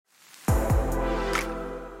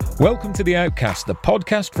Welcome to the Outcast, the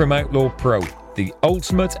podcast from Outlaw Pro, the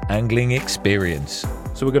ultimate angling experience.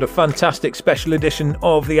 So we've got a fantastic special edition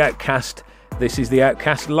of the Outcast. This is the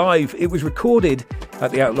Outcast Live. It was recorded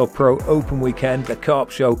at the Outlaw Pro Open weekend, the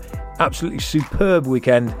Carp show. Absolutely superb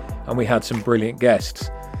weekend, and we had some brilliant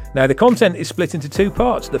guests. Now, the content is split into two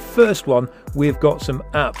parts. The first one, we've got some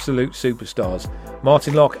absolute superstars.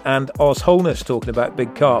 Martin Locke and Oz Holness talking about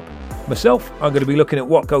big carp. Myself, I'm going to be looking at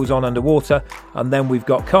what goes on underwater. And then we've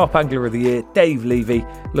got Carp Angler of the Year, Dave Levy,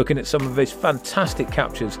 looking at some of his fantastic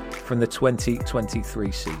captures from the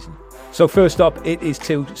 2023 season. So first up, it is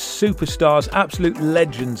two superstars, absolute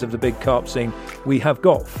legends of the big carp scene. We have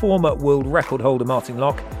got former world record holder Martin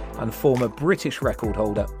Locke and former British record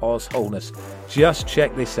holder Oz Holness. Just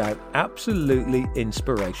check this out, absolutely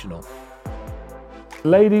inspirational.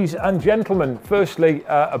 Ladies and gentlemen, firstly,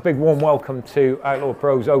 a big warm welcome to Outlaw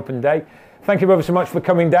Pro's Open Day. Thank you ever so much for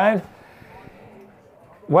coming down.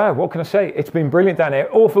 Wow, what can I say? It's been brilliant down here.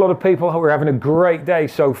 Awful lot of people. We're having a great day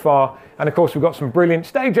so far. And of course, we've got some brilliant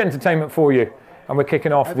stage entertainment for you. And we're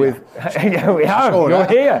kicking off with... Yeah, we have. Sure, you're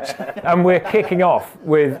here. And we're kicking off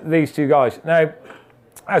with these two guys. Now,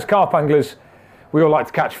 as carp anglers, we all like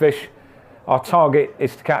to catch fish. Our target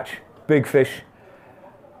is to catch big fish.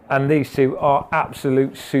 And these two are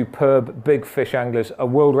absolute superb big fish anglers. A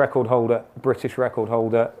world record holder, British record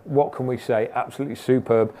holder. What can we say? Absolutely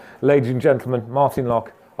superb. Ladies and gentlemen, Martin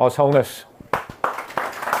Locke, Oz Holness.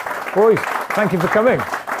 Boys, thank you for coming.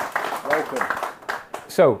 Welcome.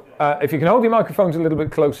 So, if you can hold your microphones a little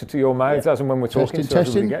bit closer to your mouths as and when we're talking, so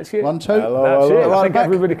everybody gets you. 1, 2. Hello, that's it. I think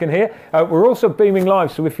everybody can hear. We're also beaming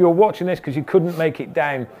live, so if you're watching this because you couldn't make it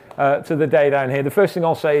down to the day down here, the first thing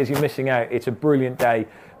I'll say is you're missing out. It's a brilliant day.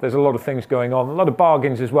 There's a lot of things going on, a lot of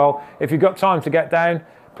bargains as well. If you've got time to get down,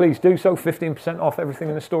 please do so. 15% off everything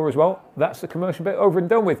in the store as well. That's the commercial bit over and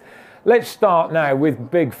done with. Let's start now with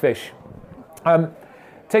big fish.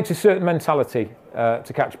 Takes a certain mentality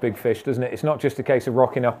to catch big fish, doesn't it? It's not just a case of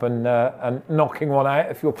rocking up and knocking one out,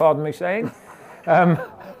 if you'll pardon me saying. Got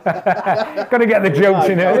to get the jokes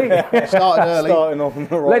in early. Starting early. Starting off on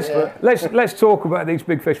the right. Let's talk about these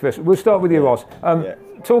big fish first. We'll start with you, Oz.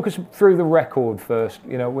 Talk us through the record first.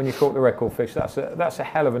 You know, when you caught the record fish, that's a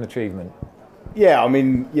hell of an achievement. Yeah, I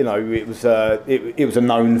mean, you know, it was a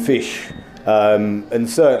known fish, and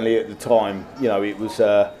certainly at the time, you know, it was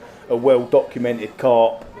a well documented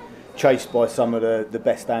carp, chased by some of the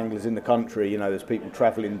best anglers in the country. You know, there's people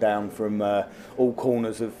travelling down from all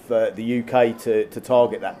corners of the UK to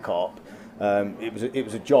target that carp. It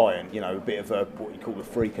was a giant, you know, a bit of a what you call a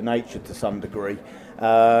freak of nature to some degree,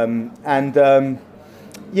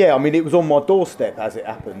 yeah, I mean, it was on my doorstep as it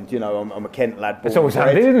happened. You know, I'm a Kent lad. It's always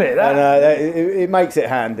handy, isn't it? And it makes it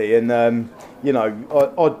handy. And you know,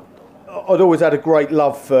 I'd always had a great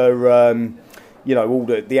love for you know, all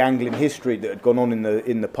the angling history that had gone on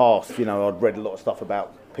in the past. You know, I'd read a lot of stuff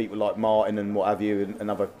about people like Martin and what have you, and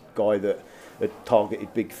another guy that had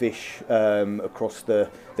targeted big fish across the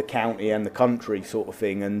county and the country, sort of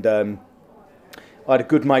thing. And I had a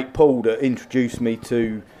good mate, Paul, that introduced me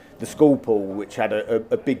to the school pool, which had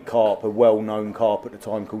a big carp, a well-known carp at the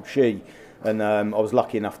time called She, and I was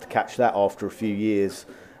lucky enough to catch that after a few years,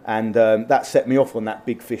 and that set me off on that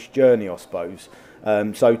big fish journey, I suppose.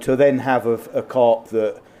 So to then have a carp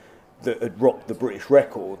that had rocked the British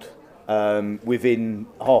record within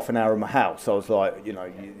half an hour of my house, I was like, you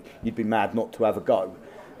know, you'd be mad not to have a go.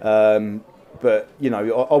 But you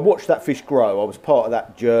know, I watched that fish grow. I was part of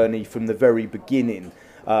that journey from the very beginning.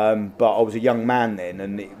 But I was a young man then,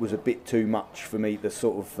 and it was a bit too much for me to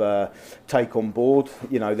sort of take on board.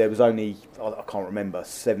 You know, there was only, I can't remember,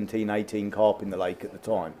 17, 18 carp in the lake at the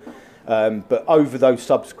time. But over those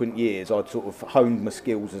subsequent years, I'd sort of honed my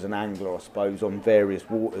skills as an angler, I suppose, on various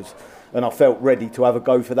waters, and I felt ready to have a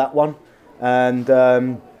go for that one. And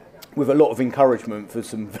with a lot of encouragement for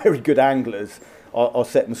some very good anglers, I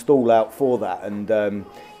set my stall out for that, and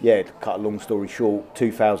yeah, to cut a long story short,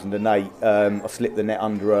 2008, I slipped the net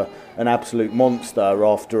under an absolute monster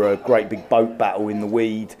after a great big boat battle in the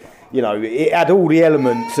weed. You know, it had all the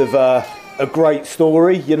elements of a great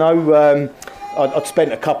story. You know, I'd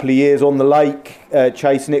spent a couple of years on the lake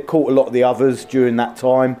chasing it, caught a lot of the others during that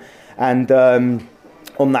time, and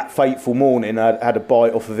on that fateful morning, I had a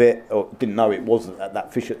bite off of it. Or didn't know it was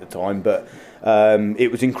that fish at the time, but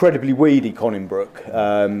it was incredibly weedy,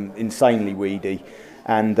 Conninbrook, insanely weedy,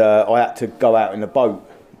 and I had to go out in a boat.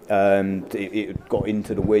 It got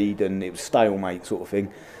into the weed and it was stalemate sort of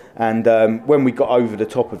thing. And when we got over the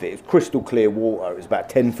top of it, it was crystal clear water. It was about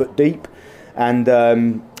 10 foot deep. And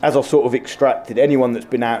as I sort of extracted, anyone that's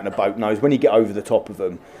been out in a boat knows when you get over the top of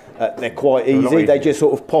them, they're quite easy. They just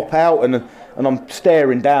sort of pop out, and I'm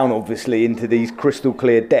staring down, obviously, into these crystal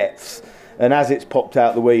clear depths. And as it's popped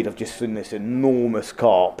out the weed, I've just seen this enormous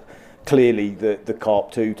carp, clearly the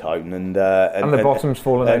carp two-tone, and the bottom's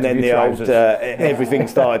fallen out. And then the old everything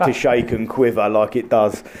started to shake and quiver like it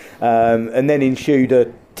does, and then ensued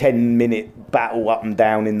a 10-minute battle up and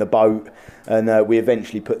down in the boat, and we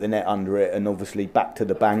eventually put the net under it, and obviously back to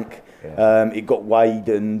the bank. It got weighed,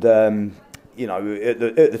 and you know, at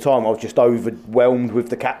the time I was just overwhelmed with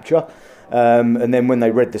the capture, and then when they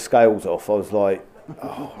read the scales off, I was like,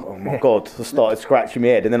 oh my God, I started scratching my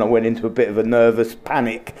head, and then I went into a bit of a nervous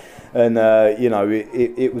panic, and you know,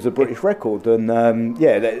 it was a British record, and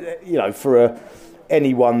you know, for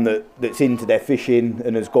anyone that's into their fishing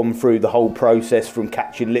and has gone through the whole process from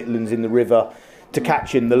catching little ones in the river to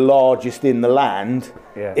catching the largest in the land,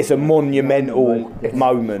 it's a monumental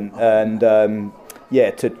moment, and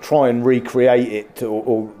to try and recreate it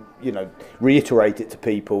or you know, reiterate it to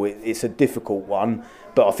people, it's a difficult one.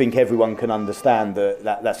 But I think everyone can understand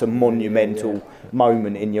that's a monumental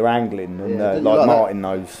moment in your angling, and like Martin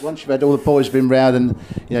knows. Once you've had all the boys been round, and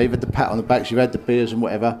you know, you've had the pat on the backs, you've had the beers and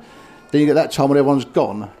whatever, then you get that time when everyone's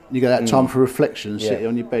gone, and you get that time for reflection, sitting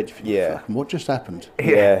on your bed, you think, fucking, what just happened?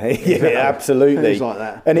 Absolutely. It's like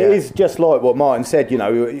that. And it is just like what Martin said, you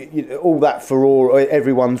know, all that furore,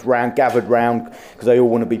 everyone's gathered round because they all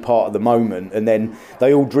want to be part of the moment, and then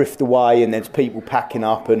they all drift away, and there's people packing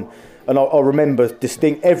up, and I remember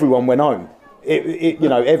everyone went home. You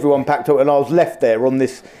know, everyone packed up, and I was left there on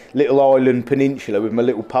this little island peninsula with my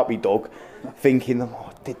little puppy dog, thinking,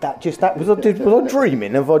 did that just happen? Was I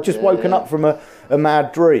dreaming? Have I just woken up from a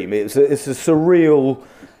mad dream? It's a surreal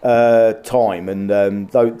time, and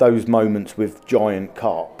those moments with giant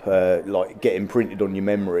carp, like get imprinted on your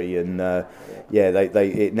memory, and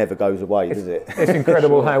it never goes away, does it? It's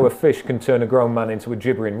incredible how a fish can turn a grown man into a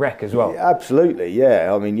gibbering wreck as well. Yeah, absolutely,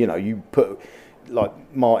 yeah. I mean, you know, you put, like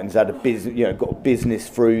Martin's had a business, you know, got a business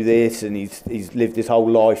through this, and he's lived his whole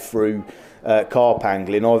life through carp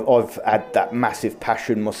angling. I've had that massive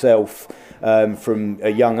passion myself from a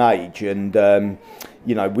young age, and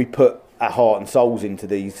you know, we put our heart and souls into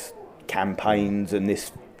these campaigns and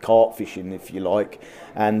this carp fishing, if you like,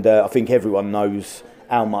 and I think everyone knows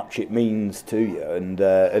how much it means to you,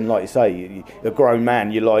 and like you say, a grown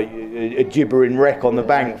man, you're like a gibbering wreck on the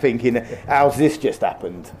bank thinking, how's this just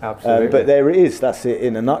happened? Absolutely. But there it is, that's it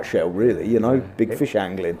in a nutshell, really, you know, big fish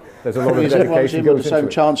angling. There's a lot of dedication goes into the same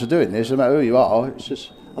chance of doing this, no matter who you are. It's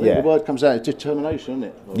just, I think the word comes out, it's determination,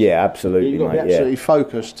 isn't it? Yeah, absolutely. You've got to be absolutely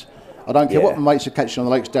focused. I don't care what my mates are catching on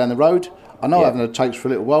the lakes down the road. I know I haven't had takes for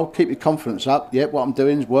a little while. Keep your confidence up. Yeah, what I'm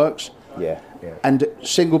doing works. And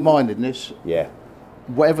single-mindedness.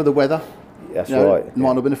 Whatever the weather. That's right. Might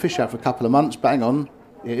not have been a fish out for a couple of months. Bang on.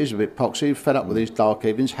 It is a bit poxy. Fed up with these dark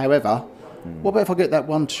evenings. However, what about if I get that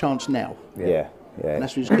one chance now? Yeah. And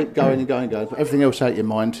that's when you just keep going and going and going. Put everything else out of your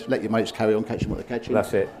mind. Let your mates carry on catching what they're catching.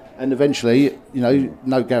 That's it. And eventually, you know,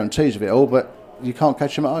 no guarantees of it all, but you can't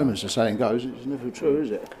catch them at home, as the saying goes. It's never true,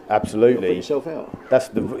 is it? Absolutely. Put yourself out. That's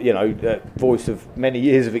the voice of many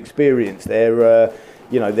years of experience there.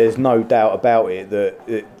 You know, there's no doubt about it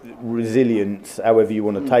that resilience, however you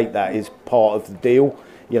want to take that, is part of the deal.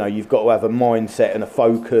 You know, you've got to have a mindset and a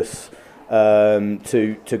focus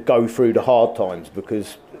to go through the hard times,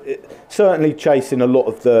 because certainly chasing a lot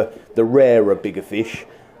of the rarer, bigger fish,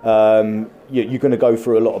 you're going to go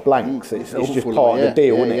through a lot of blanks. It's just part of the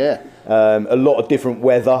deal, isn't it? A lot of different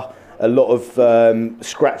weather, a lot of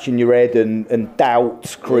scratching your head and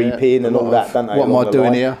doubts creep in and all that, don't they? What am I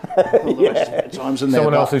doing here? Times in there,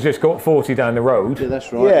 Someone else has just got 40 down the road. Yeah,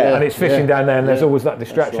 that's right. And it's fishing down there, and there's always that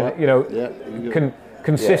distraction. Right. You know,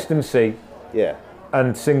 consistency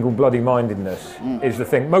and single bloody mindedness is the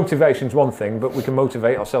thing. Motivation's one thing, but we can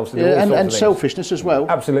motivate ourselves to do all sorts of things. Selfishness as well.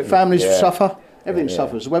 Absolutely. Families suffer. Everything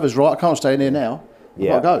suffers. The weather's right. I can't stay in here now. I've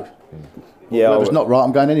got to go. Yeah, the weather's not right.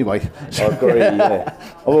 I'm going anyway. I agree. Yeah,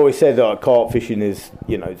 I've always said that carp fishing is,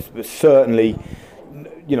 you know, certainly,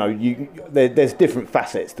 you know, there's different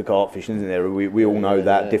facets to carp fishing, isn't there? We all know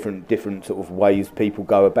that different sort of ways people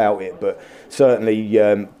go about it, but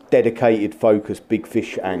certainly dedicated, focused big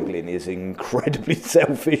fish angling is incredibly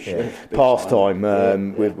selfish pastime,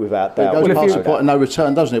 without doubt. It goes past the point of no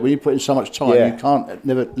return, doesn't it? When you put in so much time, you can't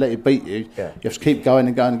never let it beat you. You have to keep going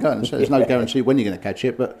and going and going. So there's no guarantee when you're going to catch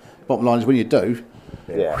it, but bottom line is when you do,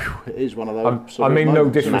 it is one of those. I mean, no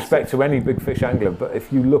disrespect to any big fish angler, but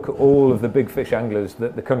if you look at all of the big fish anglers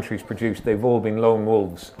that the country's produced, they've all been lone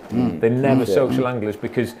wolves. They're never social anglers,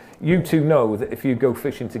 because you two know that if you go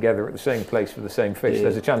fishing together at the same place for the same fish,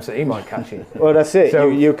 there's a chance that he might catch you. Well, that's it. So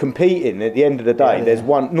you're competing at the end of the day. There's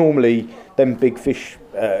normally them big fish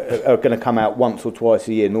are going to come out once or twice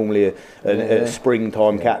a year, normally a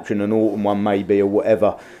springtime capture and an autumn one maybe or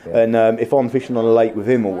whatever. And if I'm fishing on a lake with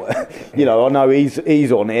him, or I know he's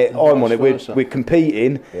on it, I'm on it. We're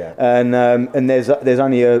competing, and there's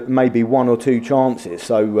only maybe one or two chances.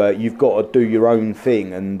 So you've got to do your own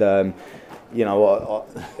thing, and I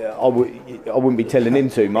wouldn't be telling him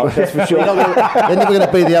too much, that's for sure. They're never going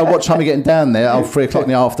to be there. What time are you getting down there? 3 o'clock in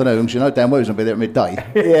the afternoon, because damn well he's going to be there at midday.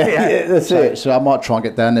 That's it. So I might try and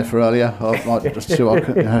get down there for earlier. I might just see what I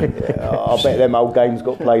can. I bet them old games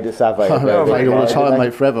got played at Savay. I played all the time,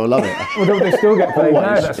 mate, forever. I love it. Well, don't they still get played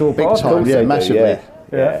now? That's all big part time, massively.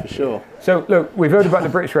 Yeah, for sure. So, look, we've heard about the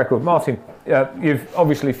British record. Martin, you've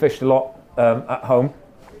obviously fished a lot at home.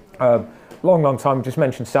 Long time, just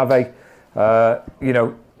mentioned Savay.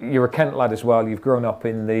 You're a Kent lad as well. You've grown up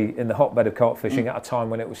in the hotbed of carp fishing at a time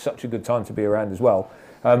when it was such a good time to be around as well.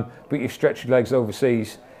 But you've stretched your legs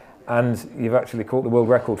overseas, and you've actually caught the world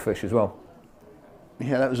record fish as well.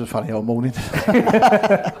 Yeah, that was a funny old morning.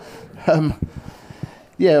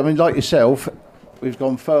 Like yourself, we've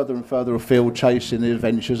gone further and further afield chasing the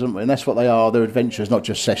adventures, haven't we? And that's what they are. They're adventures, not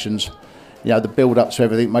just sessions. The build-up to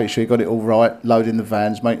everything, make sure you got it all right, loading the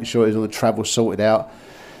vans, making sure all the travel sorted out.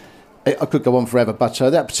 I could go on forever, but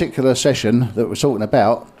that particular session that we're talking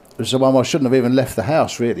about was the one where I shouldn't have even left the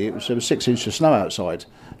house, really. There was 6 inches of snow outside.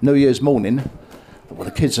 New Year's morning, well,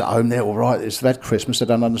 the kids at home, they're all right. They've had Christmas, they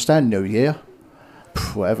don't understand New Year.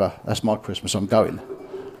 Whatever, that's my Christmas, I'm going.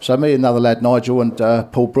 So me and another lad, Nigel, and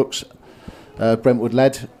Paul Brooks, Brentwood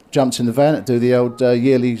lad, jumped in the van to do the old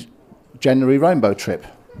yearly January rainbow trip.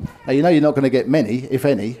 Now, you're not going to get many, if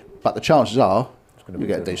any, but the chances are you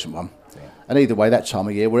get a decent one. And either way, that time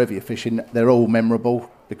of year, wherever you're fishing, they're all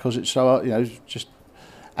memorable because it's so, just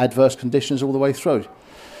adverse conditions all the way through.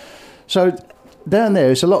 So down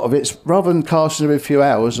there, it's a lot of it's rather than casting every few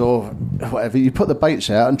hours or whatever, you put the baits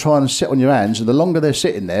out and try and sit on your hands, and the longer they're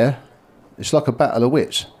sitting there, it's like a battle of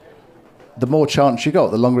wits. The more chance you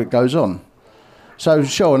got, the longer it goes on. So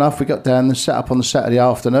sure enough, we got down and sat up on the Saturday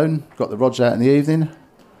afternoon, got the rods out in the evening.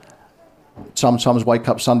 Sometimes wake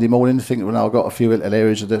up Sunday morning thinking, well, I've got a few little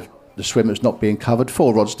areas of the swimmers not being covered.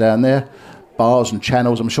 4 rods down there, bars and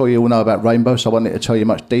channels. I'm sure you all know about rainbow, so I won't need to tell you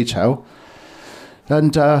much detail.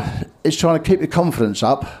 And it's trying to keep your confidence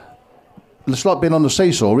up. It's like being on the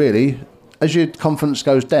seesaw, really. As your confidence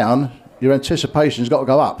goes down, your anticipation's got to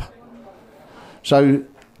go up. So,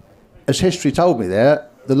 as history told me there,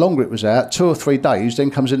 the longer it was out, 2 or 3 days, then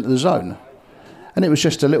comes into the zone. And it was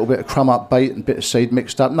just a little bit of crumb up bait and a bit of seed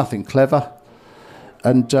mixed up, nothing clever.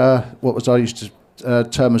 And what was I used to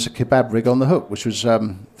term as a kebab rig on the hook, which was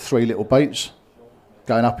 3 little baits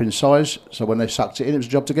going up in size, so when they sucked it in, it was a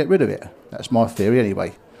job to get rid of it. That's my theory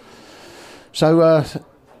anyway. So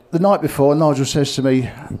the night before, Nigel says to me,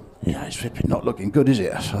 it's flipping not looking good, is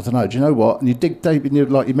it? So I don't know, do you know what? And you dig deep in your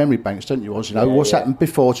memory banks, don't you, Oz? What's happened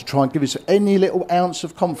before to try and give us any little ounce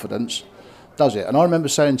of confidence, does it? And I remember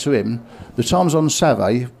saying to him, the times on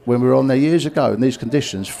Savay, when we were on there years ago in these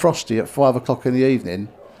conditions, frosty at 5 o'clock in the evening,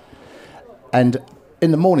 and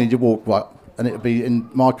in the morning you walk and it would be, in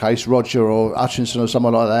my case, Roger or Hutchinson or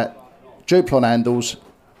someone like that, Duplon handles,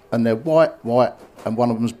 and they're white, and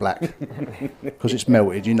one of them's black because it's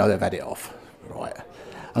melted. They've had it off, right?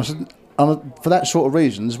 And I said, for that sort of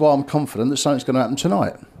reasons, why I'm confident that something's going to happen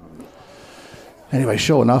tonight. Anyway,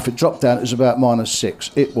 sure enough, it dropped down. It was about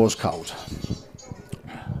 -6. It was cold.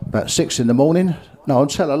 About 6 in the morning. No, I'll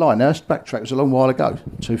tell a lie now. Backtrack, it was a long while ago,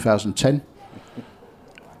 2010.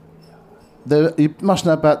 You must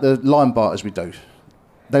know about the line biters we do.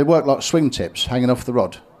 They work like swing tips hanging off the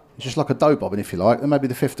rod. It's just like a dough bobbin, if you like. They're maybe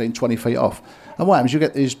the 15, 20 feet off. And what happens, you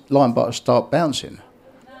get these line biters start bouncing,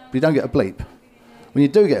 but you don't get a bleep. When you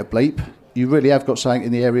do get a bleep, you really have got something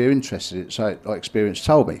in the area you're interested in, so like experience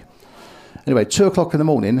told me. Anyway, 2 o'clock in the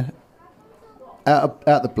morning, out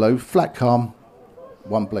the blue, flat calm,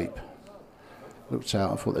 1 bleep. Looked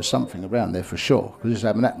out, I thought there's something around there for sure, because this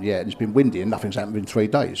hasn't happened yet, and it's been windy and nothing's happened in 3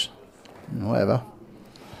 days. Whatever.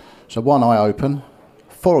 So 1 eye open,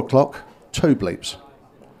 4 o'clock, 2 bleeps.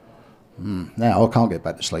 Now I can't get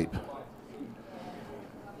back to sleep.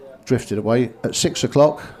 Drifted away. At 6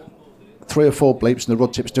 o'clock, 3 or 4 bleeps and the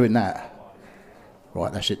rod tip's doing that.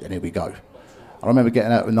 Right, that's it then, here we go. I remember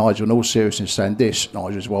getting out with Nigel in all seriousness saying, this,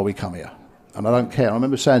 Nigel, is why we come here. And I don't care. I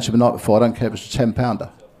remember saying to him the night before, I don't care if it's a 10-pounder.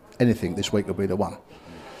 Anything this week will be the one.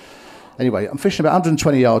 Anyway, I'm fishing about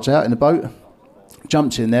 120 yards out in the boat.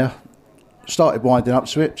 Jumped in there. Started winding up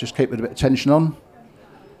to it, just keeping a bit of tension on.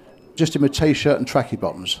 Just in my T-shirt and tracky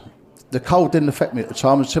bottoms. The cold didn't affect me at the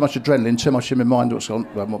time. There was too much adrenaline, too much in my mind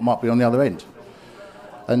what might be on the other end.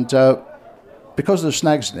 And because of the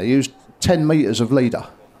snags in there, you used 10 metres of leader.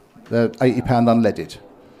 They're 80 pound unleaded.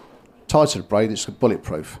 Tied to the braid, it's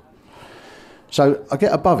bulletproof. So I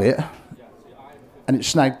get above it, and it's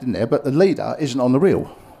snagged in there, but the leader isn't on the reel.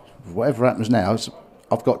 Whatever happens now,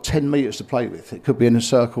 I've got 10 metres to play with. It could be in a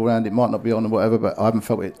circle around, it might not be on or whatever, but I haven't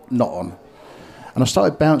felt it not on. And I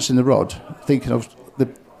started bouncing the rod, thinking of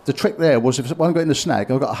the trick there was if one got in the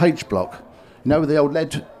snag, I've got a H block, with the old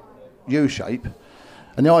lead U shape,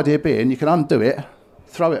 and the idea being you can undo it,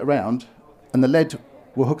 throw it around, and the lead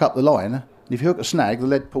will hook up the line. And if you hook a snag, the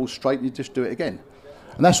lead pulls straight, and you just do it again.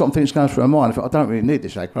 And that's what I'm thinking is going through my mind. I thought, I don't really need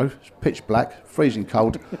this aggro. It's pitch black, freezing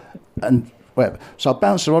cold, and whatever. So I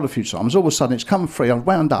bounced the rod a few times. All of a sudden, it's come free. I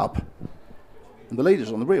wound up, and the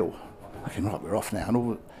leader's on the reel. Thinking, right, we're off now.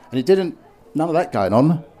 And it didn't. None of that going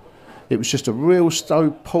on. It was just a real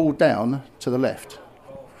slow pull down to the left.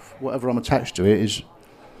 Whatever I'm attached to it is.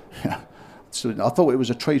 So I thought it was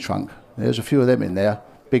a tree trunk. There's a few of them in there,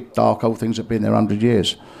 big dark old things that have been there 100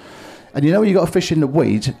 years. And when you got a fish in the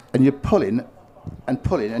weed and you're pulling,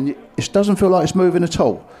 and it doesn't feel like it's moving at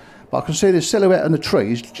all. But I can see the silhouette in the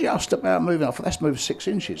trees just about moving. I thought, that's moved 6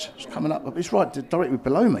 inches. It's coming up. It's right directly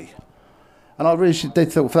below me. And I really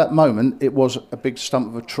did think for that moment it was a big stump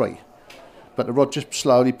of a tree. But the rod just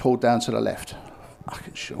slowly pulled down to the left.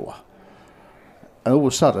 Fucking sure. And all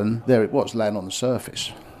of a sudden, there it was, laying on the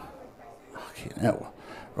surface. Fucking hell.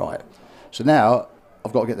 Right. So now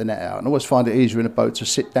I've got to get the net out. And I always find it easier in a boat to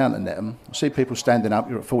sit down and net them. I see people standing up,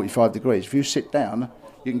 you're at 45 degrees. If you sit down,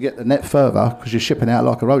 you can get the net further because you're shipping out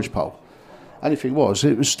like a roach pole. Only thing was,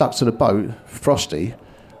 it was stuck to the boat, frosty.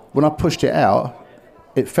 When I pushed it out,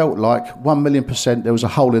 it felt like 1,000,000% there was a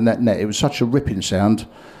hole in that net. It was such a ripping sound.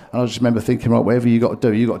 And I just remember thinking, right, whatever you got to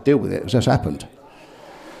do, you got to deal with it. Because that's happened.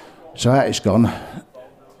 So out it's gone.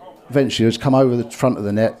 Eventually, it's come over the front of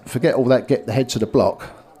the net. Forget all that, get the head to the block.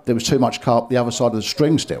 There was too much carp the other side of the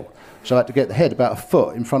string still. So I had to get the head about a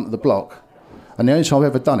foot in front of the block. And the only time I've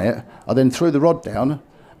ever done it, I then threw the rod down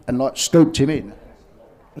and scooped him in.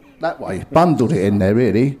 That way, bundled it in there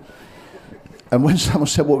really. And when someone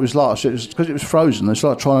said what it was like, I said it was because it was frozen. It's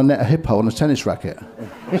like trying to net a hippo on a tennis racket.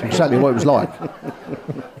 That's exactly what it was like.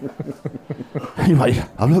 Anyway,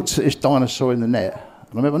 I looked at this dinosaur in the net.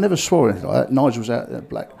 And I remember I never swore anything like that. Nigel was out there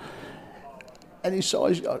black. And he saw,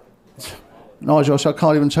 Nigel, I said, I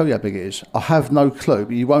can't even tell you how big it is. I have no clue,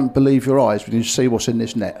 but you won't believe your eyes when you see what's in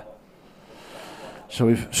this net. So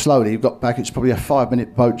we've slowly got back. It's probably a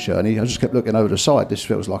 5-minute boat journey. I just kept looking over the side. This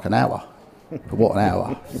feels like an hour. But what an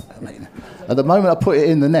hour. I mean, at the moment I put it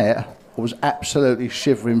in the net, I was absolutely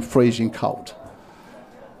shivering, freezing cold.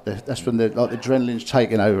 That's when the adrenaline's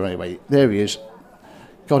taking over anyway. There he is.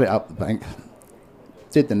 Got it up the bank.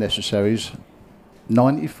 Did the necessaries.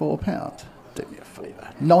 £94. Do me a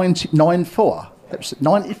favour. 94.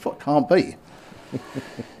 94 can't be.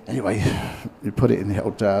 Anyway, we put it in the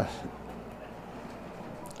old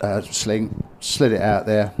sling, slid it out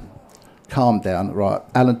there, calmed down. Right,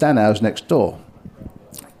 Alan Danau's next door,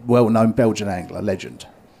 well-known Belgian angler, legend.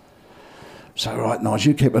 So, right,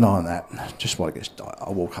 Nigel, you keep an eye on that. Just while it gets dark,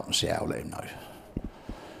 I'll walk up and see Al, let him know.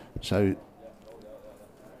 So,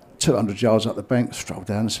 200 yards up the bank, strolled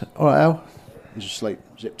down and said, all right, Al. He's asleep,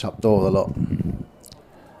 zipped up door, the lot.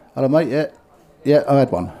 Hello, mate, yeah, I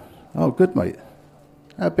had one. Oh, good, mate.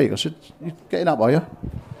 How big? I said, you getting up, are you?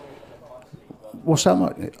 What's that,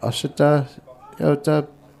 mate? I said,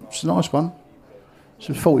 it's a nice one. I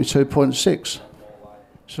said, 42.6. I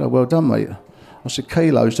said, oh, well done, mate. I said,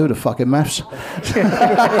 kilos, do the fucking maths.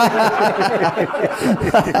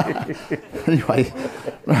 Anyway,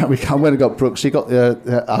 we went and got Brooks. He got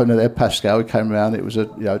the owner there, Pascal. He came around. It was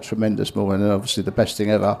a tremendous morning, and obviously the best thing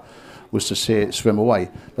ever was to see it swim away.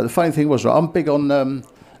 But the funny thing was, right, I'm big on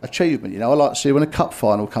achievement. I like to see when a cup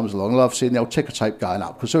final comes along, I love seeing the old ticker tape going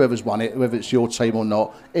up, because whoever's won it, whether it's your team or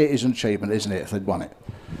not, it is an achievement, isn't it, if they'd won it.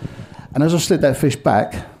 And as I slid that fish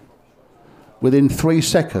back, within 3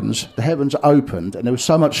 seconds, the heavens opened and there was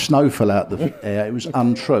so much snow fell out of the air, it was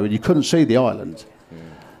untrue. You couldn't see the island.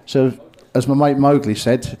 So, as my mate Mowgli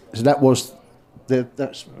said, that was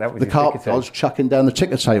the carp I was chucking down the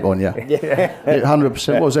ticker tape on you. Yeah. It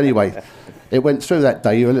 100% was anyway. It went through that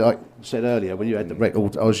day, like I said earlier, when you had the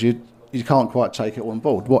record, you can't quite take it on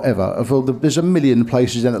board, whatever. There's a million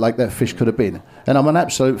places in the lake that fish could have been. And I'm an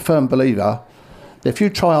absolute firm believer that if you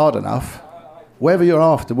try hard enough, wherever you're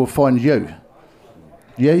after will find you.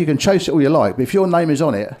 Yeah, you can chase it all you like, but if your name is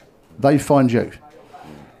on it, they find you.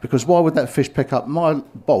 Because why would that fish pick up my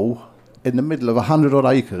ball in the middle of 100-odd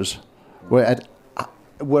acres where it had,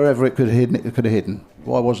 wherever it could have hidden?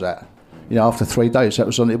 Why was that? After 3 days,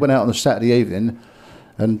 it went out on a Saturday evening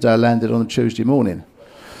and landed on a Tuesday morning.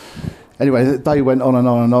 Anyway, the day went on and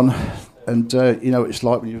on and on. And it's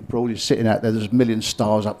like when you're abroad, you're sitting out there. There's a million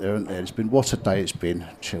stars up there, aren't there? It's been what a day it's been.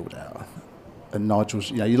 Chilled out. And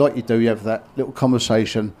Nigel's, you like you do. You have that little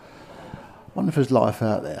conversation. I wonder if there's life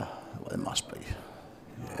out there. Well, there must be.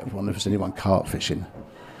 Yeah, I wonder if there's anyone carp fishing.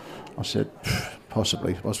 I said,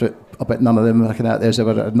 possibly. I bet none of them looking out there's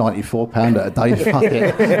ever a 94 pounder a day. Fuck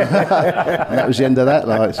it. And that was the end of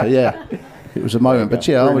that. So yeah, it was a moment. But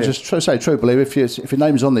yeah, I was just trying to say, true believer. If your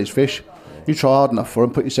name's on these fish, you try hard enough for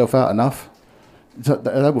them, put yourself out enough, they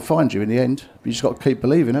will find you in the end. But you just got to keep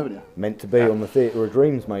believing, haven't you? Meant to be on the theatre of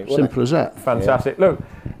dreams, mate. Simple as that. Fantastic. Yeah.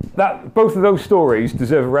 Look, both of those stories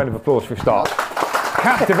deserve a round of applause for a start.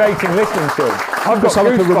 Captivating listening to. I've got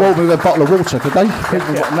someone could reward me with a bottle of water, could they?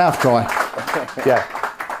 People got mouth dry.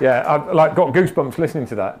 Yeah. I've got goosebumps listening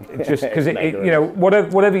to that. It's just because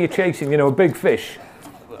whatever you're chasing, a big fish.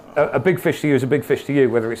 A big fish to you is a big fish to you,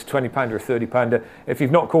 whether it's a 20 pounder or 30 pounder. If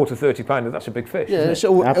you've not caught a 30 pounder, that's a big fish. Yeah, it's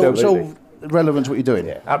all relevant to what you're doing.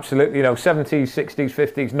 Yeah. Absolutely. 70s, 60s,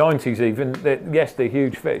 50s, 90s even. They're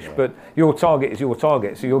huge fish, but your target is your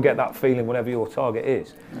target, so you'll get that feeling whatever your target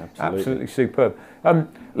is. Absolutely superb.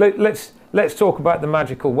 Let's talk about the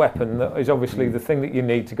magical weapon that is obviously the thing that you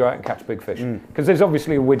need to go out and catch big fish. Because there's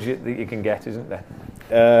obviously a widget that you can get, isn't there?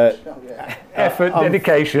 Effort,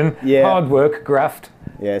 dedication, hard work, graft.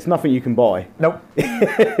 Yeah, it's nothing you can buy. Nope.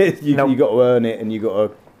 You got to earn it, and you got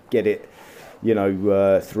to get it,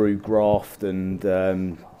 through graft and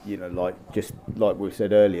like we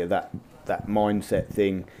said earlier, that mindset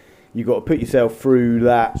thing. You got to put yourself through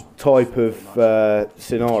that type of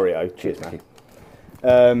scenario. Cheers, man.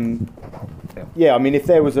 I mean, if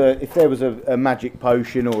there was a magic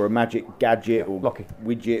potion or a magic gadget or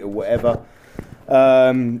widget or whatever.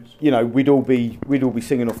 We'd all be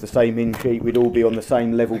singing off the same hymn sheet. We'd all be on the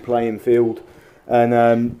same level playing field, and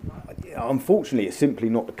unfortunately, it's simply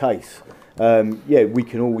not the case. We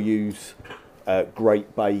can all use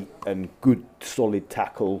great bait and good solid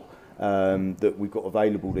tackle that we've got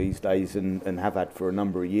available these days and have had for a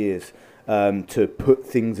number of years to put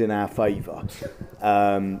things in our favour.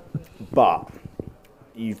 But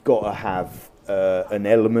you've got to have an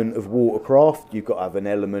element of watercraft. You've got to have an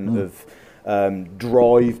element of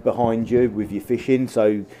drive behind you with your fishing.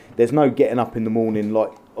 So there's no getting up in the morning like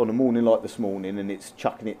on a morning like this morning and it's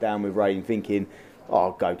chucking it down with rain thinking,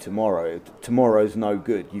 I'll go tomorrow. Tomorrow's no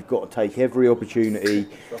good. You've got to take every opportunity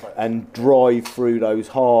and drive through those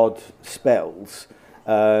hard spells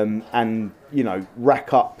and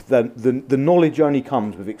rack up the knowledge only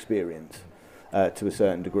comes with experience to a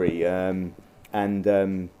certain degree. And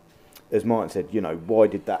as Martin said, why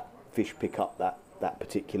did that fish pick up that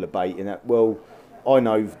particular bait? And well, I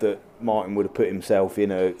know that Martin would have put himself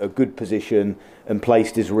in a good position and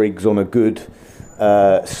placed his rigs on a good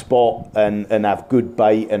spot and have good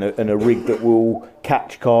bait and a rig that will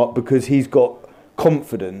catch carp because he's got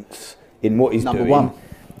confidence in what he's doing. Number one.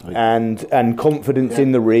 And confidence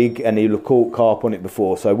in the rig, and he'll have caught carp on it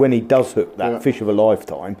before. So when he does hook that fish of a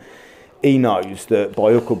lifetime, he knows that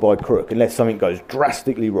by hook or by crook, unless something goes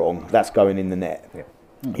drastically wrong, that's going in the net. Yeah.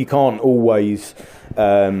 You can't always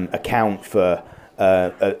account for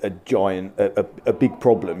a giant, a big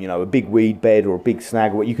problem, a big weed bed or a big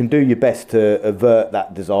snag. You can do your best to avert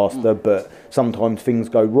that disaster, but sometimes things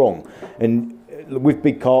go wrong. And with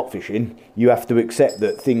big carp fishing, you have to accept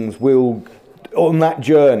that things will, on that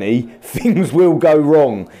journey, things will go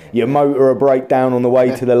wrong. Your motor will break down on the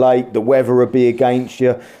way to the lake, the weather will be against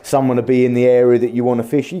you, someone will be in the area that you want to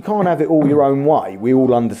fish. You can't have it all your own way. We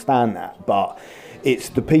all understand that, but it's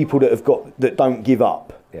the people that don't give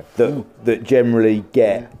up that generally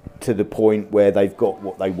get to the point where they've got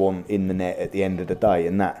what they want in the net at the end of the day,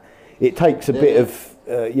 and that it takes a bit of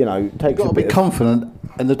takes you've got to be confident,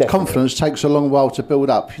 and the confidence takes a long while to build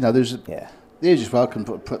up. There's the easiest way I can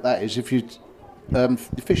put that is if you're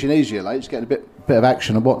fishing easier late, it's getting a bit of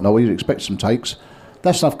action and whatnot, you'd expect some takes.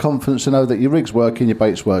 That's enough confidence to know that your rig's working, your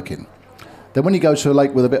bait's working. Then when you go to a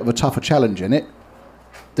lake with a bit of a tougher challenge in it,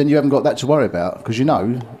 then you haven't got that to worry about because it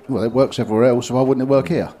works everywhere else, so why wouldn't it work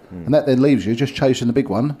here? And that then leaves you just chasing the big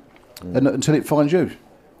one until it finds you.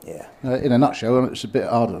 Yeah. In a nutshell, it's a bit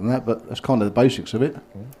harder than that, but that's kind of the basics of it.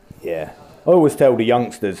 Yeah. I always tell the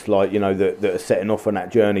youngsters, that are setting off on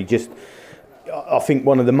that journey, I think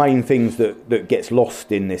one of the main things that gets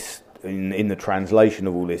lost in this, in the translation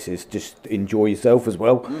of all this, is just enjoy yourself as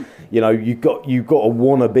well. You've got to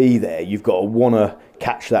want to be there. You've got to want to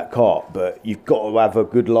catch that carp, but you've got to have a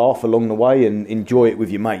good laugh along the way and enjoy it with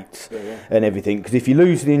your mates and everything. Because if you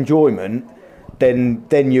lose the enjoyment,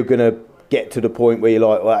 then you're going to get to the point where you're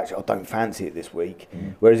like, well, actually, I don't fancy it this week.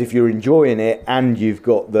 Whereas if you're enjoying it and you've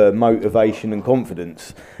got the motivation and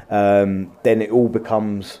confidence, then it all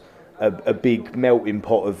becomes a big melting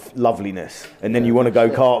pot of loveliness, and then you want to go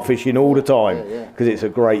carp fishing all the time because it's a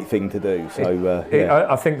great thing to do. So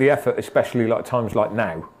I think the effort, especially like times like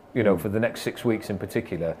now, you know, for the next 6 weeks in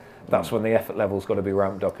particular, that's when the effort level's got to be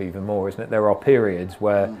ramped up even more, isn't it? There are periods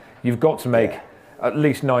where you've got to make at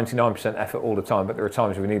least 99% effort all the time, but there are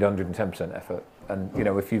times where we need 110% effort. And you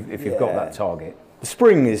know, if you've got that target, the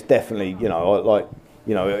spring is definitely, you know,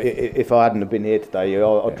 if I hadn't have been here today,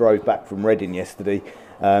 I drove back from Reading yesterday,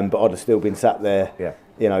 but I'd have still been sat there. Yeah.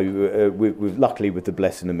 You know, luckily with the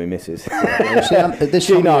blessing of my missus. It's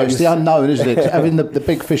the unknown, isn't it? Having the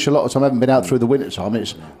big fish a lot of time haven't been out through the winter time.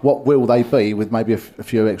 It's what will they be with maybe a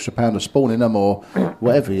few extra pound of spawn in them or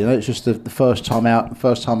whatever. You know, it's just the first time out,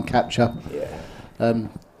 first time capture. Yeah.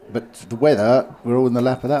 But the weather, we're all in the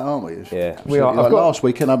lap of that, aren't we? We are. Like last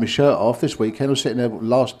weekend, I had my shirt off. This weekend, I was sitting there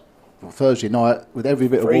Thursday night with every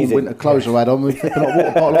bit of warm winter clothes I had on, with flipping hot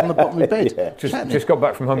water bottle on the bottom of my bed. Just got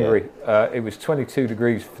back from Hungary. It was 22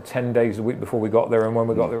 degrees for 10 days the week before we got there, and when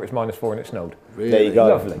we got there it was -4 and it snowed. Really? There you go.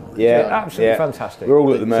 Lovely. Absolutely fantastic. We're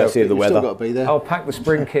all at the mercy of the weather. Got to be there. I'll pack the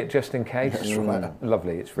spring kit just in case. That's right.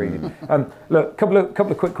 Lovely, it's freezing. Look, couple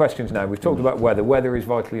of quick questions now. We've talked about weather. Weather is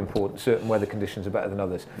vitally important. Certain weather conditions are better than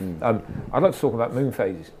others. I'd like to talk about moon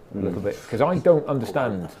phases a little bit, because I don't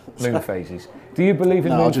understand moon phases. Do you believe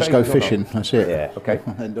in moon phases? I'll just go fishing. That's it. Yeah. Okay.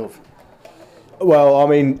 End of. Well, I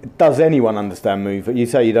mean, does anyone understand moon? You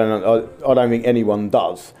say you don't. I don't think anyone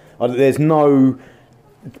does. There's no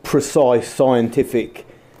precise scientific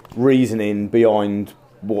reasoning behind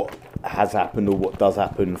what has happened or what does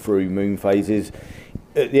happen through moon phases.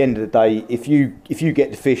 At the end of the day, if you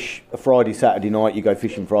get to fish a Friday, Saturday night, you go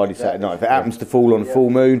fishing Friday, Saturday night. If it happens to fall on a full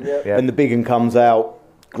moon and the big one comes out,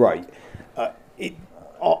 great.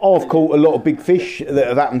 I've caught a lot of big fish that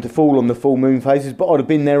have happened to fall on the full moon phases, but I'd have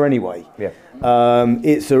been there anyway.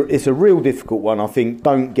 It's a real difficult one. I think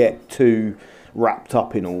don't get too wrapped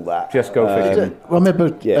up in all that. Just go fishing. I remember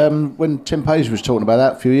when Tim Paisley was talking about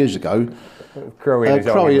that a few years ago. Crowe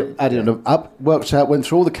added them up, worked out, went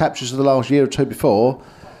through all the captures of the last year or two before,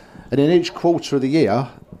 and in each quarter of the year,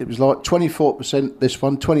 it was like 24% this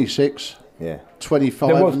one, 26.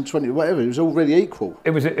 25 and 20, whatever. It was all really equal. It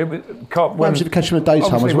was Carp. When you catch them in the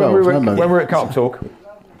daytime as well. When we were at Carp Talk,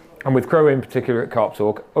 and with Crowe in particular at Carp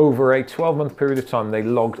Talk, over a 12-month period of time, they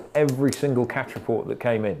logged every single catch report that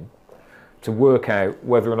came in to work out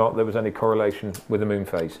whether or not there was any correlation with the moon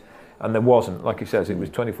phase. And there wasn't. Like he says, it was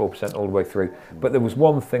 24% all the way through. But there was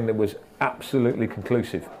one thing that was absolutely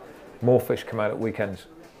conclusive. More fish come out at weekends.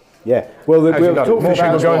 Yeah, well, more people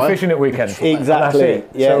going fishing at weekends. Exactly.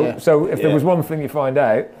 So if there was one thing you find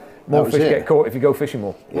out, more fish get caught if you go fishing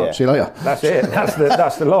more. See you later. That's it.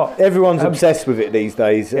 That's the lot. Everyone's obsessed with it these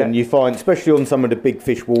days, and you find, especially on some of the big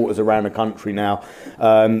fish waters around the country now,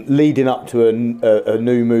 leading up to a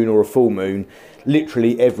new moon or a full moon,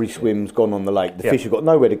 literally every swim's gone on the lake. The fish have got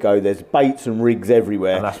nowhere to go. There's baits and rigs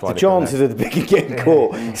everywhere. And that's why the chances of the big getting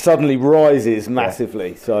caught suddenly rises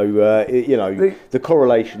massively. So, the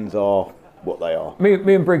correlations are what they are. Me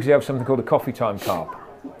and Briggsy have something called a coffee time carp.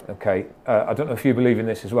 Okay, I don't know if you believe in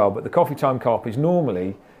this as well, but the coffee time carp is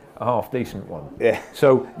normally a half decent one. Yeah.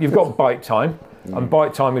 So you've got bite time, and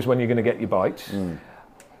bite time is when you're going to get your bites.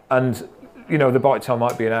 And you know, the bite time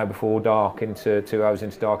might be an hour before dark into 2 hours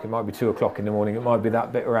into dark. It might be 2 o'clock in the morning. It might be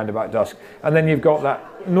that bit around about dusk. And then you've got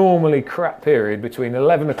that normally crap period between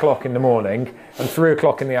 11 o'clock in the morning and 3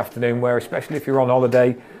 o'clock in the afternoon, where especially if you're on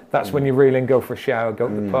holiday, that's when you reel in, go for a shower, go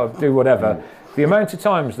to the pub, do whatever. The amount of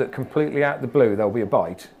times that completely out of the blue there'll be a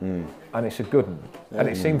bite, and it's a good one. And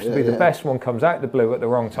it seems to be the best one comes out of the blue at the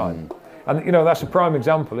wrong time. And, you know, that's a prime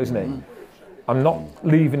example, isn't it? I'm not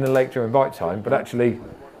leaving the lake during bite time, but actually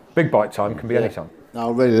big bite time can be any time. No,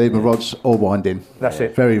 I really leave my rods all winding. That's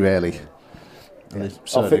it. Very rarely. There's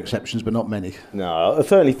certain exceptions, but not many. No, I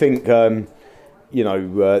certainly think, there's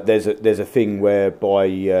a thing whereby,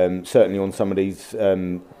 certainly on some of these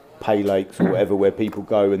pay lakes or whatever, where people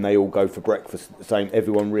go and they all go for breakfast the same,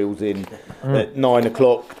 everyone reels in at 9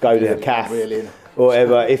 o'clock, go to the cafe. Or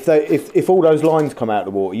whatever. If all those lines come out of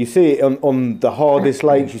the water, you see it on the hardest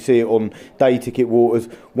lakes, you see it on day ticket waters.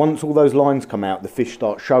 Once all those lines come out, the fish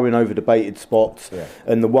start showing over the baited spots,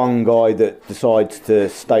 and the one guy that decides to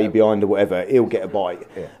stay behind or whatever, he'll get a bite.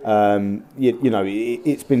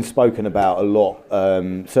 It's been spoken about a lot,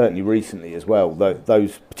 certainly recently as well.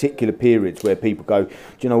 Those particular periods where people go, do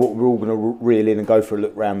you know what, we're all going to reel in and go for a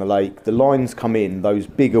look around the lake. The lines come in, those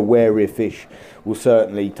bigger, warier fish will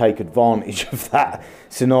certainly take advantage of that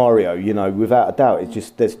scenario, without a doubt. It's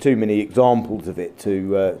just there's too many examples of it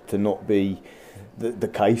to not be the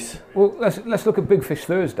case. Well, let's look at Big Fish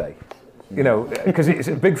Thursday, because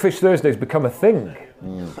Big Fish Thursday's become a thing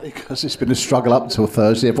Because it's been a struggle up until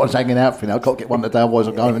Thursday. Everyone's hanging out for me. I've got to get one today, otherwise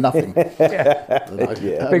I'm going with nothing. At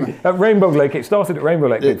Rainbow Lake, it started at Rainbow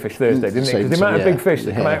Lake Big Fish Thursday, didn't it? Because the amount of big fish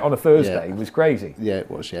that come out on a Thursday was crazy. Yeah, it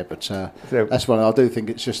was, but that's one I do think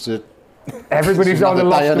it's just everybody's either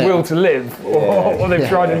lost the will to live or they've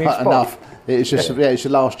tried a new spot. Enough. It's just, it's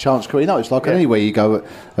your last chance. It's like anywhere you go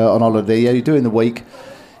on holiday, you're doing the week.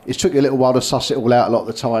 It took you a little while to suss it all out a lot of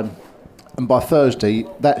the time. And by Thursday,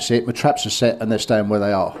 that's it. My traps are set and they're staying where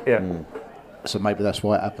they are. Yeah. So maybe that's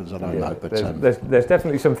why it happens. I don't know. But there's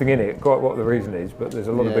definitely something in it. Quite what the reason is, but there's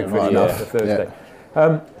a lot of big fish for Thursday.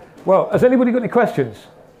 Well, has anybody got any questions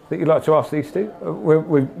that you'd like to ask these two?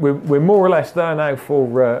 We're more or less there now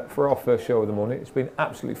for our first show of the morning. It's been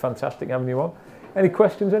absolutely fantastic having you on. Any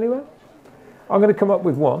questions anywhere? I'm going to come up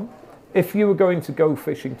with one. If you were going to go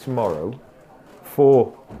fishing tomorrow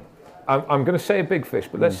for... I'm going to say a big fish,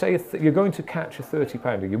 but let's say you're going to catch a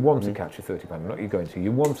 30-pounder. You want to catch a 30-pounder, not you're going to.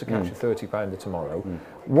 You want to catch a 30-pounder tomorrow.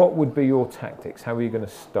 What would be your tactics? How are you going to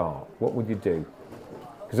start? What would you do?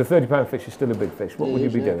 Because a 30-pound fish is still a big fish. What would you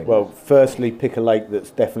be doing? Well, firstly, pick a lake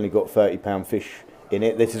that's definitely got 30-pound fish in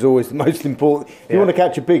it. This is always the most important. If you want to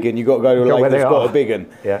catch a big one, you've got to go to a lake that's got a big one.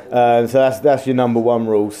 Yeah. So that's your number one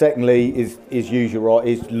rule. Secondly, is use your right.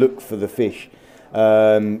 Is look for the fish.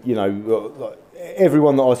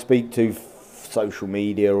 Everyone that I speak to, social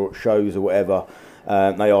media or shows or whatever,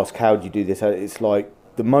 they ask, how do you do this? It's like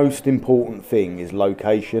the most important thing is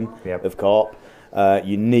location of carp.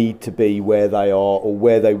 You need to be where they are or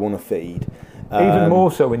where they want to feed. Even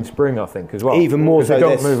more so in spring, I think, as well. Even more so. They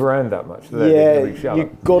don't move around that much.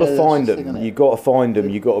 You've got to find them. You've got to find them.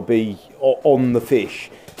 You've got to be on the fish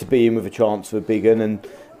to be in with a chance of a big one. And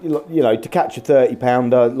to catch a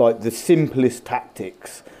 30-pounder, like the simplest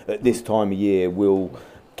tactics at this time of year will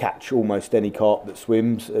catch almost any carp that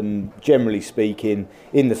swims. And generally speaking,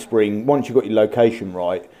 in the spring, once you've got your location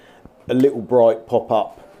right, a little bright pop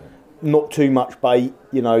up, not too much bait.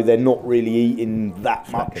 They're not really eating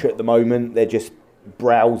that much at the moment. They're just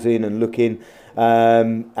browsing and looking.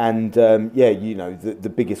 The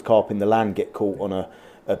biggest carp in the land get caught on a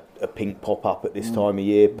pink pop up at this time of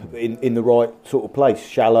year in the right sort of place,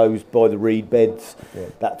 shallows by the reed beds,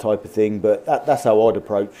 that type of thing. But that's how I'd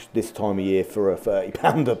approach this time of year for a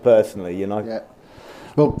 30-pounder personally. Yeah.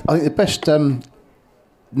 Well, I think the best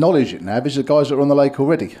knowledge you can have is the guys that are on the lake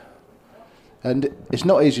already. And it's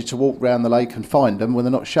not easy to walk around the lake and find them when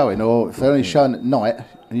they're not showing, or if they're only showing at night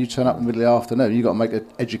and you turn up in the middle of the afternoon, you've got to make an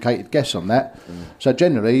educated guess on that. So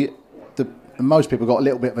generally, most people got a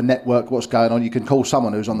little bit of a network of what's going on. You can call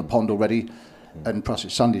someone who's on the pond already, and plus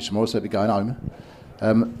it's Sunday tomorrow, so they'll be going home,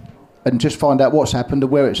 and just find out what's happened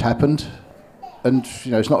and where it's happened. And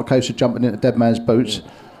it's not a case of jumping into dead man's boots.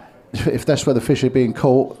 If that's where the fish are being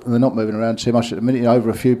caught and they're not moving around too much at the minute,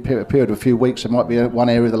 over a period of a few weeks, there might be one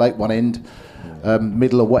area of the lake, one end,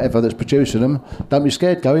 middle or whatever that's producing them. Don't be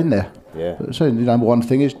scared, go in there. Yeah. So the number one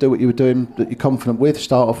thing is do what you were doing that you're confident with,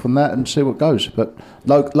 start off on that and see what goes. But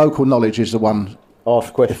local knowledge is the one.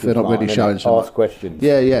 Ask questions. If they're not really showing something. Ask questions.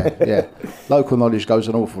 Yeah. Local knowledge goes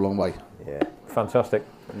an awful long way. Yeah. Fantastic.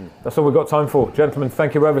 That's all we've got time for. Gentlemen,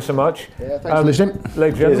 thank you ever so much. Yeah, thanks for listening. Ladies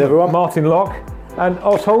and gentlemen, everyone. Martin Locke and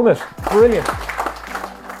Os Holness. Brilliant.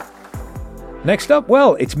 Next up,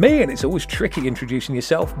 well, it's me, and it's always tricky introducing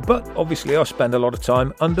yourself, but obviously I spend a lot of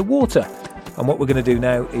time underwater. And what we're going to do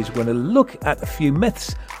now is we're going to look at a few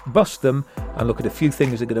myths, bust them, and look at a few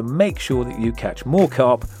things that are going to make sure that you catch more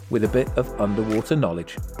carp with a bit of underwater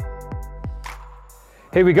knowledge.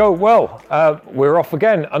 Here we go. Well, we're off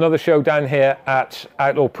again. Another show down here at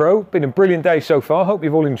Outlaw Pro. Been a brilliant day so far. Hope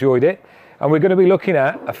you've all enjoyed it. And we're going to be looking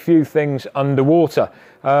at a few things underwater.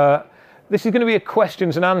 This is going to be a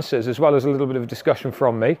questions and answers as well as a little bit of a discussion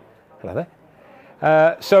from me. Hello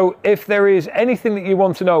there. So if there is anything that you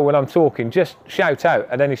want to know when I'm talking, just shout out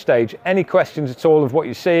at any stage. Any questions at all of what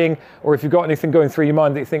you're seeing, or if you've got anything going through your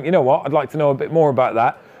mind that you think, you know what, I'd like to know a bit more about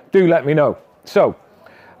that, do let me know. So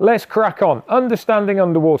let's crack on. Understanding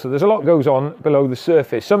underwater. There's a lot goes on below the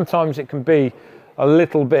surface. Sometimes it can be a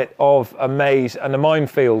little bit of a maze and a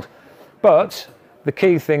minefield. But the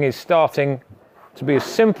key thing is starting to be as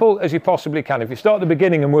simple as you possibly can. If you start at the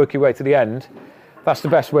beginning and work your way to the end, that's the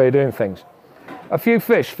best way of doing things. A few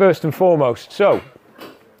fish first and foremost. So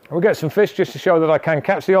we'll get some fish just to show that I can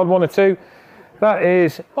catch the odd one or two. That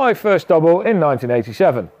is my first double in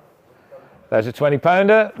 1987. There's a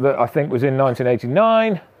 20-pounder that I think was in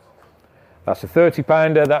 1989. That's a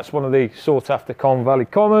 30-pounder. That's one of the sought-after Colne Valley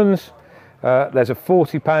Commons. There's a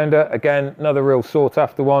 40-pounder, again, another real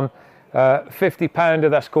sought-after one. 50-pounder,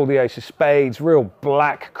 that's called the Ace of Spades, real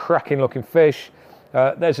black, cracking looking fish.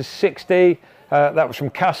 There's a 60, That was from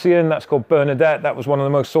Cassian. That's called Bernadette. That was one of the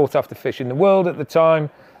most sought after fish in the world at the time.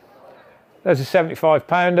 There's a 75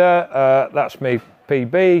 pounder. That's me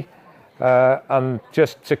PB. And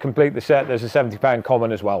just to complete the set, there's a 70 pound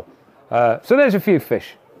common as well. So there's a few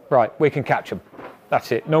fish. Right, we can catch them.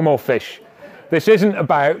 That's it, no more fish. This isn't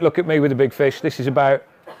about, look at me with a big fish. This is about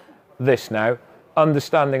this now,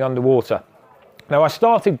 understanding underwater. Now, I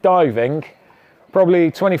started diving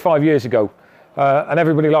probably 25 years ago. And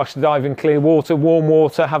everybody likes to dive in clear water, warm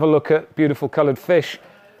water, have a look at beautiful coloured fish.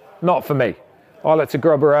 Not for me. I like to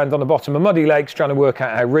grub around on the bottom of muddy lakes trying to work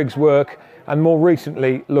out how rigs work, and more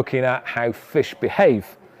recently looking at how fish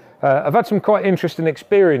behave. I've had some quite interesting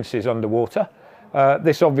experiences underwater.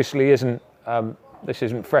 This obviously isn't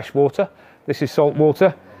fresh water, this is salt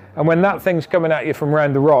water, and when that thing's coming at you from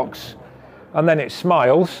around the rocks and then it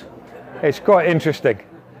smiles, it's quite interesting.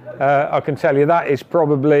 I can tell you that is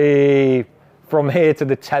probably from here to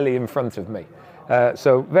the telly in front of me.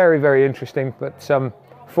 So very, very interesting, but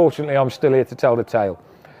fortunately I'm still here to tell the tale.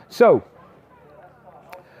 So,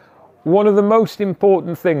 one of the most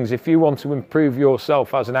important things, if you want to improve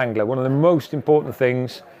yourself as an angler, one of the most important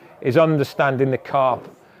things is understanding the carp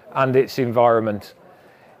and its environment.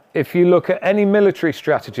 If you look at any military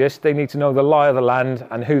strategist, they need to know the lie of the land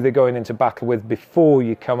and who they're going into battle with before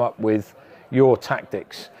you come up with your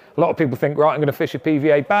tactics. A lot of people think, right, I'm going to fish a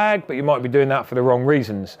PVA bag, but you might be doing that for the wrong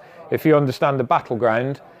reasons. If you understand the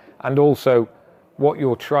battleground and also what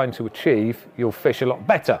you're trying to achieve, you'll fish a lot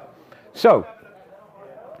better. So,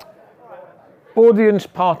 audience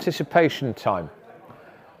participation time.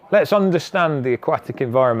 Let's understand the aquatic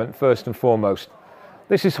environment first and foremost.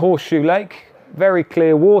 This is Horseshoe Lake, very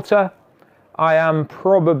clear water. I am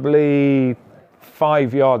probably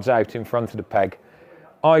 5 yards out in front of the peg.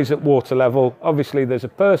 Eyes at water level. Obviously there's a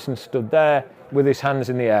person stood there with his hands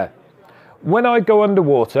in the air. When I go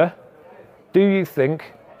underwater, do you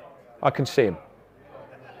think I can see him?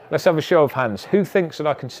 Let's have a show of hands. Who thinks that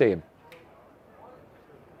I can see him?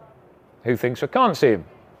 Who thinks I can't see him?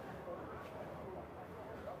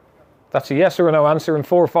 That's a yes or a no answer, and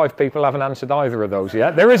 4 or 5 people haven't answered either of those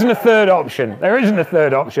yet. There isn't a third option. There isn't a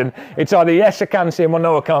third option. It's either yes, I can see him, or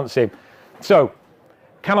no, I can't see him. So,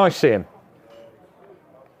 can I see him?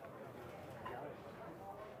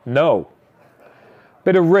 No.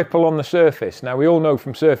 Bit of ripple on the surface. Now, we all know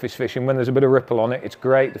from surface fishing, when there's a bit of ripple on it, it's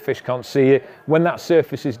great, the fish can't see it. When that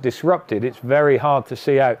surface is disrupted, it's very hard to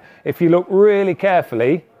see out. If you look really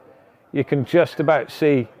carefully, you can just about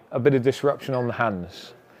see a bit of disruption on the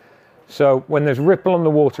hands. So when there's ripple on the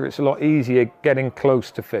water, it's a lot easier getting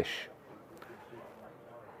close to fish.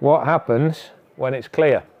 What happens when it's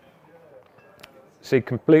clear? See,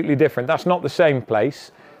 completely different. That's not the same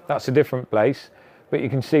place, that's a different place, but you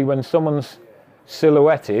can see when someone's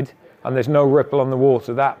silhouetted and there's no ripple on the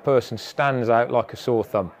water, that person stands out like a sore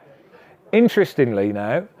thumb. Interestingly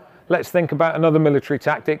now, let's think about another military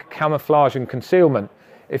tactic, camouflage and concealment.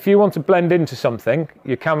 If you want to blend into something,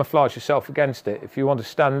 you camouflage yourself against it. If you want to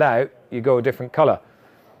stand out, you go a different colour.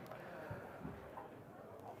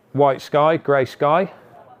 White sky, grey sky,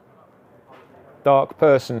 dark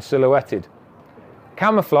person silhouetted.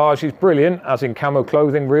 Camouflage is brilliant, as in camo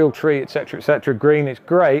clothing, real tree, etc., etc. Green, it's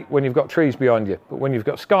great when you've got trees behind you. But when you've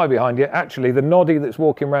got sky behind you, actually the noddy that's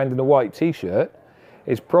walking around in a white t-shirt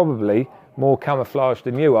is probably more camouflaged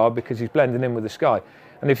than you are because he's blending in with the sky.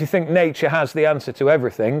 And if you think nature has the answer to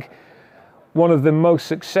everything, one of the most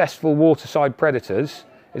successful waterside predators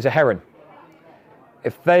is a heron.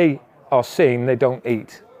 If they are seen, they don't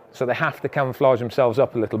eat. So they have to camouflage themselves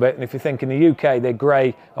up a little bit. And if you think in the UK, they're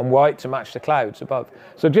grey and white to match the clouds above.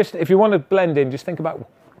 So just if you want to blend in, just think about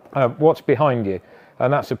what's behind you.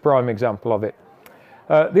 And that's a prime example of it.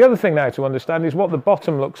 The other thing now to understand is what the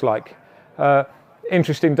bottom looks like.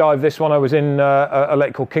 Interesting dive, this one. I was in a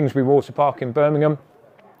lake called Kingsbury Water Park in Birmingham.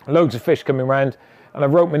 Loads of fish coming around, and I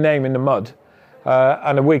wrote my name in the mud,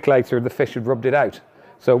 and a week later the fish had rubbed it out.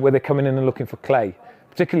 So where they're coming in and looking for clay,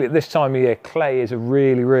 particularly at this time of year, clay is a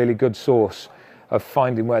really, really good source of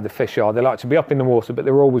finding where the fish are. They like to be up in the water, but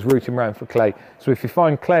they're always rooting around for clay. So if you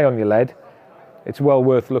find clay on your lead, it's well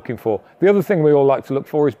worth looking for. The other thing we all like to look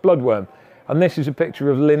for is bloodworm, and this is a picture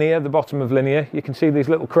of Linear, the bottom of Linear. You can see these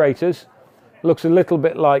little craters. Looks a little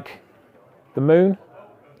bit like the moon.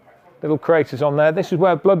 Little craters on there. This is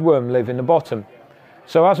where bloodworm live, in the bottom.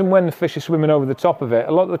 So as and when the fish are swimming over the top of it,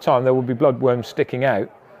 a lot of the time there will be bloodworms sticking out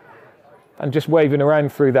and just waving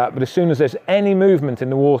around through that. But as soon as there's any movement in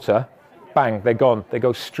the water, bang, they're gone. They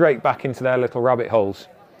go straight back into their little rabbit holes.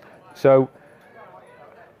 So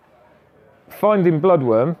finding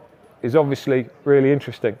bloodworm is obviously really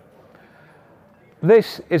interesting.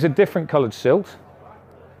 This is a different coloured silt.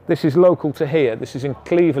 This is local to here. This is in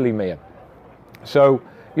Cleverley Mere. So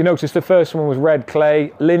you notice the first one was red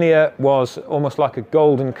clay. Linear was almost like a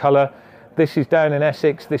golden colour. This is down in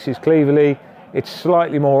Essex. This is Cleverley. It's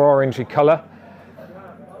slightly more orangey colour.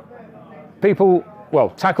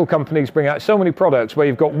 Tackle companies bring out so many products where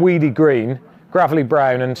you've got weedy green, gravelly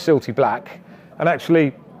brown and silty black. And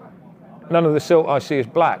actually, none of the silt I see is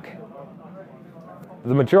black.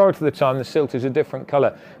 The majority of the time, the silt is a different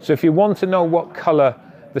colour. So if you want to know what colour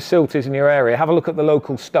the silt is in your area, have a look at the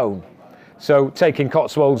local stone. So taking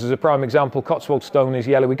Cotswolds as a prime example, Cotswold stone is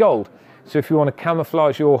yellowy gold. So if you want to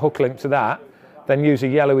camouflage your hook link to that, then use a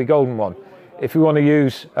yellowy golden one. If you want to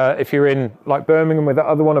use, if you're in like Birmingham with the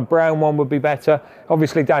other one, a brown one would be better.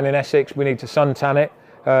 Obviously down in Essex, we need to suntan it.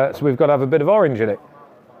 So we've got to have a bit of orange in it.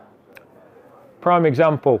 Prime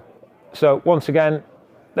example. So once again,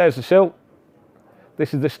 there's the silt.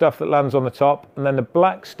 This is the stuff that lands on the top. And then the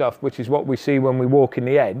black stuff, which is what we see when we walk in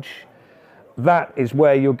the edge, that is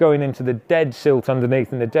where you're going into the dead silt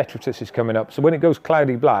underneath and the detritus is coming up. So when it goes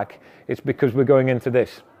cloudy black, it's because we're going into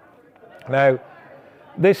this. Now,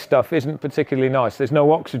 this stuff isn't particularly nice. There's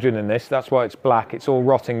no oxygen in this. That's why it's black. It's all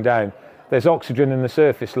rotting down. There's oxygen in the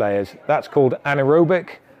surface layers. That's called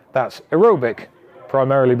anaerobic. That's aerobic,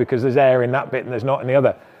 primarily because there's air in that bit and there's not in the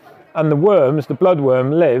other. And the worms, the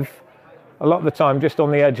bloodworm, live a lot of the time just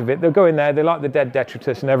on the edge of it. They'll go in there, they like the dead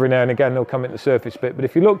detritus, and every now and again they'll come in the surface bit. But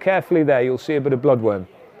if you look carefully there, you'll see a bit of bloodworm.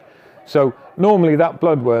 So normally that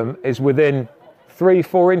bloodworm is within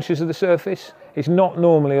 3-4 inches of the surface. It's not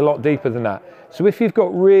normally a lot deeper than that. So if you've got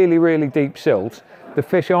really, really deep silt, the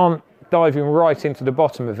fish aren't diving right into the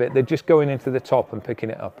bottom of it, they're just going into the top and picking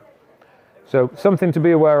it up. So something to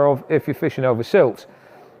be aware of if you're fishing over silt.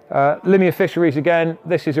 Linear fisheries again,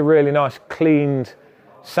 this is a really nice cleaned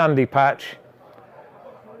sandy patch.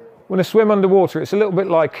 When I swim underwater, it's a little bit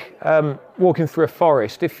like walking through a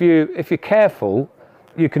forest. If you're careful,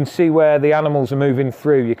 you can see where the animals are moving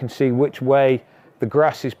through. You can see which way the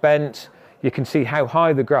grass is bent. You can see how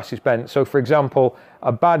high the grass is bent. So for example,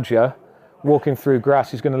 a badger walking through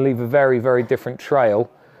grass is going to leave a very, very different trail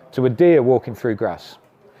to a deer walking through grass.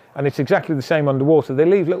 And it's exactly the same underwater. They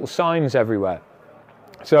leave little signs everywhere.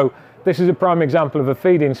 So this is a prime example of a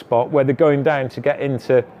feeding spot where they're going down to get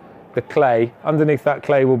into the clay. Underneath that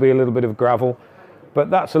clay will be a little bit of gravel, but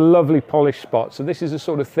that's a lovely polished spot. So this is the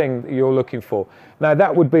sort of thing that you're looking for. Now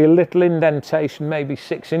that would be a little indentation, maybe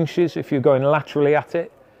 6 inches if you're going laterally at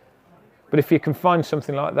it. But if you can find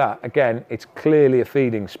something like that, again, it's clearly a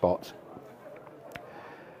feeding spot.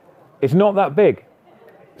 It's not that big.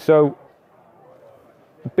 So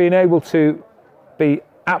being able to be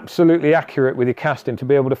absolutely accurate with your casting, to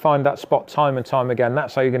be able to find that spot time and time again,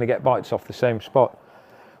 that's how you're going to get bites off the same spot.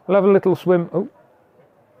 We'll have a little swim. Oh,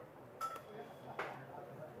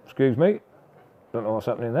 excuse me. Don't know what's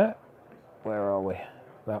happening there. Where are we?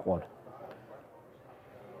 That one.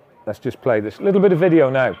 Let's just play this little bit of video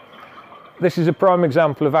now. This is a prime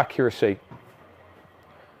example of accuracy.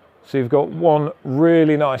 So you've got one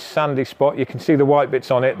really nice sandy spot. You can see the white bits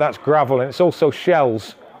on it. That's gravel, and it's also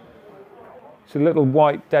shells. So little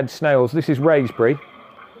white dead snails. This is raspberry.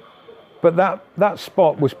 But that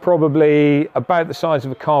spot was probably about the size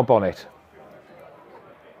of a car bonnet.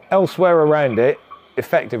 Elsewhere around it,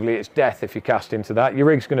 effectively it's death if you cast into that. Your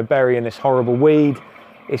rig's going to bury in this horrible weed.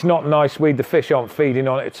 It's not nice weed. The fish aren't feeding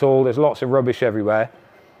on it at all. There's lots of rubbish everywhere.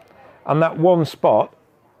 And that one spot,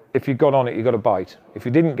 if you got on it, you got a bite. If you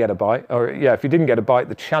didn't get a bite, if you didn't get a bite,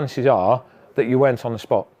 the chances are that you went on the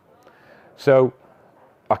spot. So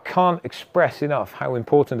I can't express enough how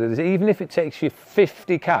important it is. Even if it takes you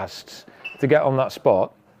 50 casts to get on that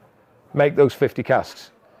spot, make those 50 casts.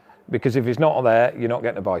 Because if it's not there, you're not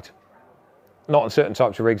getting a bite. Not on certain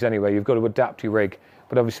types of rigs anyway. You've got to adapt your rig.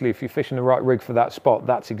 But obviously, if you're fishing the right rig for that spot,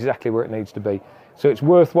 that's exactly where it needs to be. So it's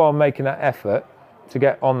worthwhile making that effort to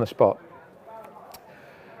get on the spot.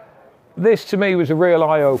 This to me was a real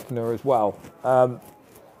eye-opener as well.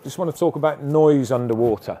 Just want to talk about noise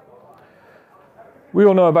underwater. We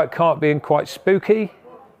all know about carp being quite spooky.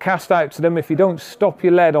 Cast out to them, if you don't stop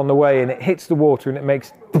your lead on the way in, it hits the water and it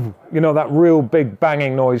makes, you know, that real big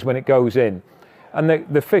banging noise when it goes in. And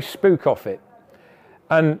the fish spook off it.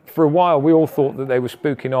 And for a while we all thought that they were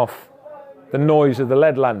spooking off the noise of the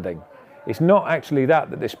lead landing. It's not actually that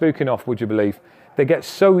they're spooking off, would you believe? They get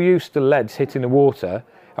so used to leads hitting the water,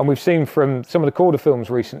 and we've seen from some of the Corda films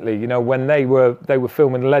recently, you know, when they were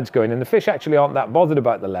filming the leads going, and the fish actually aren't that bothered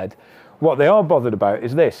about the lead. What they are bothered about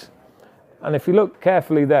is this. And if you look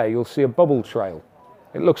carefully there, you'll see a bubble trail.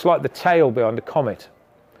 It looks like the tail behind a comet.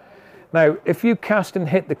 Now, if you cast and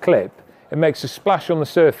hit the clip, it makes a splash on the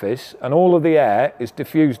surface and all of the air is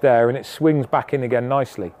diffused there and it swings back in again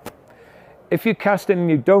nicely. If you cast in and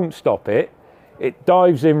you don't stop it, it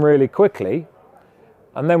dives in really quickly,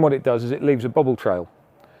 and then what it does is it leaves a bubble trail.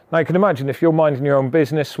 Now you can imagine if you're minding your own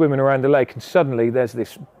business, swimming around the lake, and suddenly there's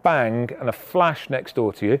this bang and a flash next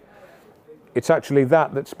door to you. It's actually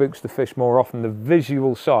that spooks the fish more often, the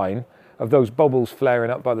visual sign of those bubbles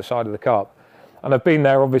flaring up by the side of the carp. And I've been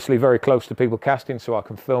there obviously very close to people casting, so I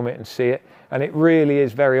can film it and see it, and it really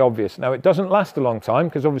is very obvious. Now it doesn't last a long time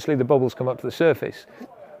because obviously the bubbles come up to the surface,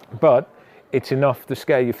 but it's enough to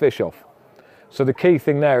scare your fish off. So the key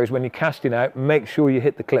thing there is when you're casting out, make sure you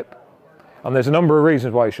hit the clip. And there's a number of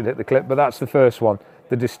reasons why you should hit the clip, but that's the first one.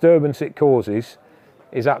 The disturbance it causes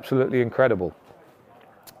is absolutely incredible.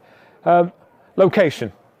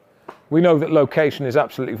 Location. We know that location is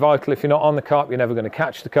absolutely vital. If you're not on the carp, you're never going to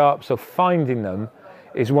catch the carp. So finding them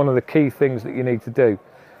is one of the key things that you need to do.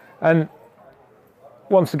 And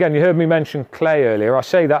once again, you heard me mention clay earlier. I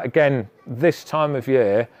say that again, this time of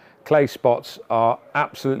year, clay spots are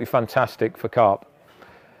absolutely fantastic for carp.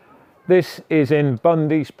 This is in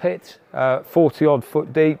Bundy's pit, 40 odd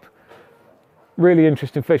foot deep. Really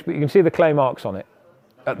interesting fish, but you can see the clay marks on it.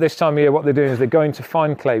 At this time of year, what they're doing is they're going to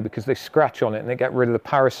find clay because they scratch on it and they get rid of the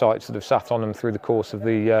parasites that have sat on them through the course of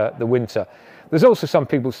the winter. There's also some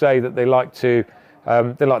people say that they like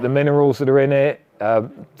the minerals that are in it.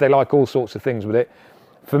 They like all sorts of things with it.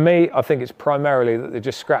 For me, I think it's primarily that they're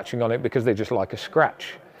just scratching on it because they just like a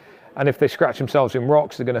scratch. And if they scratch themselves in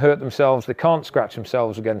rocks, they're going to hurt themselves. They can't scratch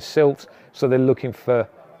themselves against silt, so they're looking for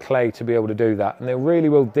clay to be able to do that. And they really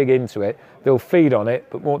will dig into it. They'll feed on it,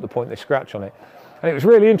 but more at the point they scratch on it. And it was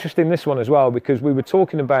really interesting, this one as well, because we were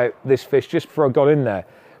talking about this fish just before I got in there,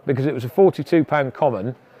 because it was a 42-pound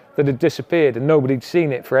common that had disappeared and nobody'd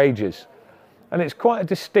seen it for ages. And it's quite a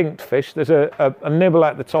distinct fish. There's a nibble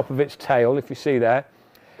at the top of its tail, if you see there.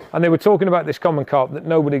 And they were talking about this common carp that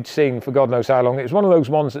nobody'd seen for God knows how long. It was one of those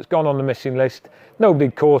ones that's gone on the missing list.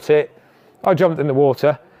 Nobody'd caught it. I jumped in the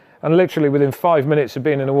water, and literally within 5 minutes of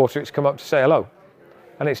being in the water, it's come up to say hello.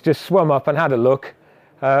 And it's just swum up and had a look,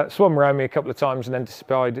 swum around me a couple of times, and then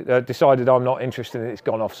decided I'm not interested in it. It's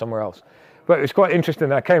gone off somewhere else. But it was quite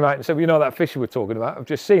interesting. I came out and said, well, you know that fish you were talking about? I've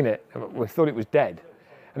just seen it. We thought it was dead.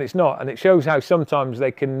 And it's not. And it shows how sometimes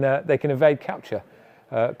they can evade capture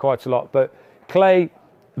quite a lot. But clay,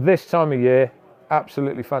 this time of year,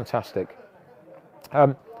 absolutely fantastic.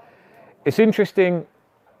 It's interesting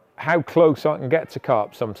how close I can get to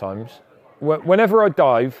carp sometimes. Whenever I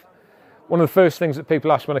dive, one of the first things that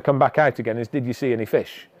people ask when I come back out again is, did you see any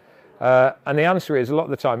fish? And the answer is, a lot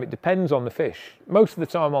of the time, it depends on the fish. Most of the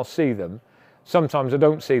time I'll see them. Sometimes I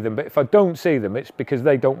don't see them, but if I don't see them, it's because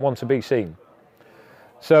they don't want to be seen.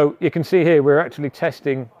 So you can see here, we're actually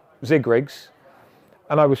testing zig rigs.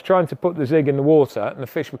 And I was trying to put the zig in the water, and the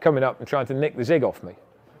fish were coming up and trying to nick the zig off me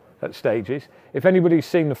at stages. If anybody's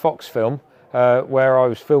seen the Fox film, where I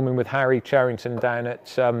was filming with Harry Cherrington down at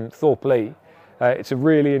Thorpe Lee, it's a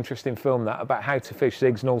really interesting film, that, about how to fish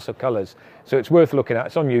zigs and also colours. So it's worth looking at.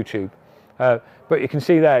 It's on YouTube. But you can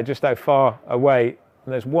see there just how far away.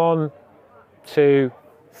 And there's 1, 2,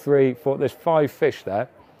 3, 4. There's 5 fish there.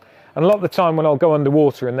 And a lot of the time when I'll go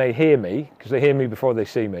underwater and they hear me, because they hear me before they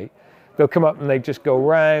see me, they'll come up and they just go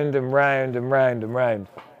round and round and round and round.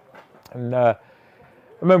 And I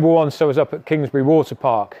remember once I was up at Kingsbury Water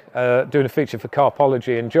Park doing a feature for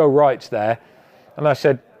Carpology, and Joe Wright's there. And I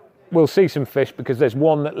said, we'll see some fish because there's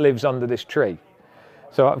one that lives under this tree.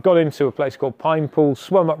 So I've got into a place called Pine Pool,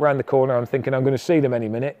 swum up round the corner. I'm thinking I'm going to see them any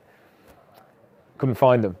minute. Couldn't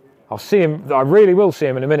find them. I'll see them. I really will see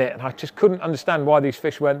them in a minute. And I just couldn't understand why these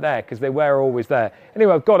fish weren't there, because they were always there.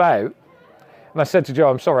 Anyway, I've got out. And I said to Joe,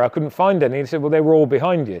 I'm sorry, I couldn't find any. He said, well, they were all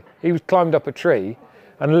behind you. He was climbed up a tree,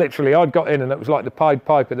 and literally I'd got in, and it was like the Pied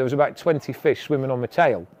Piper. There was about 20 fish swimming on my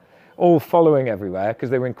tail, all following everywhere because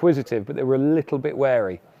they were inquisitive, but they were a little bit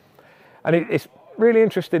wary. And it's really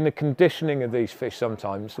interesting, the conditioning of these fish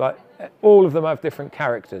sometimes. Like, all of them have different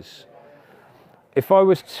characters. If I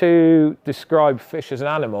was to describe fish as an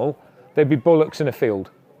animal, they'd be bullocks in a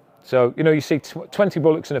field. So, you know, you see 20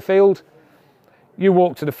 bullocks in a field, you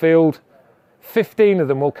walk to the field, 15 of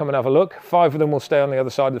them will come and have a look. 5 of them will stay on the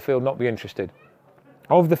other side of the field, not be interested.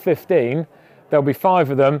 Of the 15, there'll be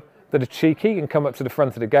 5 of them that are cheeky and come up to the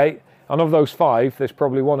front of the gate. And of those 5, there's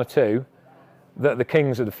probably 1 or 2 that are the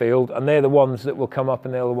kings of the field. And they're the ones that will come up,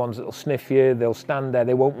 and they're the ones that will sniff you. They'll stand there.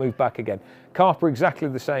 They won't move back again. Carp are exactly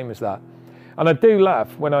the same as that. And I do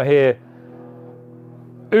laugh when I hear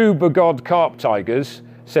uber god carp tigers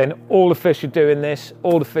saying all the fish are doing this,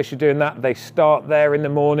 all the fish are doing that. They start there in the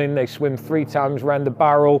morning, they swim 3 times around the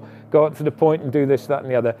barrel, go up to the point and do this, that and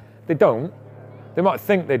the other. They don't. They might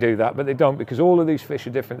think they do that, but they don't, because all of these fish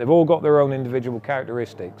are different. They've all got their own individual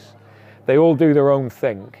characteristics. They all do their own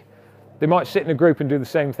thing. They might sit in a group and do the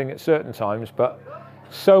same thing at certain times, but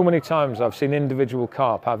so many times I've seen individual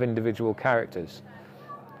carp have individual characters.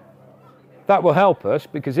 That will help us,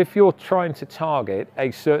 because if you're trying to target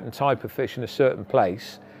a certain type of fish in a certain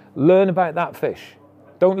place, learn about that fish.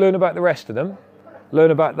 Don't learn about the rest of them.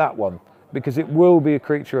 Learn about that one, because it will be a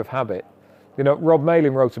creature of habit. You know, Rob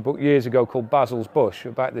Malin wrote a book years ago called Basil's Bush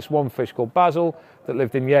about this one fish called Basil that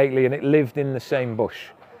lived in Yateley, and it lived in the same bush.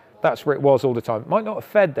 That's where it was all the time. It might not have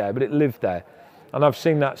fed there, but it lived there. And I've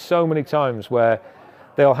seen that so many times where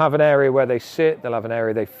they'll have an area where they sit, they'll have an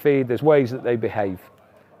area they feed, there's ways that they behave.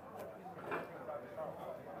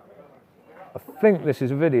 I think this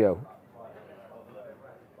is a video.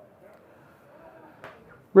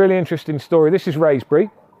 Really interesting story. This is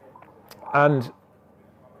Raisbury, and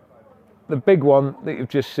the big one that you've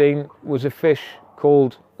just seen was a fish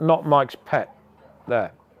called Not Mike's Pet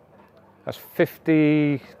there. That's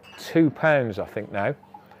 52 pounds, I think, now.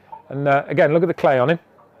 And again, look at the clay on him.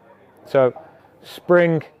 So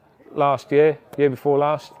spring last year, year before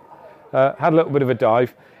last, had a little bit of a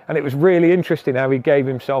dive, and it was really interesting how he gave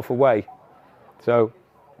himself away. So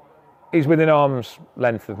he's within arm's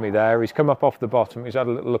length of me there. He's come up off the bottom, he's had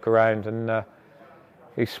a little look around, and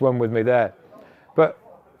he swum with me there. But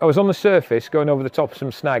I was on the surface going over the top of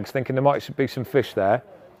some snags thinking there might be some fish there,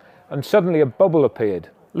 and suddenly a bubble appeared.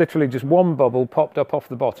 Literally just one bubble popped up off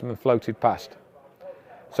the bottom and floated past.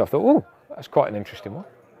 So I thought, oh, that's quite an interesting one.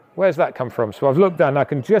 Where's that come from? So I've looked down, I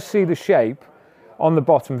can just see the shape on the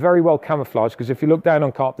bottom, very well camouflaged, because if you look down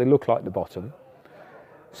on carp, they look like the bottom.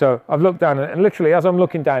 So I've looked down, and literally as I'm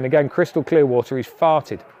looking down, again, crystal clear water, he's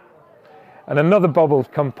farted. And another bubble's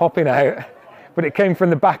come popping out, but it came from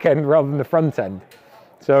the back end rather than the front end.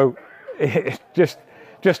 So it's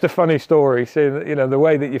just a funny story. So, you know, the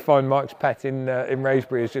way that you find Mike's Pet in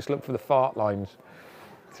Raisbury is just look for the fart lines.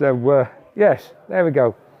 So yes, there we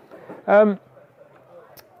go.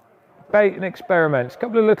 Bait and experiments. A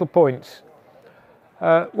couple of little points.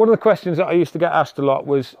 One of the questions that I used to get asked a lot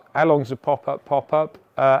was, how long does a pop-up?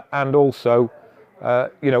 And also,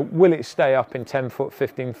 you know, will it stay up in 10 foot,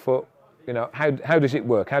 15 foot? You know, how does it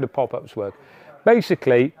work? How do pop-ups work?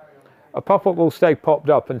 Basically, a pop-up will stay popped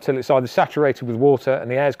up until it's either saturated with water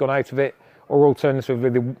and the air's gone out of it, or alternatively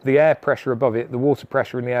the air pressure above it, the water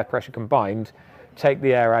pressure and the air pressure combined, take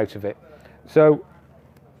the air out of it. So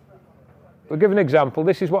we'll give an example.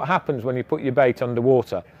 This is what happens when you put your bait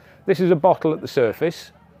underwater. This is a bottle at the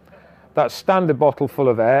surface. That's standard bottle full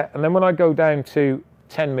of air, and then when I go down to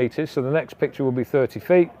 10 metres, so the next picture will be 30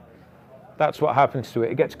 feet, that's what happens to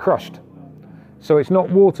it. It gets crushed. So it's not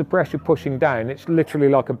water pressure pushing down, it's literally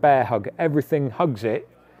like a bear hug. Everything hugs it,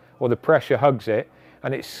 or the pressure hugs it,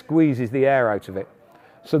 and it squeezes the air out of it.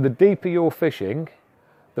 So the deeper you're fishing,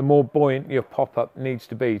 the more buoyant your pop-up needs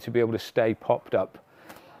to be able to stay popped up.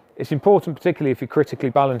 It's important, particularly if you're critically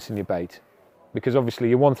balancing your bait, because obviously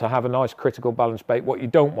you want to have a nice critical balanced bait. What you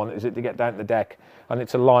don't want is it to get down to the deck and it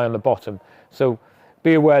to lie on the bottom. So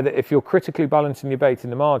be aware that if you're critically balancing your bait in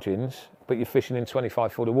the margins, but you're fishing in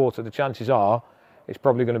 25 foot of water, the chances are it's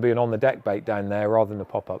probably going to be an on-the-deck bait down there rather than a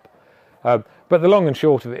pop-up. But the long and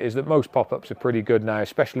short of it is that most pop-ups are pretty good now,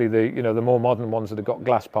 especially the more modern ones that have got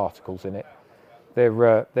glass particles in it.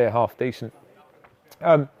 They're half decent.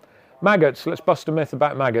 Maggots. Let's bust a myth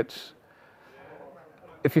about maggots.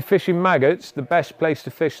 If you're fishing maggots, the best place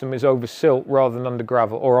to fish them is over silt rather than under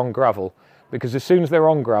gravel or on gravel, because as soon as they're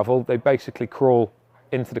on gravel, they basically crawl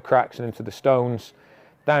into the cracks and into the stones,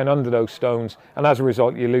 down under those stones, and as a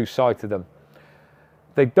result, you lose sight of them.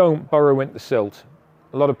 They don't burrow into silt.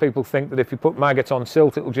 A lot of people think that if you put maggots on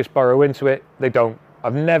silt, it'll just burrow into it. They don't.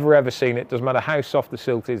 I've never ever seen it. Doesn't matter how soft the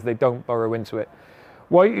silt is, they don't burrow into it.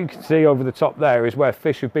 What you can see over the top there is where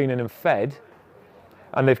fish have been in and fed,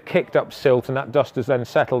 and they've kicked up silt, and that dust has then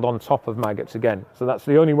settled on top of maggots again. So that's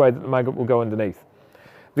the only way that the maggot will go underneath.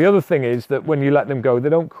 The other thing is that when you let them go, they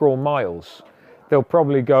don't crawl miles. They'll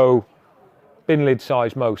probably go bin lid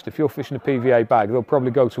size most. If you're fishing a PVA bag, they'll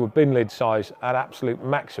probably go to a bin lid size at absolute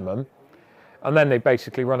maximum, and then they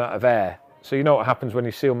basically run out of air. So you know what happens when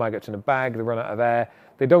you seal maggots in a bag, they run out of air.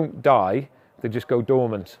 They don't die, they just go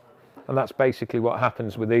dormant. And that's basically what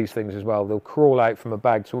happens with these things as well. They'll crawl out from a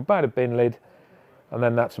bag to about a bin lid, and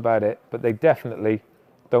then that's about it. But they definitely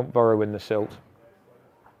don't burrow in the silt.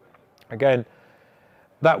 Again,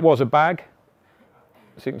 that was a bag.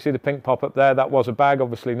 So you can see the pink pop up there. That was a bag.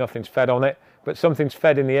 Obviously nothing's fed on it, but something's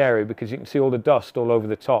fed in the area because you can see all the dust all over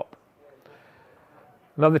the top.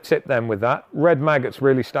 Another tip then with that, red maggots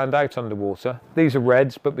really stand out underwater. These are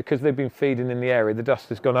reds, but because they've been feeding in the area, the dust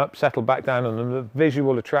has gone up, settled back down, and the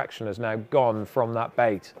visual attraction has now gone from that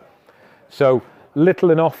bait. So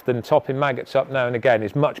little and often topping maggots up now and again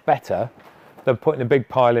is much better than putting a big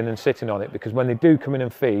pile in and sitting on it, because when they do come in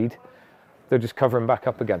and feed, they'll just cover them back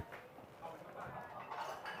up again.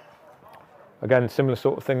 Again, similar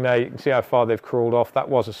sort of thing there. You can see how far they've crawled off. That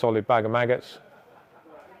was a solid bag of maggots.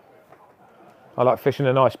 I like fishing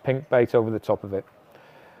a nice pink bait over the top of it.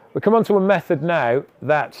 We come on to a method now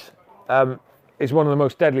that is one of the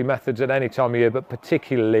most deadly methods at any time of year, but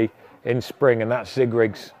particularly in spring, and that's zig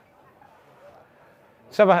rigs.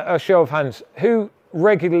 Let's have a show of hands. Who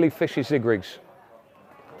regularly fishes zig rigs?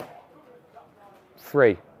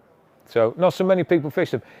 3. So not so many people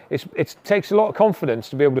fish them. It takes a lot of confidence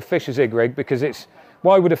to be able to fish a zig rig, because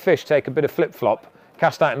why would a fish take a bit of flip-flop,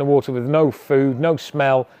 cast out in the water with no food, no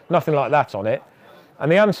smell, nothing like that on it?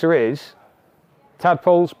 And the answer is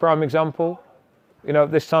tadpoles, prime example. You know,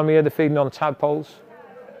 this time of year they're feeding on tadpoles.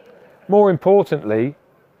 More importantly,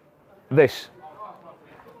 this.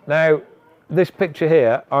 Now, this picture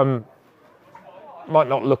here, might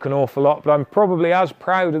not look an awful lot, but I'm probably as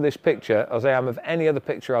proud of this picture as I am of any other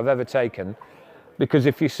picture I've ever taken, because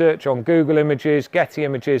if you search on Google Images, Getty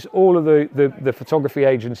Images, all of the photography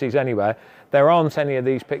agencies anywhere, there aren't any of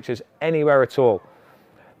these pictures anywhere at all.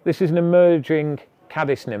 This is an emerging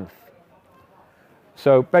caddis nymph.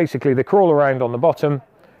 So basically they crawl around on the bottom,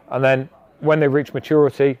 and then when they reach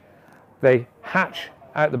maturity, they hatch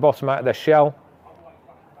out the bottom out of their shell,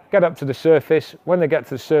 get up to the surface. When they get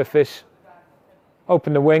to the surface,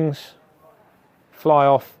 open the wings, fly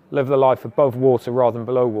off, live their life above water rather than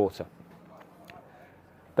below water.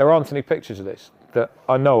 There aren't any pictures of this that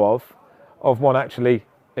I know of one actually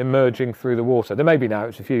emerging through the water. There may be now,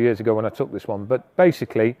 it's a few years ago when I took this one, but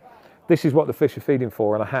basically this is what the fish are feeding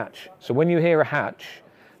for on a hatch. So when you hear a hatch,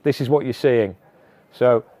 this is what you're seeing.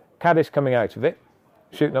 So caddis coming out of it,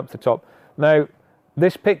 shooting up the top. Now,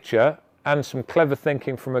 this picture and some clever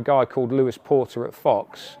thinking from a guy called Lewis Porter at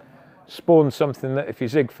Fox spawned something that if you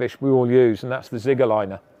zig fish, we all use, and that's the zigger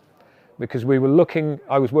liner. Because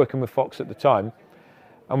I was working with Fox at the time,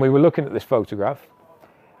 and we were looking at this photograph.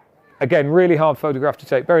 Again, really hard photograph to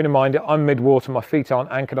take. Bearing in mind, I'm mid-water, my feet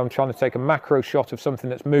aren't anchored, I'm trying to take a macro shot of something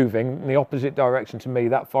that's moving in the opposite direction to me,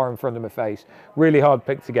 that far in front of my face. Really hard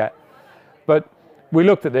pick to get. But we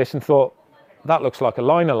looked at this and thought, that looks like a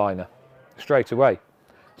liner straight away.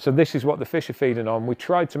 So this is what the fish are feeding on. We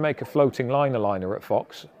tried to make a floating liner at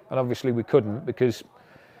Fox, and obviously we couldn't, because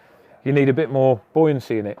you need a bit more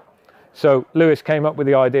buoyancy in it. So Lewis came up with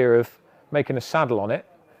the idea of making a saddle on it,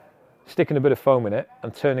 sticking a bit of foam in it,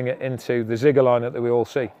 and turning it into the zigger liner that we all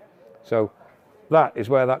see. So that is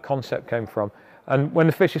where that concept came from. And when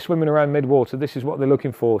the fish are swimming around mid-water, this is what they're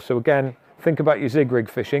looking for. So again, think about your zig rig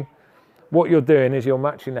fishing. What you're doing is you're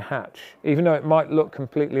matching the hatch, even though it might look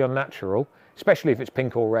completely unnatural, especially if it's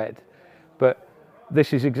pink or red. But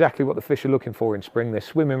this is exactly what the fish are looking for in spring. They're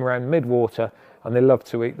swimming around mid-water, and they love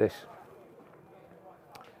to eat this.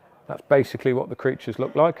 That's basically what the creatures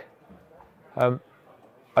look like.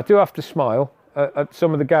 I do have to smile at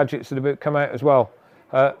some of the gadgets that have come out as well.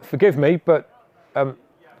 Forgive me, but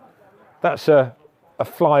that's a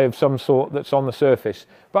fly of some sort that's on the surface.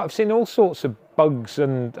 But I've seen all sorts of bugs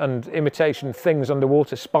and imitation things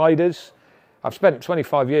underwater. Spiders. I've spent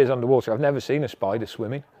 25 years underwater. I've never seen a spider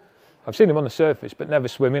swimming. I've seen them on the surface, but never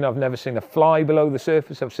swimming. I've never seen a fly below the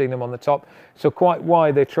surface. I've seen them on the top. So quite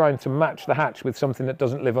why they're trying to match the hatch with something that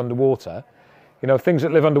doesn't live underwater. You know, things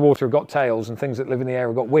that live underwater have got tails, and things that live in the air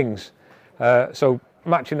have got wings. So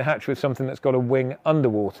matching the hatch with something that's got a wing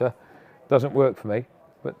underwater doesn't work for me.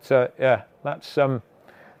 But yeah, that's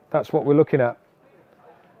what we're looking at.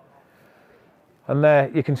 And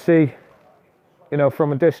there you can see, you know,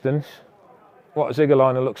 from a distance, what a zigger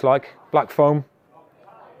liner looks like. Black foam.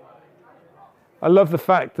 I love the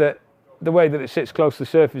fact that the way that it sits close to the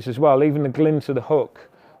surface as well, even the glint of the hook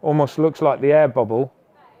almost looks like the air bubble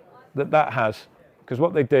that has. Because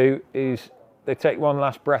what they do is they take one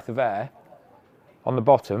last breath of air on the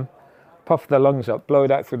bottom, puff their lungs up, blow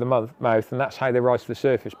it out through the mouth, and that's how they rise to the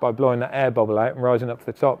surface, by blowing that air bubble out and rising up to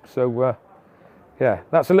the top. So yeah,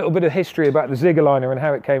 that's a little bit of history about the zigger liner and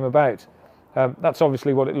how it came about. That's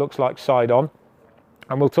obviously what it looks like side on,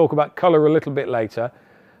 and we'll talk about colour a little bit later.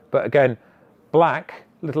 But again, black,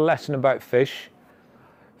 little lesson about fish.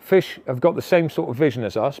 Fish have got the same sort of vision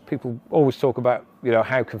as us. People always talk about, you know,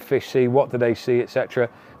 how can fish see, what do they see, etc.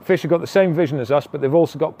 Fish have got the same vision as us, but they've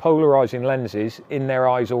also got polarising lenses in their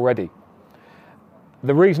eyes already.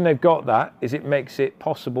 The reason they've got that is it makes it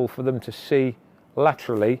possible for them to see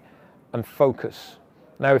laterally and focus.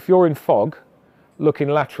 Now, if you're in fog, looking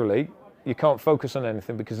laterally, you can't focus on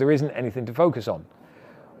anything because there isn't anything to focus on.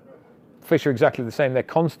 Fish are exactly the same. They're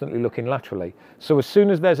constantly looking laterally. So as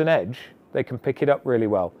soon as there's an edge, they can pick it up really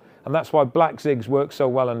well. And that's why black zigs work so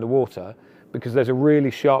well underwater, because there's a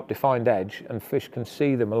really sharp defined edge and fish can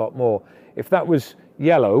see them a lot more. If that was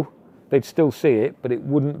yellow, they'd still see it, but it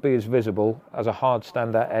wouldn't be as visible as a hard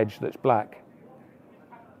standout edge that's black.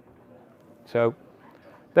 So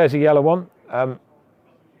there's a yellow one.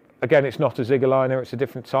 Again, it's not a zig liner, it's a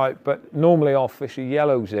different type, but normally I'll fish a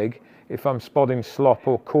yellow zig if I'm spotting slop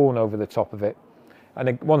or corn over the top of it.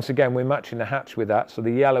 And once again, we're matching the hatch with that, so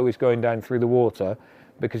the yellow is going down through the water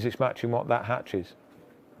because it's matching what that hatch is.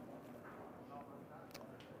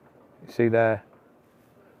 You see there,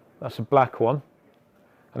 that's a black one.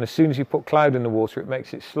 And as soon as you put cloud in the water, it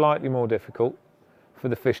makes it slightly more difficult for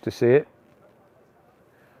the fish to see it.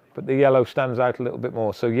 But the yellow stands out a little bit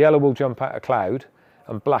more. So yellow will jump out of cloud,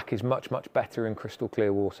 and black is much, much better in crystal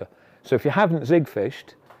clear water. So if you haven't zig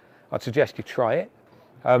fished, I'd suggest you try it.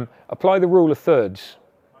 Apply the rule of thirds.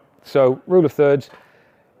 So rule of thirds,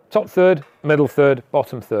 top third, middle third,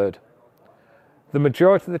 bottom third. The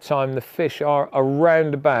majority of the time the fish are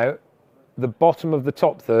around about the bottom of the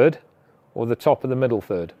top third or the top of the middle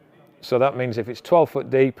third. So that means if it's 12 foot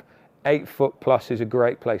deep, 8 foot plus is a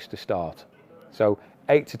great place to start. So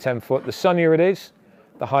 8 to 10 foot, the sunnier it is,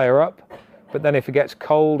 the higher up. But then if it gets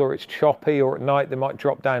cold or it's choppy or at night, they might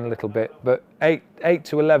drop down a little bit. But 8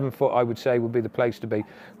 to 11 foot, I would say, would be the place to be.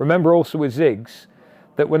 Remember also with zigs,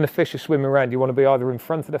 that when the fish are swimming around, you want to be either in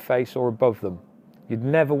front of the face or above them. You'd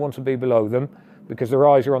never want to be below them because their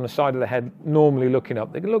eyes are on the side of the head, normally looking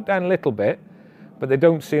up. They can look down a little bit, but they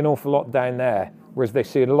don't see an awful lot down there, whereas they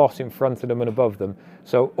see a lot in front of them and above them.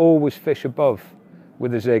 So always fish above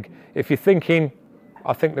with a zig. If you're thinking,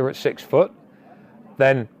 I think they're at 6 foot,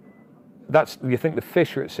 then you think the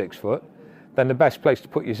fish are at 6 foot, then the best place to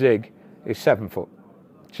put your zig is 7 foot,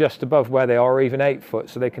 just above where they are, or even 8 foot,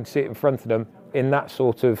 so they can see it in front of them in that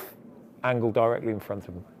sort of angle directly in front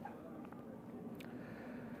of them.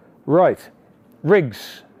 Right,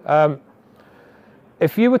 rigs.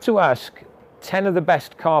 If you were to ask 10 of the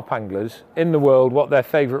best carp anglers in the world what their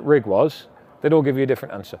favourite rig was, they'd all give you a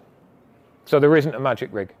different answer. So there isn't a magic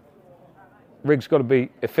rig. Rig's got to be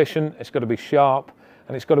efficient, it's got to be sharp,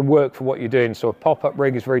 and it's got to work for what you're doing. So a pop-up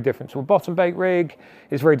rig is very different to a bottom bait rig,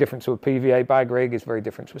 it's very different to a PVA bag rig, it's very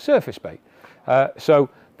different to a surface bait. So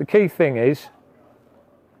the key thing is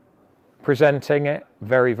presenting it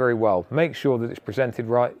very, very well. Make sure that it's presented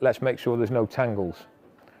right. Let's make sure there's no tangles.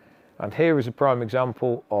 And here is a prime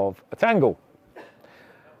example of a tangle.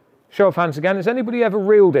 Show of hands again. Has anybody ever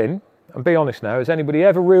reeled in, and be honest now, has anybody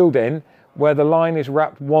ever reeled in where the line is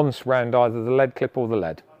wrapped once round either the lead clip or the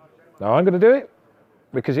lead? Now I'm going to do it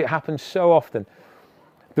because it happens so often.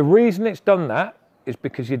 The reason it's done that is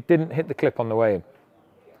because you didn't hit the clip on the way in.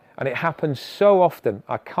 And it happens so often,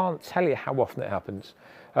 I can't tell you how often it happens.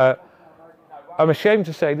 I'm ashamed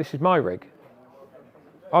to say this is my rig.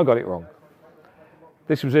 I got it wrong.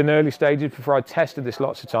 This was in early stages before I tested this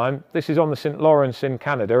lots of time. This is on the St. Lawrence in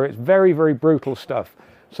Canada. It's very, very brutal stuff.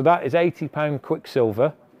 So that is 80 pound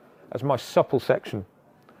quicksilver as my supple section.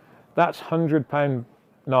 That's 100 pound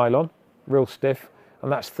nylon, real stiff,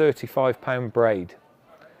 and that's 35 pound braid.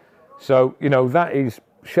 So, you know, that is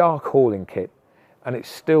shark hauling kit, and it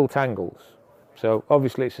still tangles. So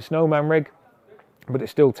obviously it's a snowman rig, but it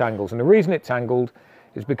still tangles. And the reason it tangled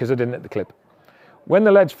is because I didn't hit the clip. When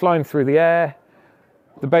the lead's flying through the air,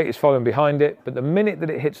 the bait is following behind it, but the minute that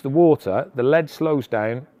it hits the water, the lead slows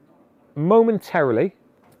down momentarily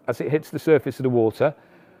as it hits the surface of the water,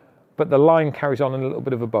 but the line carries on in a little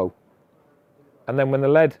bit of a bow. And then when the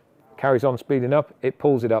lead carries on speeding up, it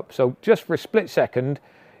pulls it up. So just for a split second,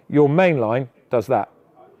 your main line does that.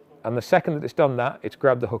 And the second that it's done that, it's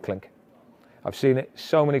grabbed the hook link. I've seen it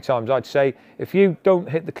so many times. I'd say if you don't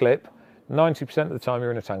hit the clip, 90% of the time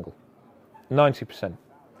you're in a tangle. 90%.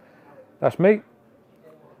 That's me.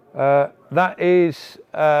 That's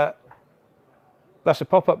a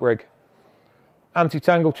pop-up rig.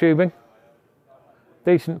 Anti-tangle tubing.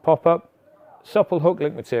 Decent pop-up. Supple hook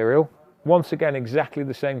link material. Once again, exactly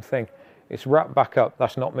the same thing. It's wrapped back up.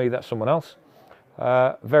 That's not me, that's someone else.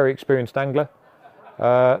 Very experienced angler.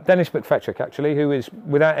 Dennis McFettrick, actually, who is,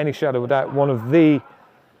 without any shadow of a doubt, one of the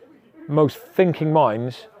most thinking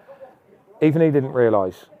minds. Even he didn't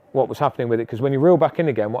realise what was happening with it, because when you reel back in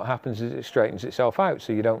again, what happens is it straightens itself out,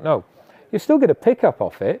 so you don't know. You still get a pickup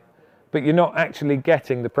off it, but you're not actually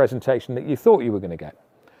getting the presentation that you thought you were going to get.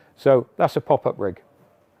 So that's a pop-up rig.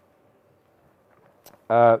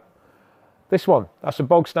 This one, that's a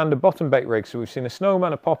bog standard bottom bait rig. So we've seen a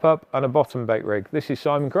snowman, a pop-up and a bottom bait rig. This is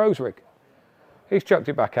Simon Crow's rig. He's chucked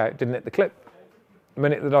it back out, didn't hit the clip. The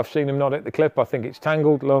minute that I've seen him not hit the clip, I think it's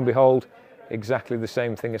tangled. Lo and behold, exactly the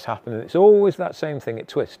same thing has happened. And it's always that same thing, it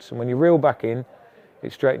twists. And when you reel back in,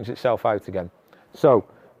 it straightens itself out again. So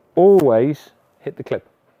always hit the clip.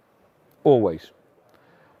 Always.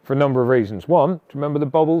 For a number of reasons. One, do you remember the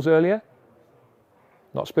bobbles earlier?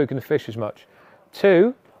 Not spooking the fish as much.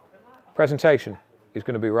 Two, presentation is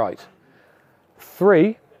going to be right.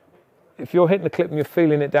 Three, if you're hitting the clip and you're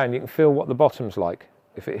feeling it down, you can feel what the bottom's like.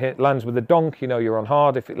 If it lands with a donk, you know you're on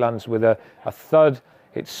hard. If it lands with a thud,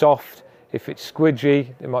 it's soft. If it's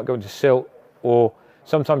squidgy, it might go into silt. Or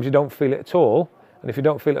sometimes you don't feel it at all. And if you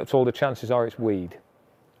don't feel it at all, the chances are it's weed.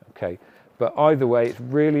 Okay. But either way, it's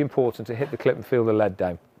really important to hit the clip and feel the lead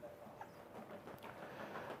down.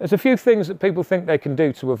 There's a few things that people think they can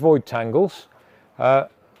do to avoid tangles.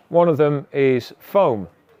 One of them is foam,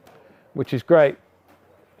 which is great.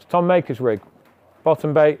 It's Tom Maker's rig.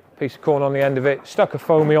 Bottom bait, piece of corn on the end of it, stuck a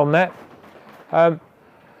foamy on there. And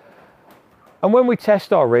when we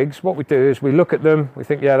test our rigs, what we do is we look at them, we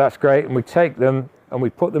think, yeah, that's great, and we take them and we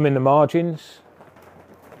put them in the margins,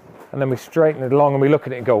 and then we straighten it along and we look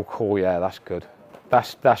at it and go, oh yeah, that's good.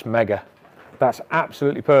 That's mega. That's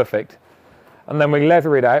absolutely perfect. And then we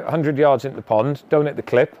leather it out 100 yards into the pond, don't hit the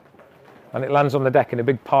clip, and it lands on the deck in a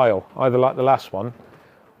big pile, either like the last one,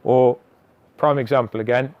 or, prime example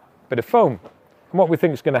again, bit of foam. And what we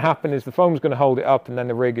think is going to happen is the foam's going to hold it up, and then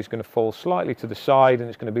the rig is going to fall slightly to the side and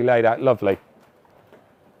it's going to be laid out lovely.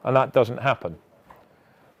 And that doesn't happen.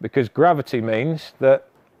 Because gravity means that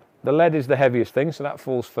the lead is the heaviest thing, so that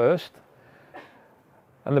falls first.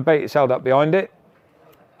 And the bait is held up behind it.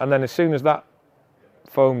 And then as soon as that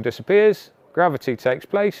foam disappears, gravity takes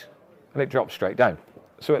place and it drops straight down.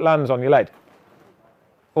 So it lands on your lead.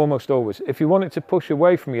 Almost always. If you want it to push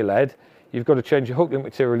away from your lead, you've got to change your hook link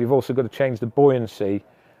material. You've also got to change the buoyancy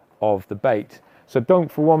of the bait. So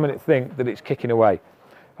don't for 1 minute think that it's kicking away.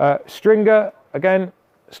 Stringer, again,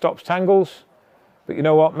 stops tangles, but you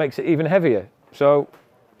know what? Makes it even heavier. So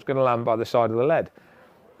it's going to land by the side of the lead.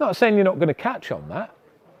 Not saying you're not going to catch on that,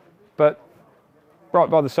 but right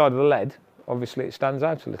by the side of the lead, obviously it stands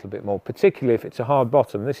out a little bit more, particularly if it's a hard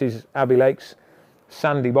bottom. This is Abbey Lake's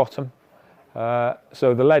sandy bottom.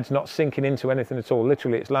 So the lead's not sinking into anything at all.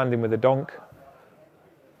 Literally, it's landing with a donk.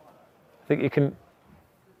 I think you can,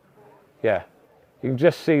 yeah, you can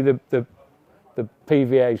just see the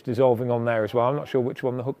PVAs dissolving on there as well. I'm not sure which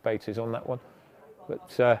one the hook bait is on that one.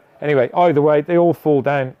 But anyway, either way, they all fall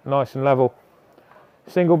down nice and level.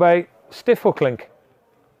 Single bait, stiff hook link.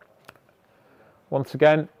 Once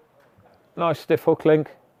again, nice stiff hook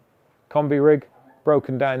link, combi rig,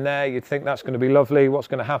 broken down there. You'd think that's going to be lovely. What's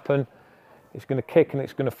going to happen? It's going to kick and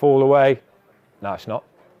it's going to fall away. No, it's not.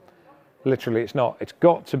 Literally, it's not. It's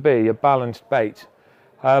got to be a balanced bait.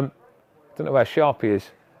 Don't know where Sharpie is.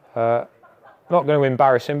 Not going to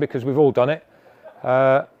embarrass him because we've all done it.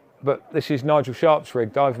 But this is Nigel Sharp's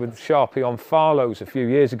rig, dived with Sharpie on Farlow's a few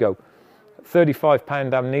years ago.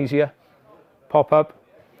 35-pound amnesia, pop-up.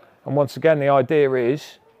 And once again, the idea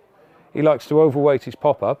is he likes to overweight his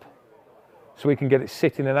pop-up so he can get it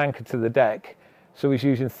sitting and anchored to the deck. So he's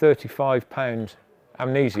using 35-pound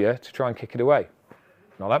amnesia to try and kick it away.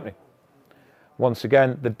 Not happening. Once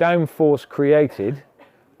again, the downforce created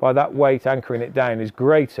by that weight anchoring it down is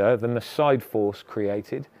greater than the side force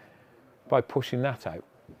created by pushing that out.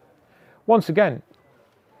 Once again,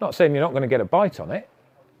 not saying you're not going to get a bite on it.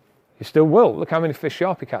 You still will. Look how many fish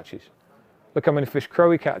Sharpie catches. Look how many fish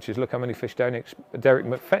Crowe catches. Look how many fish Derek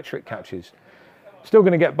McFettrick catches. Still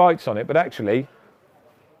going to get bites on it, but actually,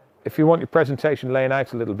 if you want your presentation laying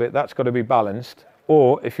out a little bit, that's got to be balanced.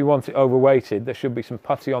 Or if you want it overweighted, there should be some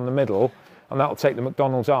putty on the middle, and that'll take the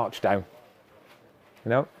McDonald's arch down. You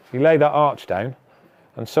know, you lay that arch down,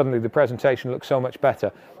 and suddenly the presentation looks so much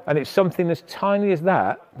better. And it's something as tiny as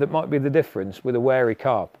that that might be the difference with a wary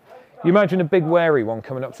carp. You imagine a big wary one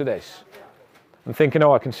coming up to this, and thinking,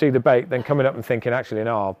 oh, I can see the bait, then coming up and thinking, actually,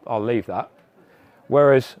 no, I'll leave that.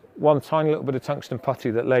 Whereas one tiny little bit of tungsten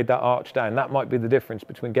putty that laid that arch down, that might be the difference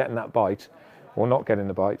between getting that bite or not getting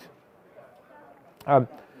the bite.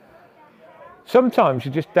 Sometimes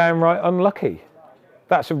you're just downright unlucky.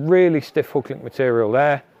 That's a really stiff hook link material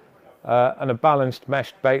there, and a balanced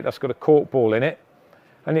meshed bait that's got a cork ball in it.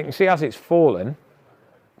 And you can see as it's fallen,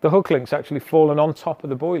 the hook link's actually fallen on top of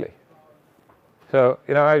the boilie. So,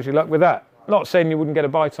 you know, how's your luck with that? Not saying you wouldn't get a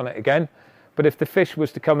bite on it again, but if the fish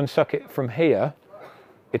was to come and suck it from here,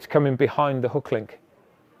 it's coming behind the hook link.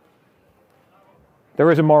 There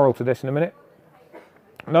is a moral to this in a minute.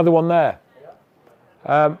 Another one there.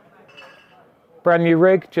 Brand new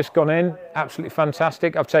rig, just gone in, absolutely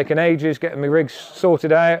fantastic. I've taken ages getting my rig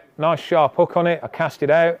sorted out. Nice sharp hook on it, I cast it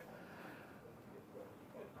out.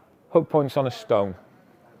 Hook point's on a stone.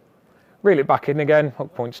 Reel it back in again,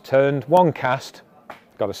 hook point's turned. One cast,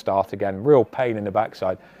 got to start again. Real pain in the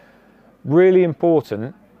backside. Really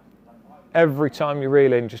important, every time you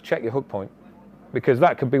reel in, just check your hook point. Because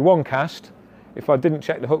that could be one cast. If I didn't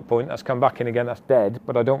check the hook point, that's come back in again, that's dead,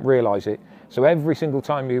 but I don't realise it. So every single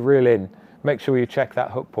time you reel in, make sure you check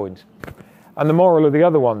that hook point. And the moral of the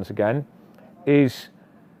other ones again is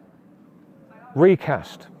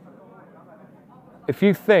recast. If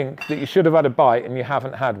you think that you should have had a bite and you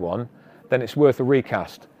haven't had one, then it's worth a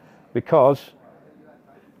recast, because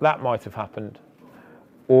that might have happened,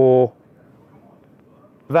 or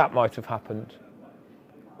that might have happened,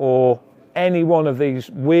 or any one of these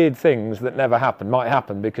weird things that never happen might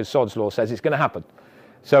happen because Sod's Law says it's going to happen.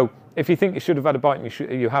 So if you think you should have had a bite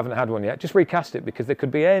and you haven't had one yet, just recast it, because there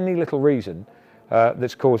could be any little reason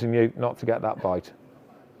that's causing you not to get that bite.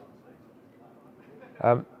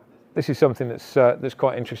 This is something that's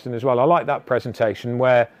quite interesting as well. I like that presentation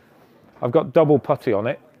where I've got double putty on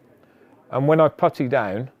it, and when I putty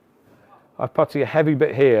down, I putty a heavy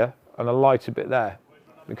bit here and a lighter bit there,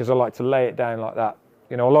 because I like to lay it down like that.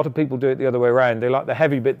 You know, a lot of people do it the other way around. They like the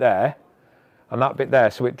heavy bit there and that bit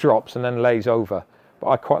there, so it drops and then lays over. But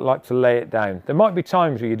I quite like to lay it down. There might be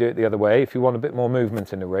times where you do it the other way if you want a bit more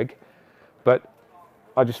movement in the rig, but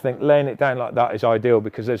I just think laying it down like that is ideal,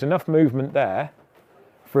 because there's enough movement there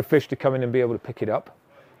for a fish to come in and be able to pick it up.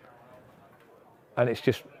 And it's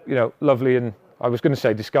just, you know, lovely. And I was going to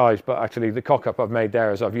say disguised, but actually the cock up I've made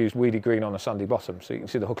there is I've used weedy green on a sandy bottom, so you can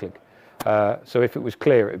see the hook link. So if it was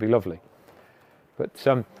clear, it'd be lovely.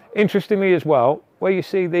 But interestingly as well, where you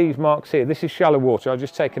see these marks here, this is shallow water. I've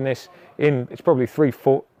just taken this in, it's probably 3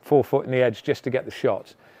 foot, 4 foot in the edge just to get the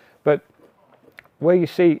shots. But where you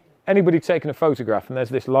see anybody taking a photograph and there's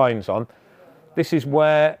this lines on, this is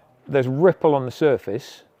where there's ripple on the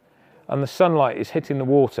surface and the sunlight is hitting the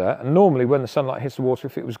water. And normally when the sunlight hits the water,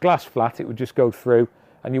 if it was glass flat, it would just go through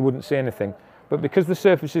and you wouldn't see anything. But because the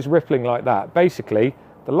surface is rippling like that, basically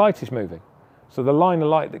the light is moving. So the line of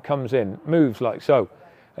light that comes in moves like so.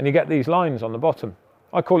 And you get these lines on the bottom.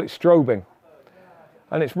 I call it strobing.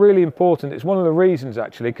 And it's really important. It's one of the reasons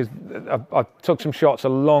actually, because I took some shots a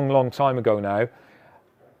long time ago now.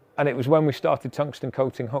 And it was when we started tungsten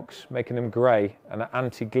coating hooks, making them grey and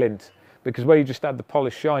anti-glint. Because where you just had the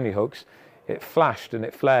polished shiny hooks, it flashed and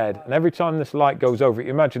it flared. And every time this light goes over it,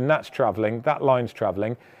 you imagine that's travelling, that line's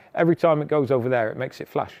travelling. Every time it goes over there, it makes it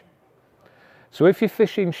flash. So if you're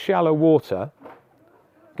fishing shallow water,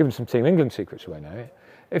 giving some Team England secrets away now,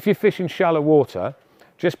 if you're fishing shallow water,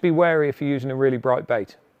 just be wary if you're using a really bright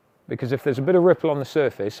bait. Because if there's a bit of ripple on the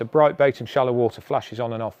surface, a bright bait in shallow water flashes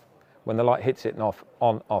on and off when the light hits it, and off,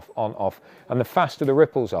 on, off, on, off. And the faster the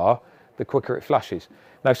ripples are, the quicker it flashes.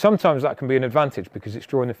 Now sometimes that can be an advantage because it's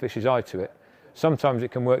drawing the fish's eye to it. Sometimes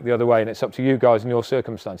it can work the other way, and it's up to you guys in your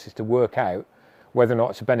circumstances to work out whether or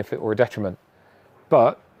not it's a benefit or a detriment.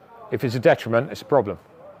 But if it's a detriment, it's a problem.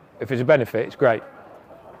 If it's a benefit, it's great.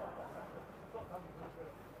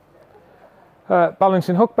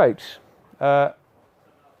 Balancing hook baits.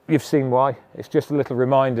 You've seen why. It's just a little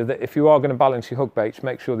reminder that if you are going to balance your hook baits,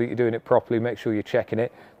 make sure that you're doing it properly, make sure you're checking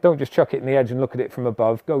it. Don't just chuck it in the edge and look at it from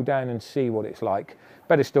above. Go down and see what it's like.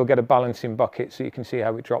 Better still get a balancing bucket so you can see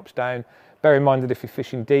how it drops down. Bear in mind that if you're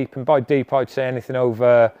fishing deep, and by deep I'd say anything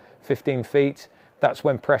over 15 feet, that's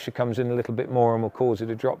when pressure comes in a little bit more and will cause it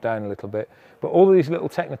to drop down a little bit. But all of these little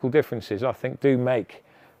technical differences I think do make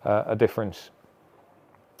a difference.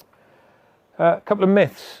 A couple of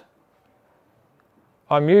myths.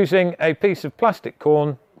 I'm using a piece of plastic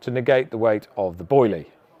corn to negate the weight of the boilie.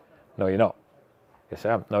 No, you're not. Yes,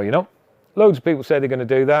 I am. No, you're not. Loads of people say they're going to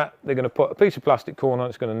do that. They're going to put a piece of plastic corn on,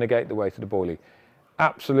 it's going to negate the weight of the boilie.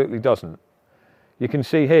 Absolutely doesn't. You can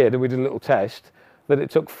see here that we did a little test that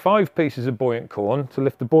it took 5 pieces of buoyant corn to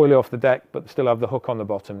lift the boilie off the deck but still have the hook on the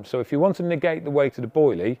bottom. So if you want to negate the weight of the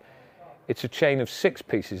boilie, it's a chain of 6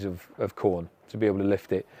 pieces of corn to be able to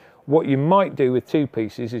lift it. What you might do with 2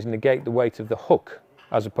 pieces is negate the weight of the hook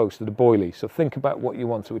as opposed to the boilie. So think about what you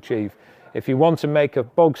want to achieve. If you want to make a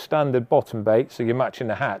bog standard bottom bait, so you're matching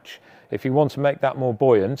the hatch, if you want to make that more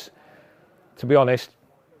buoyant, to be honest,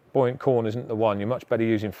 buoyant corn isn't the one. You're much better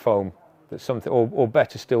using foam. That's something, or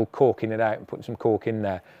better still corking it out and putting some cork in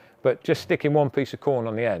there. But just sticking 1 piece of corn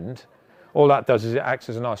on the end, all that does is it acts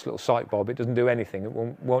as a nice little sight bob. It doesn't do anything. It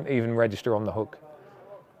won't even register on the hook.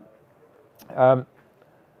 I'm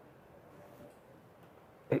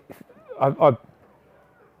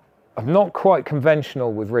not quite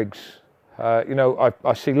conventional with rigs. You know,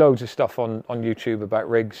 I see loads of stuff on YouTube about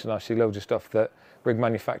rigs, and I see loads of stuff that rig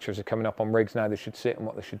manufacturers are coming up on rigs now they should sit and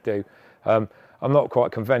what they should do. I'm not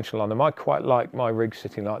quite conventional on them. I quite like my rig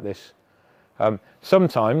sitting like this.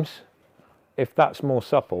 Sometimes, if that's more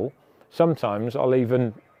supple, sometimes I'll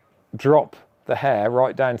even drop the hair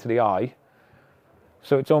right down to the eye,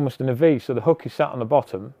 so it's almost in a V, so the hook is sat on the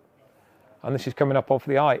bottom and this is coming up off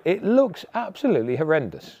the eye. It looks absolutely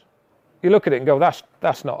horrendous. You look at it and go,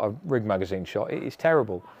 that's not a rig magazine shot. It is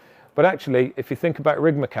terrible. But actually, if you think about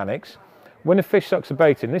rig mechanics, when a fish sucks the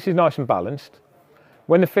bait in, this is nice and balanced.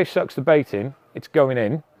 When the fish sucks the bait in, it's going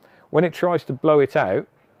in. When it tries to blow it out,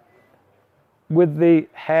 with the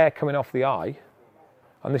hair coming off the eye,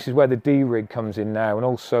 and this is where the D rig comes in now, and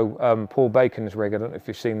also Paul Bacon's rig. I don't know if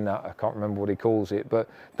you've seen that. I can't remember what he calls it, but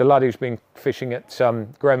the lad who's been fishing at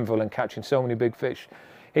Grenville and catching so many big fish,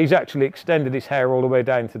 he's actually extended his hair all the way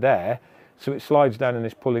down to there, so it slides down and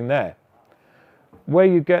is pulling there. Where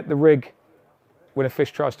you get the rig, when a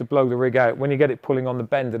fish tries to blow the rig out, when you get it pulling on the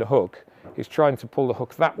bend of the hook, it's trying to pull the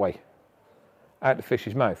hook that way, out the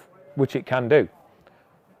fish's mouth, which it can do.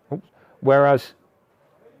 Oops. Whereas,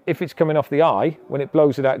 if it's coming off the eye, when it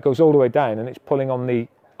blows it out, it goes all the way down and it's pulling on the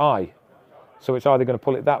eye. So it's either going to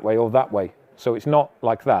pull it that way or that way. So it's not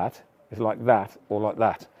like that, it's like that or like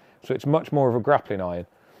that. So it's much more of a grappling iron.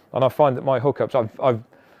 And I find that my hookups, I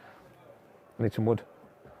need some wood.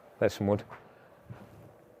 There's some wood.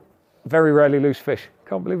 Very rarely lose fish.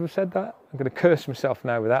 Can't believe I've said that. I'm going to curse myself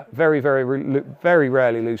now with that. Very, very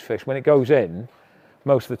rarely lose fish. When it goes in,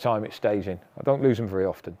 most of the time it stays in. I don't lose them very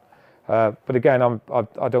often. But again,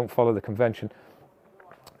 I don't follow the convention.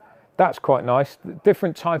 That's quite nice.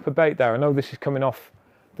 Different type of bait there. I know this is coming off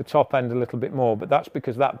the top end a little bit more, but that's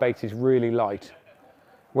because that bait is really light.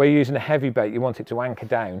 Where you're using a heavy bait, you want it to anchor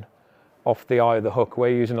down off the eye of the hook. Where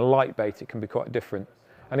you're using a light bait, it can be quite different.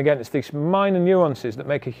 And again, it's these minor nuances that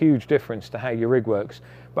make a huge difference to how your rig works.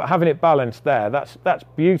 But having it balanced there, that's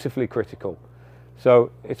beautifully critical.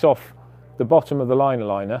 So it's off the bottom of the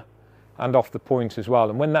liner and off the point as well.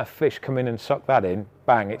 And when that fish come in and suck that in,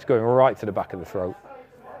 bang, it's going right to the back of the throat.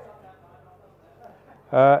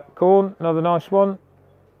 Corn, another nice one.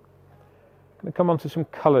 Going to come on to some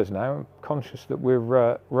colours now. I'm conscious that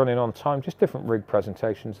we're running on time. Just different rig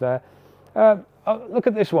presentations there. Look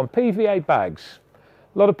at this one, PVA bags.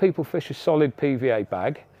 A lot of people fish a solid PVA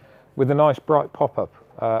bag with a nice bright pop-up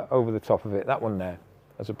over the top of it. That one there,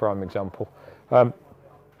 as a prime example.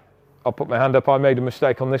 I'll put my hand up. I made a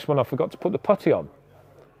mistake on this one. I forgot to put the putty on.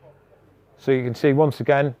 So you can see once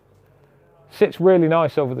again, sits really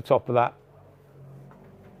nice over the top of that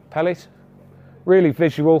pellet. Really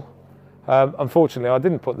visual. Unfortunately, I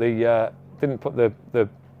didn't put the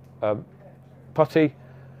putty,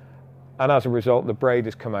 and as a result, the braid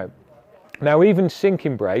has come out. Now, even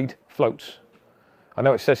sinking braid floats. I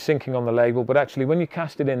know it says sinking on the label, but actually, when you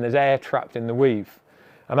cast it in, there's air trapped in the weave.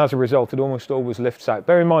 And as a result, it almost always lifts out.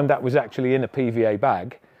 Bear in mind that was actually in a PVA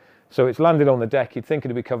bag. So it's landed on the deck. You'd think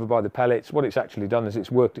it'd be covered by the pellets. What it's actually done is it's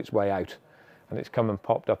worked its way out and it's come and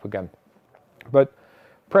popped up again. But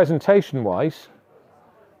presentation-wise,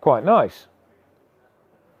 quite nice.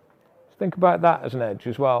 Think about that as an edge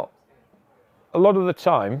as well. A lot of the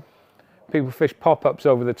time, people fish pop-ups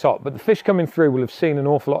over the top, but the fish coming through will have seen an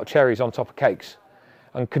awful lot of cherries on top of cakes.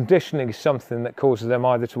 And conditioning is something that causes them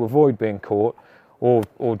either to avoid being caught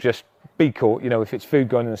or just be caught. You know, if it's food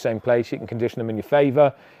going in the same place, you can condition them in your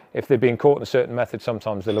favour. If they're being caught in a certain method,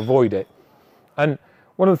 sometimes they'll avoid it. And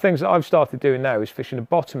one of the things that I've started doing now is fishing a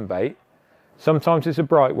bottom bait. Sometimes it's a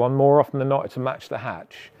bright one, more often than not it's to match the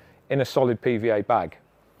hatch in a solid PVA bag.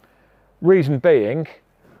 Reason being,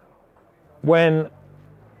 when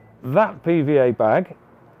that PVA bag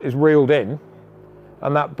is reeled in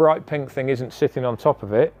and that bright pink thing isn't sitting on top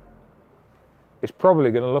of it, it's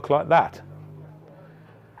probably going to look like that.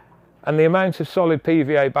 And the amount of solid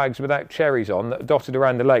PVA bags without cherries on that are dotted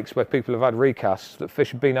around the lakes where people have had recasts that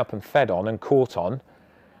fish have been up and fed on and caught on,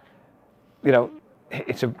 you know,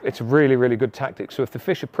 it's a really, really good tactic. So if the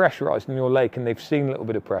fish are pressurised in your lake and they've seen a little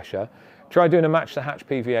bit of pressure, try doing a match the hatch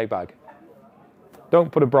PVA bag.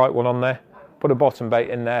 Don't put a bright one on there, put a bottom bait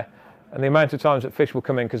in there, and the amount of times that fish will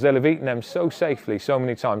come in, because they'll have eaten them so safely so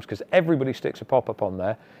many times, because everybody sticks a pop-up on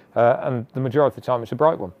there, and the majority of the time it's a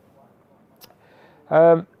bright one.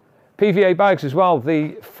 PVA bags as well,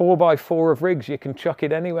 the 4x4 of rigs, you can chuck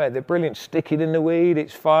it anywhere. They're brilliant. Stick it in the weed,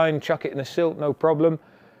 it's fine. Chuck it in a silt, no problem.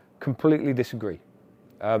 Completely disagree.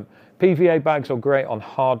 PVA bags are great on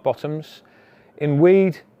hard bottoms. In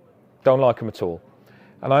weed, don't like them at all.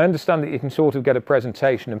 And I understand that you can sort of get a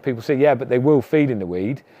presentation and people say, yeah, but they will feed in the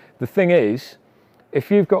weed. The thing is, if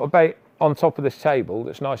you've got a bait on top of this table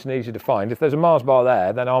that's nice and easy to find. If there's a Mars bar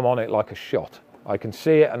there, then I'm on it like a shot. I can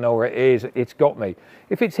see it, I know where it is, it's got me.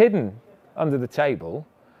 If it's hidden under the table,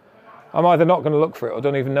 I'm either not going to look for it or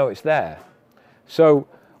don't even know it's there. So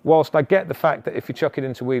whilst I get the fact that if you chuck it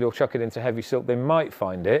into weed or chuck it into heavy silt, they might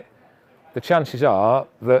find it, the chances are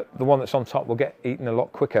that the one that's on top will get eaten a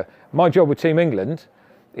lot quicker. My job with Team England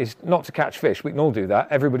is not to catch fish. We can all do that.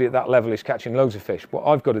 Everybody at that level is catching loads of fish. What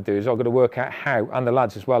I've got to do is I've got to work out how, and the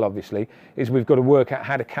lads as well obviously, is we've got to work out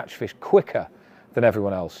how to catch fish quicker than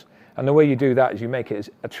everyone else. And the way you do that is you make it as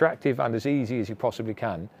attractive and as easy as you possibly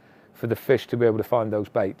can for the fish to be able to find those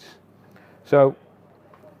baits. So,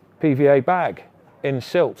 PVA bag in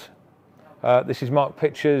silt. This is Mark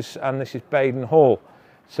Pitcher's and this is Baden Hall.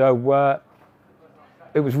 So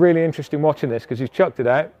it was really interesting watching this because he's chucked it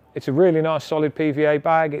out. It's a really nice solid PVA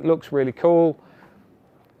bag. It looks really cool.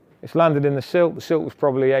 It's landed in the silt. The silt was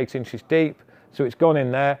probably 8 inches deep. So it's gone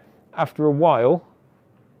in there. After a while,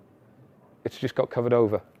 it's just got covered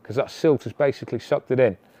over because that silt has basically sucked it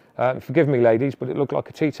in. Forgive me, ladies, but it looked like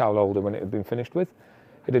a tea towel holder when it had been finished with.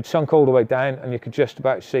 It had sunk all the way down and you could just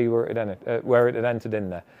about see where it had entered in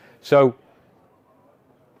there. So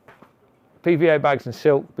PVA bags and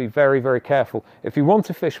silt, be very, very careful. If you want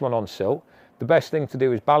to fish one on silt, the best thing to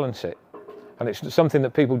do is balance it. And it's something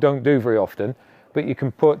that people don't do very often, but you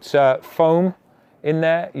can put foam in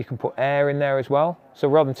there, you can put air in there as well. So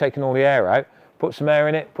rather than taking all the air out, put some air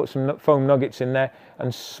in it, put some foam nuggets in there,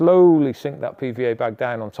 and slowly sink that PVA bag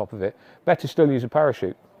down on top of it. Better still use a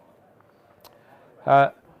parachute.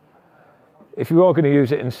 If you are going to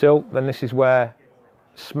use it in silt, then this is where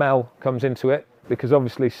smell comes into it, because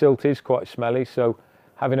obviously silt is quite smelly, so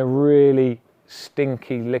having a really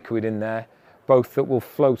stinky liquid in there, both that will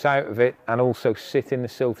float out of it and also sit in the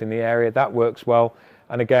silt in the area, that works well.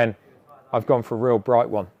 And again, I've gone for a real bright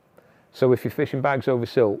one. So if you're fishing bags over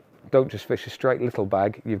silt, don't just fish a straight little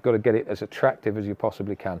bag, you've got to get it as attractive as you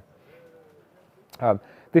possibly can.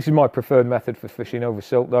 This is my preferred method for fishing over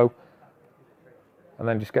silt though, and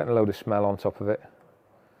then just getting a load of smell on top of it.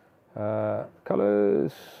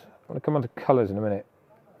 Colours, I want to come on to colours in a minute.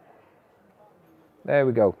 There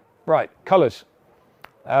we go. Right, colours.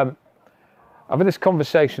 I've had this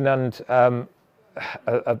conversation and I'm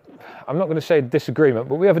not going to say a disagreement,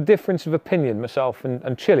 but we have a difference of opinion, myself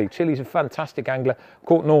and Chili. Chili's a fantastic angler,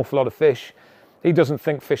 caught an awful lot of fish. He doesn't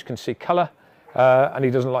think fish can see colour and he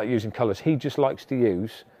doesn't like using colours. He just likes to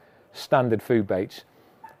use standard food baits.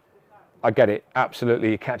 I get it,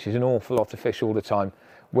 absolutely. He catches an awful lot of fish all the time,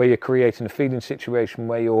 where you're creating a feeding situation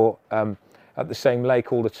where you're at the same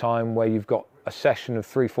lake all the time, where you've got a session of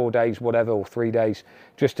 3-4 days, whatever, or 3 days,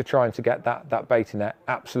 just to try and to get that bait in there,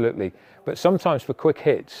 absolutely. But sometimes for quick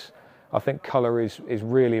hits, I think colour is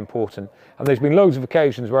really important. And there's been loads of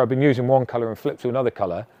occasions where I've been using one colour and flipped to another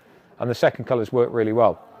colour, and the second colour's worked really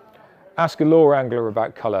well. Ask a lure angler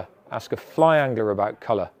about colour, ask a fly angler about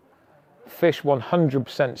colour. Fish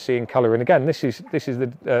 100% seeing colour, and again, this is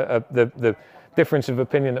the difference of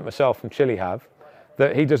opinion that myself and Chili have,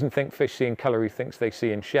 that he doesn't think fish see in colour, he thinks they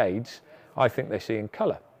see in shades. I think they see in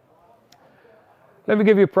colour. Let me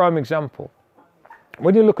give you a prime example.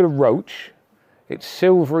 When you look at a roach, it's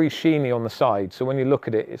silvery, sheeny on the side, so when you look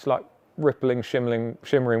at it, it's like rippling,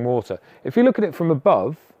 shimmering water. If you look at it from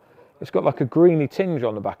above, it's got like a greeny tinge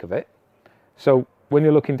on the back of it, so when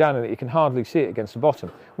you're looking down at it, you can hardly see it against the bottom.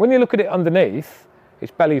 When you look at it underneath,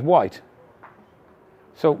 it's bellied white.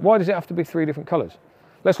 So why does it have to be 3 different colours?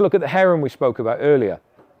 Let's look at the heron we spoke about earlier.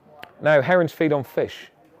 Now, herons feed on fish.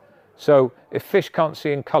 So if fish can't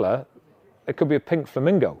see in colour, it could be a pink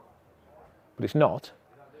flamingo, but it's not.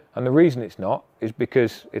 And the reason it's not is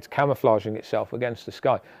because it's camouflaging itself against the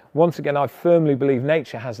sky. Once again, I firmly believe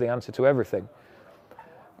nature has the answer to everything.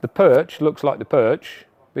 The perch looks like the perch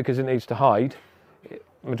because it needs to hide.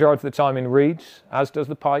 Majority of the time in reeds, as does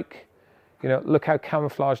the pike. You know, look how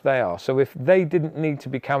camouflaged they are. So if they didn't need to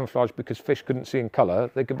be camouflaged because fish couldn't see in colour,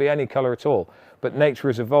 they could be any colour at all. But nature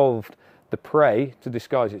has evolved the prey to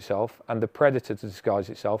disguise itself and the predator to disguise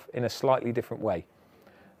itself in a slightly different way.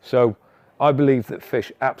 So I believe that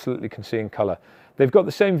fish absolutely can see in colour. They've got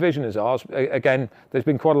the same vision as ours. Again, there's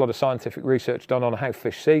been quite a lot of scientific research done on how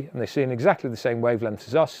fish see, and they see in exactly the same wavelengths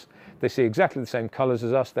as us. They see exactly the same colours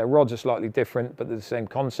as us. Their rods are slightly different, but they're the same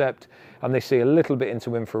concept. And they see a little bit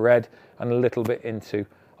into infrared and a little bit into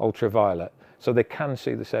ultraviolet. So they can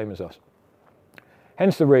see the same as us.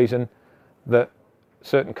 Hence the reason that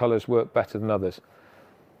certain colours work better than others.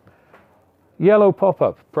 Yellow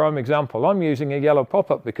pop-up, prime example. I'm using a yellow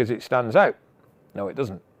pop-up because it stands out. No, it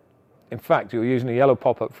doesn't. In fact, you're using a yellow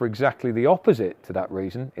pop-up for exactly the opposite to that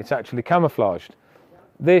reason. It's actually camouflaged.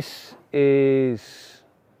 This is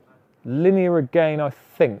linear again, I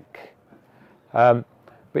think. But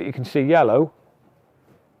you can see yellow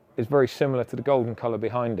is very similar to the golden colour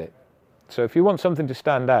behind it. So if you want something to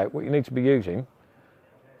stand out, what you need to be using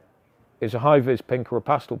is a high-vis pink or a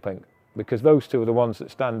pastel pink, because those two are the ones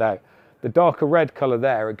that stand out. The darker red colour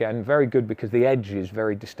there, again, very good because the edge is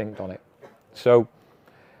very distinct on it. So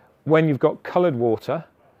when you've got coloured water,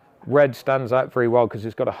 red stands out very well because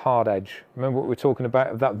it's got a hard edge. Remember what we were talking about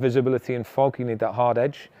of that visibility in fog? You need that hard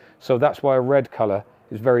edge. So that's why a red colour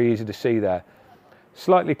is very easy to see there.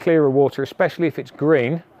 Slightly clearer water, especially if it's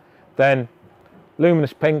green, then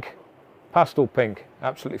luminous pink, pastel pink,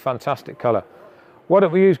 absolutely fantastic colour. Why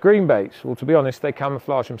don't we use green baits? Well, to be honest, they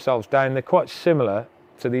camouflage themselves down. They're quite similar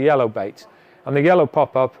to the yellow baits. And the yellow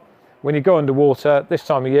pop-up, when you go underwater, this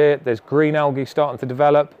time of year, there's green algae starting to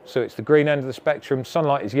develop. So it's the green end of the spectrum.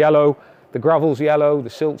 Sunlight is yellow, the gravel's yellow, the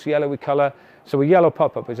silt's yellowy colour. So a yellow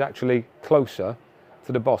pop-up is actually closer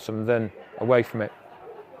to the bottom than away from it.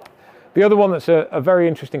 The other one that's a very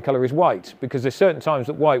interesting colour is white, because there's certain times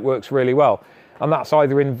that white works really well. And that's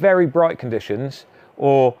either in very bright conditions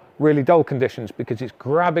or really dull conditions, because it's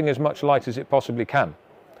grabbing as much light as it possibly can.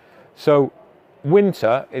 So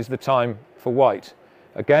winter is the time for white.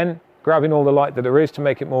 Again, grabbing all the light that there is to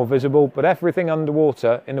make it more visible, but everything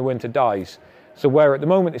underwater in the winter dies. So where at the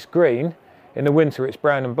moment it's green, in the winter it's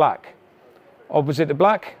brown and black. Opposite the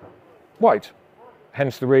black, white.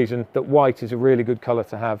 Hence the reason that white is a really good colour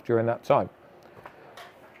to have during that time.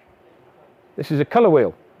 This is a colour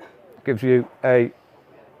wheel. It gives you a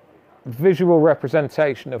visual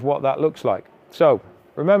representation of what that looks like. So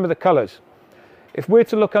remember the colours. If we're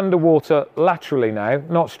to look underwater laterally now,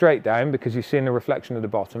 not straight down because you're seeing the reflection of the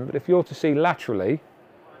bottom, but if you're to see laterally,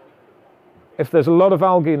 if there's a lot of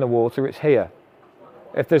algae in the water, it's here.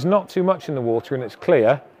 If there's not too much in the water and it's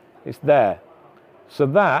clear, it's there. So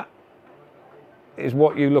that is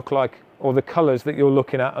what you look like, or the colours that you're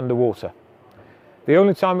looking at underwater. The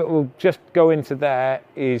only time it will just go into there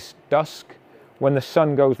is dusk, when the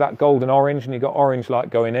sun goes that golden orange and you've got orange light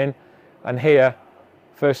going in, and here,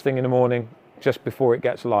 first thing in the morning, just before it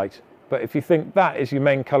gets light. But if you think that is your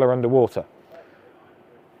main colour underwater,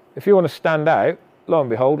 if you want to stand out, lo and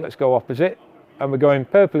behold, let's go opposite, and we're going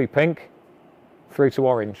purpley pink through to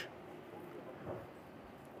orange.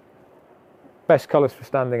 Best colours for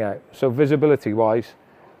standing out. So visibility wise,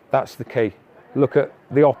 that's the key. Look at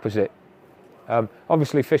the opposite.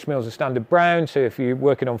 Obviously fish meals are standard brown, so if you're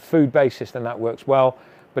working on food basis then that works well.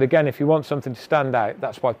 But again, if you want something to stand out,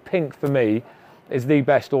 that's why pink for me is the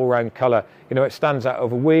best all-round colour. You know, it stands out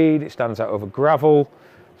over weed, it stands out over gravel.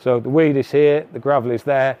 So the weed is here, the gravel is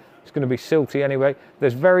there. It's going to be silty anyway.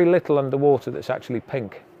 There's very little underwater that's actually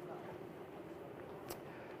pink.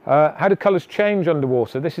 How do colours change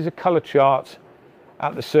underwater? This is a colour chart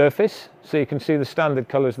at the surface. So you can see the standard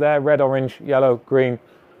colours there: red, orange, yellow, green,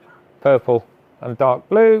 purple and dark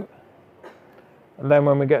blue. And then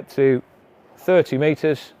when we get to 30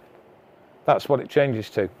 metres, that's what it changes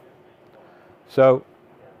to. So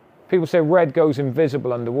people say red goes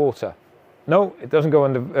invisible underwater. No, it doesn't go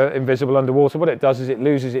invisible underwater. What it does is it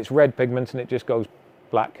loses its red pigment and it just goes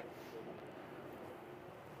black.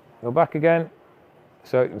 Go back again.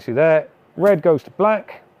 So you can see there, red goes to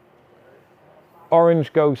black,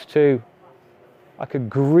 orange goes to like a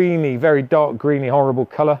greeny, very dark greeny, horrible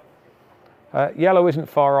colour. Yellow isn't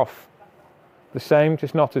far off the same,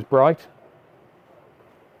 just not as bright.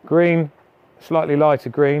 Green, slightly lighter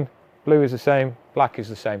green, blue is the same, black is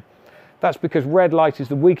the same. That's because red light is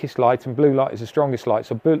the weakest light and blue light is the strongest light.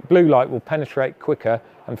 So blue light will penetrate quicker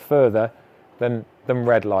and further than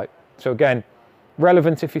red light. So again,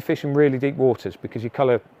 relevant if you're fishing really deep waters, because your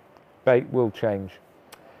colour bait will change.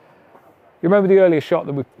 You remember the earlier shot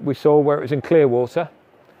that we saw where it was in clear water?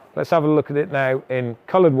 Let's have a look at it now in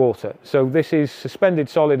coloured water. So this is suspended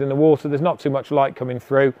solid in the water. There's not too much light coming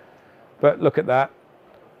through, but look at that.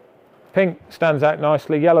 Pink stands out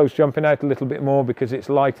nicely. Yellow's jumping out a little bit more because it's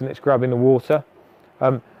light and it's grabbing the water.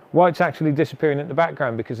 White's actually disappearing in the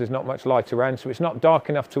background because there's not much light around, so it's not dark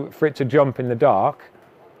enough for it to jump in the dark,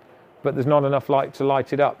 but there's not enough light to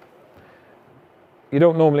light it up. You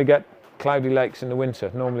don't normally get cloudy lakes in the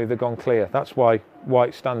winter. Normally they're gone clear. That's why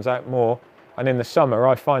white stands out more. And in the summer,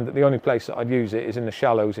 I find that the only place that I'd use it is in the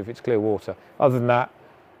shallows if it's clear water. Other than that,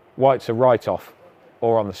 whites are right off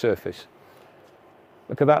or on the surface.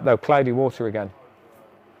 Look at that though, cloudy water again.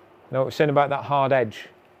 You know what we're saying about that hard edge?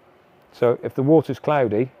 So if the water's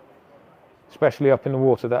cloudy, especially up in the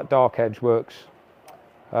water, that dark edge works.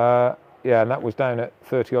 Yeah, and that was down at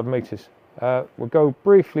 30 odd metres. We'll go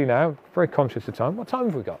briefly now, very conscious of time. What time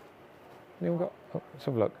have we got? Anyone got? Oh, let's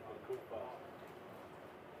have a look.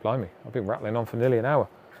 Blimey, I've been rattling on for nearly an hour.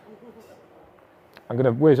 I'm going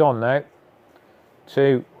to whiz on now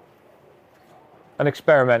to an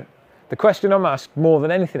experiment. The question I'm asked more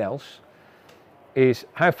than anything else is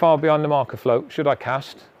how far behind the marker float should I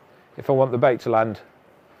cast if I want the bait to land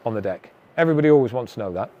on the deck? Everybody always wants to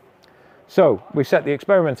know that. So we set the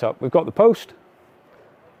experiment up. We've got the post.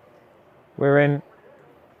 We're in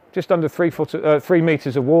just under 3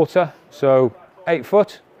 meters of water, so 8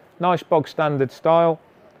 foot, nice bog standard style.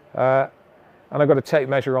 And I've got a tape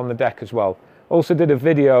measure on the deck as well. Also did a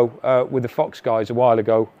video with the Fox guys a while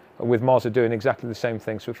ago with Mozza doing exactly the same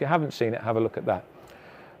thing. So if you haven't seen it, have a look at that.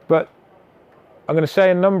 But I'm going to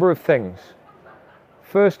say a number of things.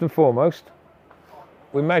 First and foremost,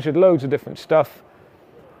 we measured loads of different stuff.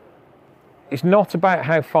 It's not about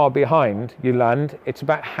how far behind you land, it's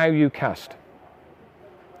about how you cast.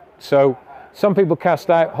 So some people cast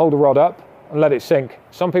out, hold the rod up and let it sink.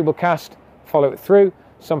 Some people cast, follow it through.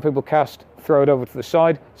 Some people cast, throw it over to the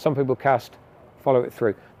side. Some people cast, follow it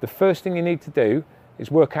through. The first thing you need to do is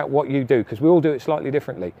work out what you do, because we all do it slightly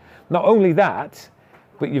differently. Not only that,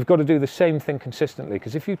 but you've got to do the same thing consistently,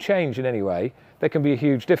 because if you change in any way, there can be a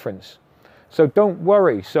huge difference. So don't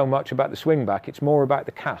worry so much about the swing back, it's more about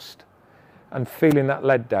the cast and feeling that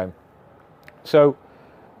lead down. So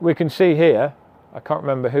we can see here, I can't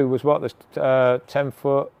remember who was what, there's 10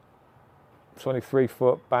 foot, 23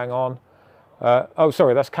 foot, bang on. Oh,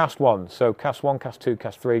 sorry, that's cast 1. So cast 1, cast 2,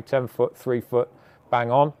 cast 3, 10 foot, 3 foot,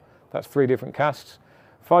 bang on. That's 3 different casts.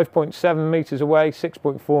 5.7 meters away,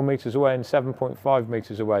 6.4 meters away, and 7.5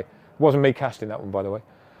 meters away. It wasn't me casting that one, by the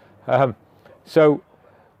way. So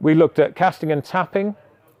we looked at casting and tapping,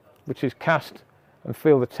 which is cast and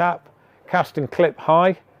feel the tap, cast and clip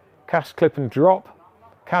high, cast, clip and drop,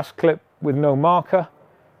 cast, clip with no marker,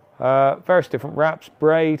 various different wraps,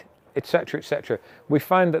 braid, etc., etc. We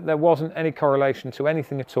found that there wasn't any correlation to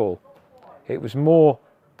anything at all. It was more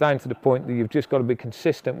down to the point that you've just got to be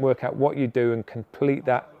consistent, work out what you do and complete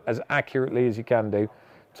that as accurately as you can do,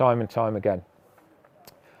 time and time again.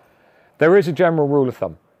 There is a general rule of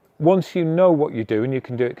thumb. Once you know what you do and you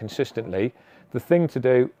can do it consistently, the thing to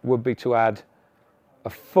do would be to add a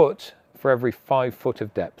foot for every 5 foot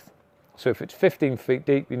of depth. So if it's 15 feet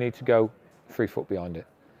deep, you need to go 3 foot behind it.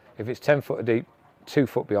 If it's 10 foot deep, 2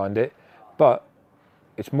 foot behind it. But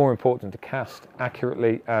it's more important to cast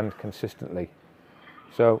accurately and consistently.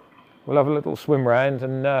 So we'll have a little swim round,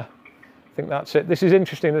 and I think that's it. This is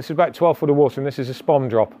interesting. This is about 12 foot of water, and this is a spom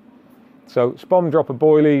drop. So spom drop of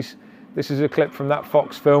boilies. This is a clip from that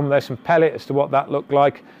Fox film. There's some pellet as to what that looked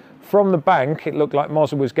like. From the bank, it looked like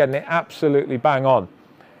Mozza was getting it absolutely bang on.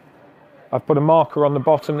 I've put a marker on the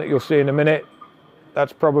bottom that you'll see in a minute.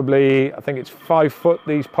 That's probably, I think it's 5 foot,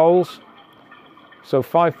 these poles. So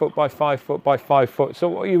 5 foot by 5 foot by 5 foot. So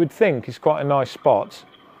what you would think is quite a nice spot.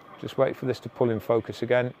 Just wait for this to pull in focus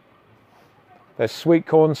again. There's sweet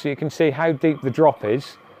corn, so you can see how deep the drop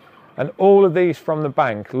is. And all of these from the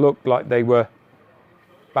bank looked like they were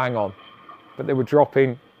bang on, but they were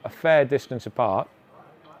dropping a fair distance apart.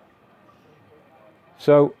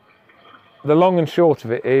 So the long and short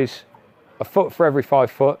of it is a foot for every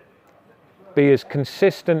 5 foot. Be as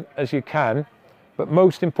consistent as you can, but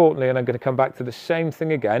most importantly, and I'm going to come back to the same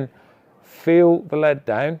thing again, feel the lead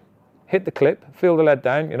down. Hit the clip, feel the lead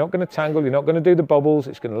down. You're not going to tangle, you're not going to do the bubbles,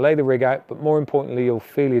 it's going to lay the rig out, but more importantly, you'll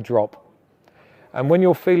feel your drop. And when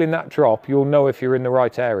you're feeling that drop, you'll know if you're in the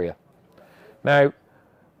right area. Now,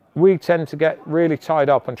 we tend to get really tied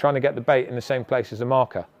up on trying to get the bait in the same place as the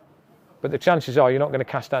marker. But the chances are you're not going to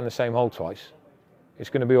cast down the same hole twice. It's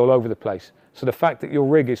going to be all over the place. So the fact that your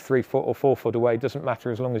rig is 3 foot or 4 foot away doesn't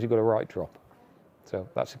matter as long as you've got a right drop. So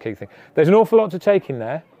that's the key thing. There's an awful lot to take in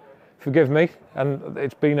there. Forgive me, and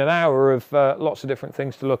it's been an hour of lots of different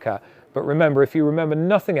things to look at. But remember, if you remember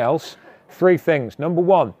nothing else, 3 things. Number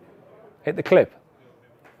 1, hit the clip.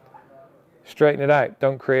 Straighten it out.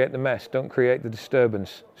 Don't create the mess. Don't create the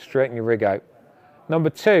disturbance. Straighten your rig out. Number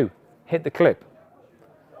 2, hit the clip.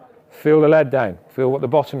 Feel the lead down. Feel what the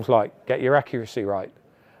bottom's like. Get your accuracy right.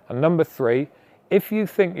 And number 3, if you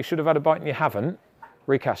think you should have had a bite and you haven't,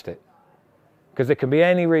 recast it. Because there can be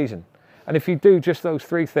any reason. And if you do just those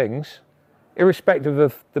 3 things, irrespective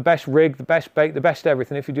of the best rig, the best bait, the best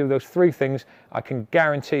everything, if you do those 3 things, I can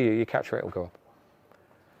guarantee you your catch rate will go up.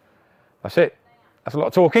 That's it. That's a lot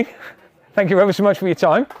of talking. Thank you ever so much for your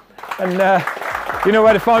time. And you know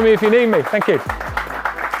where to find me if you need me. Thank you.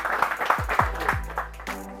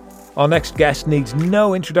 Our next guest needs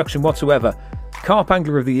no introduction whatsoever. Carp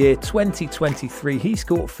Angler of the Year 2023, he's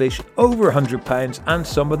caught fish over £100 and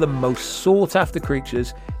some of the most sought after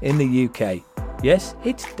creatures in the UK. Yes,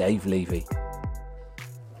 it's Dave Levy.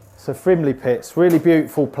 So Frimley Pits, really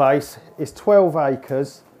beautiful place. It's 12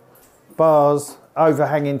 acres, bars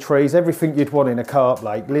overhanging trees, everything you'd want in a carp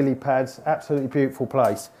lake, lily pads, absolutely beautiful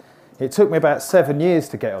place. It took me about 7 years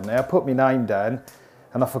to get on there. I put my name down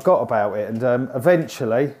and I forgot about it, and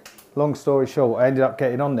eventually, long story short, I ended up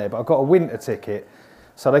getting on there, but I got a winter ticket.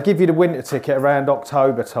 So they give you the winter ticket around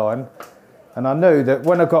October time, and I knew that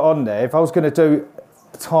when I got on there, if I was going to do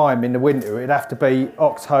time in the winter, it'd have to be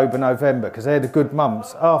October, November, because they're the good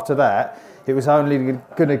months. After that, it was only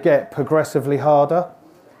going to get progressively harder.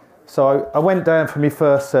 So I went down for my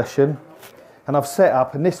first session, and I've set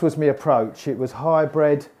up, and this was my approach. It was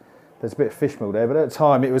hybrid. There's a bit of fish meal there, but at the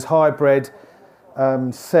time it was hybrid,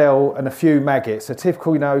 cell and a few maggots. A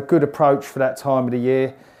typical, good approach for that time of the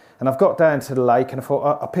year. And I've got down to the lake, and I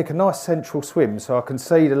thought I'll pick a nice central swim so I can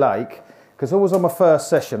see the lake, because always on my first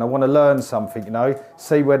session I want to learn something,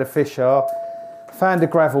 see where the fish are. Found a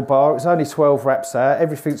gravel bar. It was only 12 wraps out.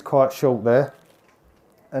 Everything's quite short there.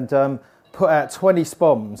 And put out 20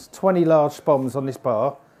 spoms, 20 large spoms on this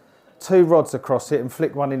bar, 2 rods across it, and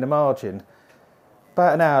flicked one in the margin.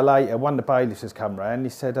 About an hour later, one of the bailiffs has come round. He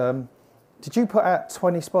said, did you put out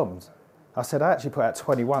 20 spoms? I said, I actually put out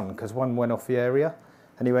 21 because one went off the area.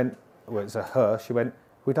 And he went, well, it's a her. She went,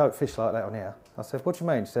 we don't fish like that on here. I said, what do you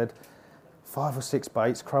mean? She said, 5 or 6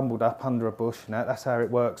 baits crumbled up under a bush. That's how it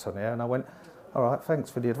works on here. And I went, all right, thanks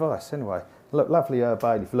for the advice. Anyway, look, lovely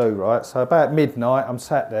bailiff Lou, right? So about midnight, I'm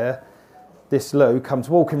sat there. This Lou comes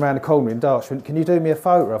walking around the corner in dark. She went, can you do me a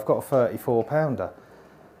photo? I've got a 34 pounder.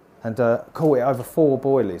 And caught it over 4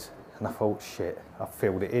 boilies. And I thought, shit, I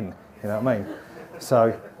filled it in, you know what I mean?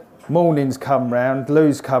 So morning's come round,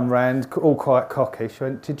 Lou's come round, all quite cocky. She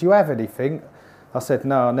went, did you have anything? I said,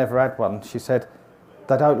 no, I never had one. She said,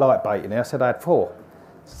 they don't like baiting here. I said, I had 4.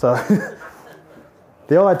 So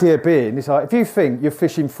the idea being is like, if you think you're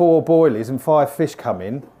fishing 4 boilies and 5 fish come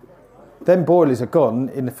in, then boilies are gone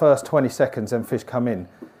in the first 20 seconds and fish come in.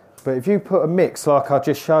 But if you put a mix like I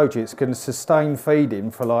just showed you, it's going to sustain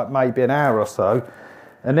feeding for like maybe an hour or so,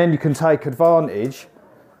 and then you can take advantage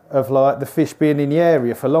of like the fish being in the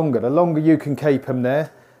area for longer. The longer you can keep them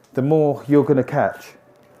there, the more you're going to catch.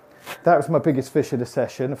 That was my biggest fish of the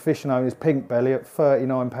session, a fish known as pink belly at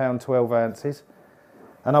 39 pound 12 ounces.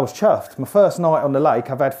 And I was chuffed. My first night on the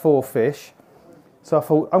lake, I've had 4 fish. So I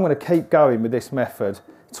thought, I'm going to keep going with this method.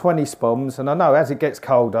 20 spoms, and I know as it gets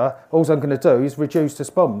colder, all I'm going to do is reduce the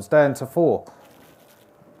spoms down to 4.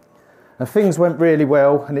 And things went really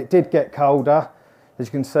well, and it did get colder. As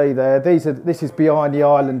you can see there, this is behind the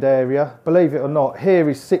island area. Believe it or not, here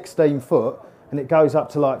is 16 foot, and it goes up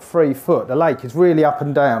to like 3 foot. The lake is really up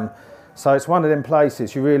and down, so it's one of them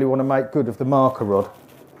places you really want to make good of the marker rod.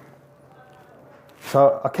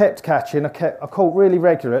 So I kept catching, I caught really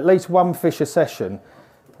regular, at least 1 fish a session.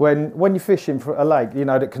 When you're fishing for a lake,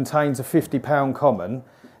 that contains a 50-pound common,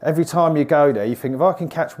 every time you go there, you think, if I can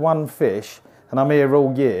catch 1 fish and I'm here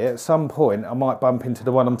all year, at some point I might bump into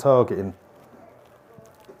the one I'm targeting.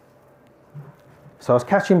 So I was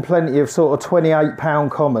catching plenty of sort of 28-pound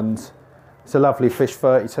commons. It's a lovely fish,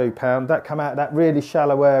 32-pound. That come out of that really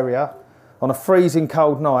shallow area. On a freezing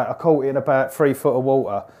cold night, I caught it in about 3 foot of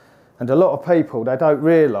water. And a lot of people, they don't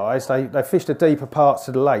realise, they fish the deeper parts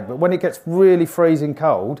of the lake, but when it gets really freezing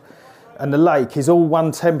cold and the lake is all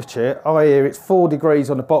one temperature, I hear it's 4 degrees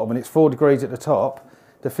on the bottom and it's 4 degrees at the top,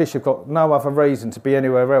 the fish have got no other reason to be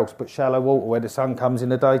anywhere else but shallow water where the sun comes in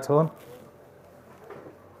the daytime.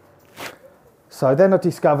 So then I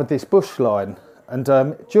discovered this bush line, and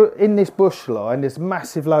in this bush line there's a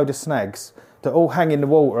massive load of snags that all hang in the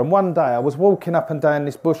water, and one day I was walking up and down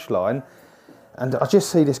this bush line, and I just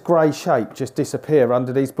see this grey shape just disappear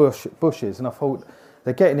under these bushes, and I thought,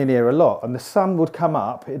 they're getting in here a lot. And the sun would come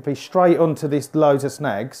up, it'd be straight onto these loads of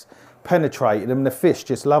snags, penetrating them, and the fish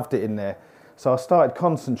just loved it in there. So I started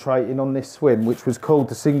concentrating on this swim, which was called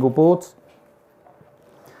the single boards.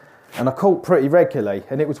 And I caught pretty regularly,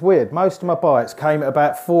 and it was weird. Most of my bites came at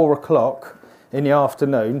about 4 o'clock in the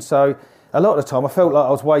afternoon, so a lot of the time I felt like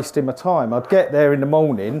I was wasting my time. I'd get there in the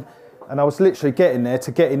morning, and I was literally getting there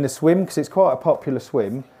to get in the swim, because it's quite a popular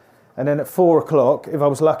swim. And then at 4 o'clock, if I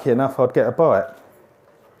was lucky enough, I'd get a bite.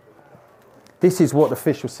 This is what the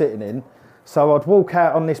fish were sitting in. So I'd walk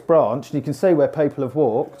out on this branch, and you can see where people have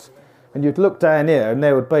walked, and you'd look down here, and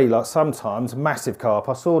there would be, like sometimes, massive carp.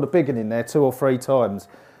 I saw the big one in there 2 or 3 times.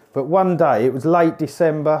 But one day, it was late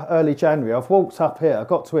December, early January, I've walked up here, I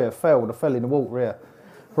got to here, fell in the water here,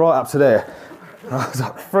 right up to there. I was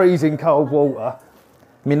like freezing cold water.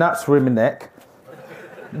 My nuts were in my neck.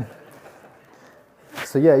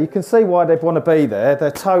 So yeah, you can see why they'd want to be there.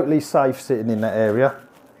 They're totally safe sitting in that area.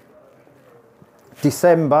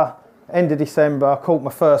 End of December, I caught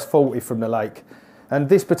my first 40 from the lake. And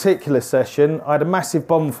this particular session, I had a massive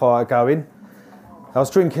bonfire going. I was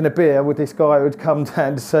drinking a beer with this guy who had come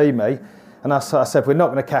down to see me, and I said, we're not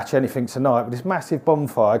going to catch anything tonight, but this massive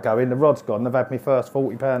bonfire going, the rod's gone, they've had my first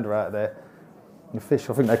 40-pounder out of there. The fish,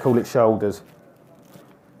 I think they call it shoulders.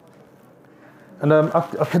 And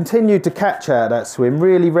I continued to catch out of that swim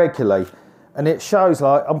really regularly, and it shows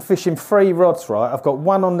like I'm fishing 3 rods, right? I've got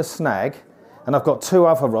one on the snag, and I've got 2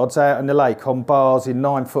 other rods out in the lake on bars in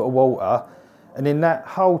 9 foot of water, and in that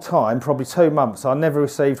whole time, probably 2 months, I never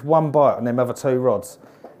received 1 bite on them other 2 rods.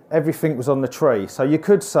 Everything was on the tree. So you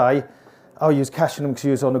could say, oh, you was catching them because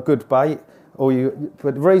you was on a good bait,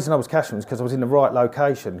 but the reason I was catching them was because I was in the right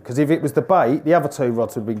location. Because if it was the bait, the other 2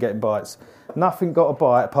 rods would have been getting bites. Nothing got a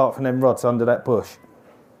bite apart from them rods under that bush.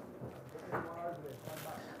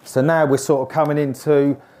 So now we're sort of coming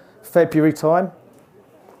into February time.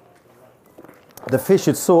 The fish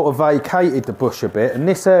had sort of vacated the bush a bit, and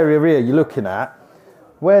this area here you're looking at,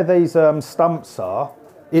 where these stumps are,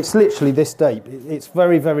 it's literally this deep. It's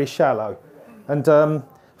very, very shallow. And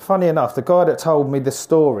funny enough, the guy that told me the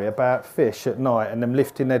story about fish at night and them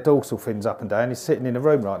lifting their dorsal fins up and down, he's sitting in the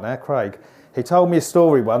room right now, Craig. He told me a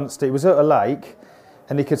story once that he was at a lake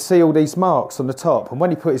and he could see all these marks on the top, and when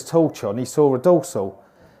he put his torch on, he saw a dorsal.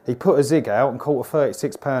 He put a zig out and caught a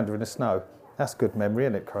 36-pounder in the snow. That's good memory,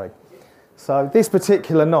 isn't it, Craig? So this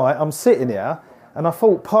particular night, I'm sitting here and I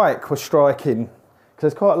thought pike was striking, because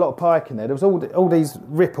there's quite a lot of pike in there. There was all these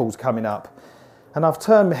ripples coming up. And I've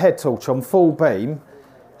turned my head torch on full beam,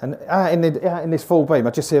 and out in this full beam, I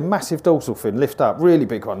just see a massive dorsal fin lift up, really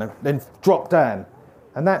big one, and then drop down.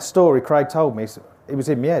 And that story Craig told me, it was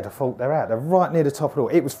in my head. I thought, they're out. They're right near the top of the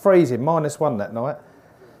water. It was freezing, -1 that night.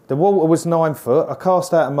 The water was 9 foot. I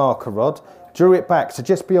cast out a marker rod, drew it back to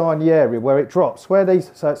just behind the area where it drops.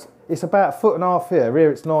 So it's about 1.5 foot here.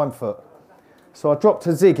 Here it's 9 foot. So I dropped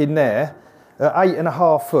a zig in there at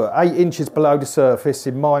 8.5 foot, 8 inches below the surface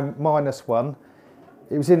in -1.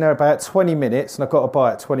 It was in there about 20 minutes and I got a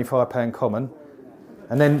bite, 25-pound common.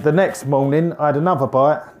 And then the next morning I had another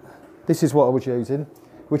bite. This is what I was using,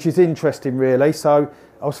 which is interesting really. So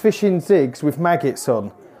I was fishing zigs with maggots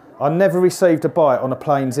on. I never received a bite on a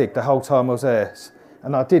plain zig the whole time I was there.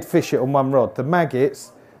 And I did fish it on 1 rod. The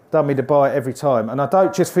maggots done me the bite every time. And I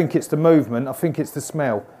don't just think it's the movement, I think it's the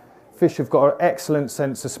smell. Fish have got an excellent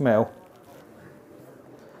sense of smell.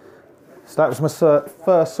 So that was my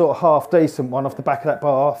first sort of half decent one off the back of that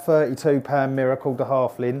bar, 32-pound mirror called the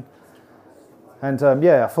Halfling. And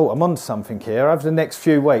yeah, I thought I'm on to something here. Over the next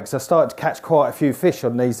few weeks, I started to catch quite a few fish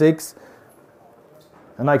on these zigs.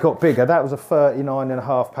 And they got bigger. That was a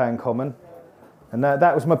 39.5-pound common. And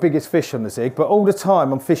that was my biggest fish on the zig. But all the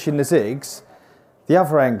time I'm fishing the zigs, the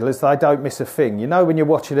other anglers, they don't miss a thing. You know when you're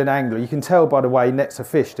watching an angler, you can tell by the way he nets a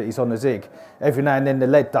fish that he's on the zig. Every now and then the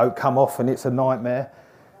lead don't come off and it's a nightmare.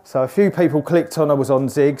 So a few people clicked on I was on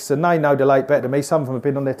zigs, and they know the lake better than me. Some of them have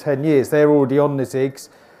been on there 10 years. They're already on the zigs.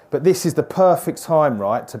 But this is the perfect time,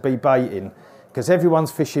 right, to be baiting, because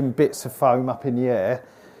everyone's fishing bits of foam up in the air,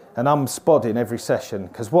 and I'm spodding every session.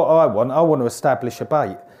 Because what I want to establish a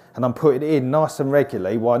bait, and I'm putting it in nice and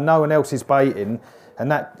regularly while no one else is baiting,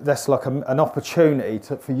 and that's like an opportunity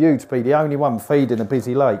for you to be the only one feeding a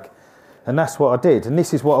busy lake. And that's what I did, and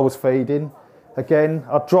this is what I was feeding. Again,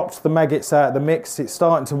 I dropped the maggots out of the mix. It's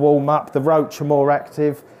starting to warm up. The roach are more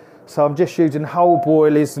active. So I'm just using whole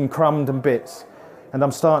boilies and crumbed and bits. And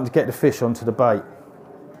I'm starting to get the fish onto the bait.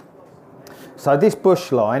 So this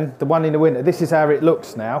bush line, the one in the winter, this is how it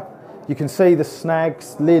looks now. You can see the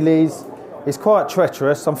snags, lilies. It's quite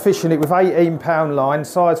treacherous. I'm fishing it with 18-pound line,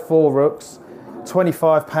 size 4 hooks,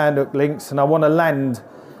 25-pound hook links, and I want to land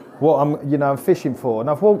what I'm fishing for. And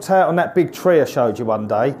I've walked out on that big tree I showed you one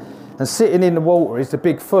day, and sitting in the water is the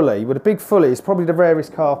big fully. Well, the big fully is probably the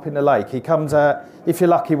rarest carp in the lake. He comes out, if you're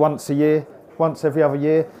lucky, once every other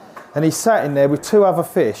year. And he's sat in there with 2 other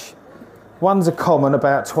fish. One's a common,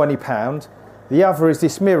 about 20 pound. The other is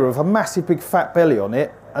this mirror with a massive big fat belly on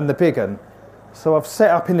it, and the big one. So I've set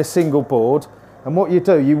up in a single board, and what you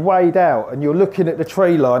do, you wade out and you're looking at the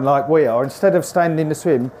tree line like we are, instead of standing in the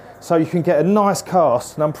swim, so you can get a nice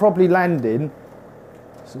cast. And I'm probably landing,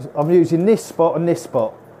 I'm using this spot and this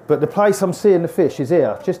spot. But the place I'm seeing the fish is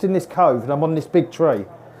here, just in this cove, and I'm on this big tree.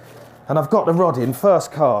 And I've got the rod in,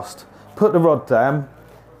 first cast, put the rod down.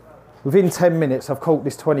 Within 10 minutes, I've caught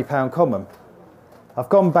this 20-pound common. I've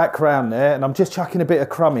gone back round there, and I'm just chucking a bit of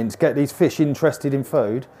crumb in to get these fish interested in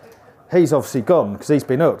food. He's obviously gone, because he's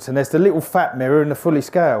been hooked, and there's the little fat mirror and the fully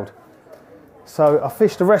scaled. So I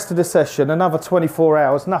fished the rest of the session, another 24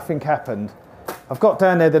 hours, nothing happened. I've got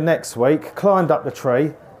down there the next week, climbed up the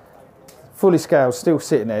tree, fully scaled, still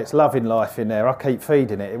sitting there. It's loving life in there. I keep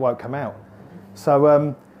feeding it. It won't come out.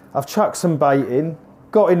 So I've chucked some bait in.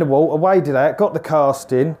 got in the water, waded out, got the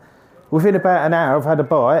cast in. Within about an hour, I've had a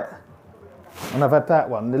bite. And I've had that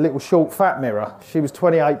one, the little short fat mirror. She was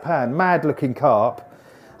 £28, mad looking carp.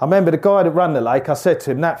 I remember the guy that ran the lake, I said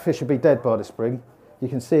to him, that fish will be dead by the spring. You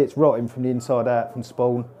can see it's rotting from the inside out from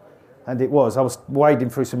spawn. And it was. I was wading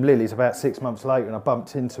through some lilies about 6 months later and I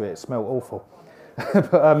bumped into it. It smelled awful.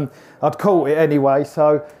 But I'd caught it anyway.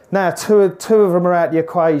 So now two of them are out the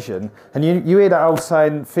equation. And you hear that old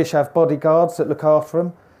saying, fish have bodyguards that look after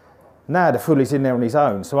them. Now the fully's in there on his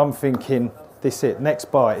own. So I'm thinking, this it, next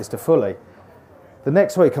bite is the fully. The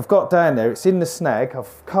next week I've got down there, it's in the snag.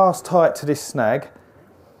 I've cast tight to this snag.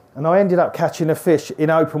 And I ended up catching a fish in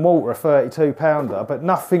open water, a 32 pounder, but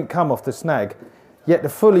nothing come off the snag. Yet the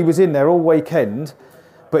fully was in there all weekend,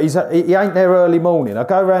 but he ain't there early morning. I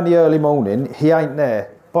go around the early morning, he ain't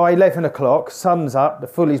there. By 11 o'clock, sun's up, the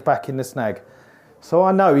fully's back in the snag. So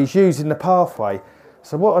I know he's using the pathway.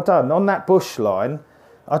 So what I've done, on that bush line,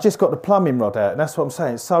 I just got the plumbing rod out, and that's what I'm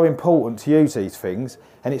saying. It's so important to use these things,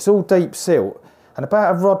 and it's all deep silt. And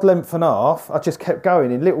about a rod length and a half, I just kept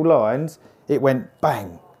going in little lines. It went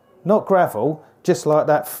bang. Not gravel, just like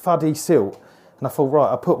that fuddy silt. And I thought, right,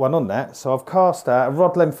 I'll put one on that. So I've cast out a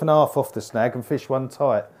rod length and a half off the snag and fished one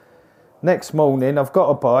tight. Next morning, I've got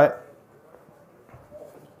a bite.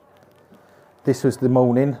 This was the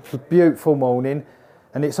morning, a beautiful morning.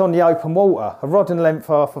 And it's on the open water, a rod and length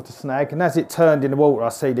half of the snag. And as it turned in the water, I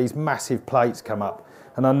see these massive plates come up.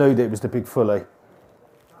 And I knew that it was the big fully.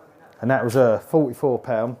 And that was a 44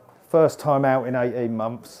 pound, first time out in 18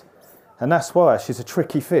 months. And that's why she's a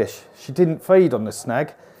tricky fish. She didn't feed on the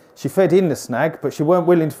snag. She fed in the snag, but she weren't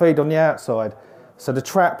willing to feed on the outside. So the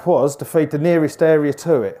trap was to feed the nearest area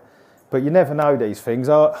to it. But you never know these things.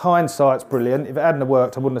 Hindsight's brilliant. If it hadn't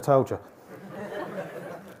worked, I wouldn't have told you.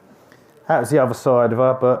 That was the other side of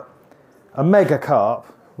her, but a mega carp,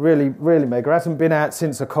 really, really mega. Hasn't been out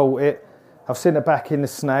since I caught it. I've seen her back in the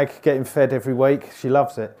snag, getting fed every week. She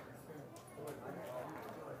loves it.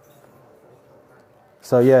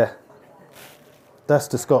 So yeah. That's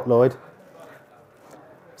the Scott Lloyd.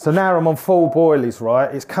 So now I'm on full boilies,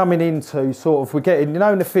 right? It's coming into sort of, we're getting, you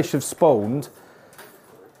know, when the fish have spawned,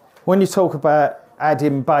 when you talk about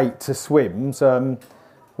adding bait to swims,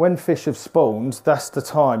 when fish have spawned, that's the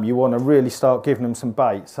time you want to really start giving them some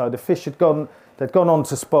bait. So the fish they'd gone on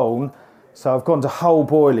to spawn, so I've gone to whole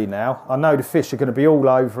boilie now. I know the fish are going to be all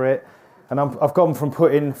over it, and I've gone from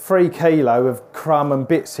putting 3 kilo of crumb and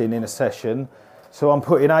bits in a session, so I'm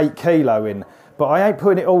putting 8 kilo in. But I ain't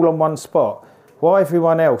putting it all on one spot. While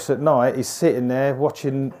everyone else at night is sitting there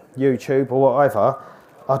watching YouTube or whatever,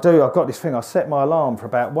 I've got this thing, I set my alarm for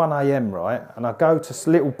about 1 a.m, right? And I go to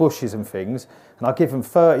little bushes and things, and I give them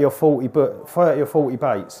 30 or 40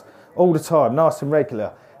 baits all the time, nice and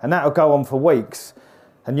regular. And that'll go on for weeks.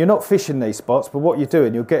 And you're not fishing these spots, but what you're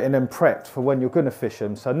doing, you're getting them prepped for when you're going to fish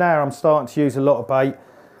them. So now I'm starting to use a lot of bait.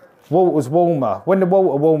 Water's warmer. When the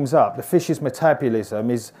water warms up, the fish's metabolism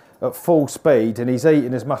is at full speed and he's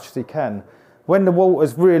eating as much as he can. When the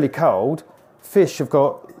water's really cold, fish have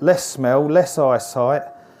got less smell, less eyesight,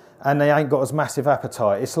 and they ain't got as massive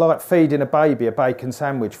appetite. It's like feeding a baby a bacon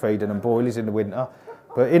sandwich, feeding them boilies in the winter.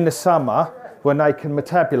 But in the summer, when they can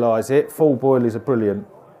metabolise it, full boilies are brilliant.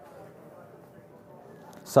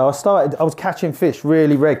 So I was catching fish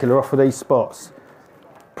really regular off of these spots,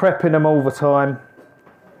 prepping them all the time,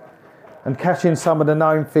 and catching some of the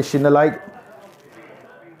known fish in the lake.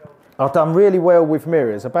 I've done really well with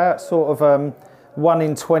mirrors. About sort of 1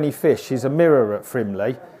 in 20 fish is a mirror at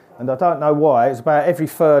Frimley. And I don't know why. It's about every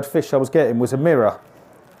third fish I was getting was a mirror.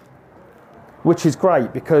 Which is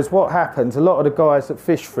great because what happens, a lot of the guys that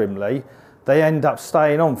fish Frimley, they end up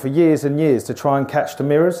staying on for years and years to try and catch the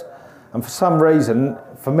mirrors. And for some reason,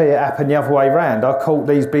 for me, it happened the other way round. I caught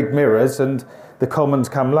these big mirrors and the commons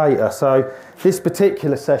come later. So this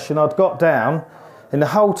particular session, I'd got down, and the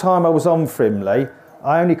whole time I was on Frimley,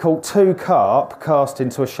 I only caught 2 carp cast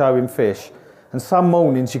into a showing fish, and some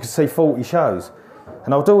mornings you could see 40 shows.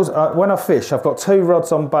 And when I fish, I've got 2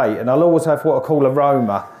 rods on bait, and I'll always have what I call a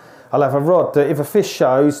roamer. I'll have a rod that if a fish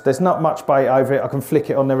shows, there's not much bait over it, I can flick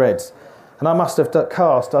it on their heads. And I must have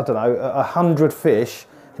cast, 100 fish,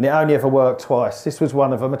 and it only ever worked twice. This was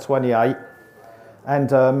one of them, a 28.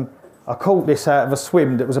 And I caught this out of a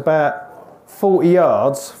swim that was about 40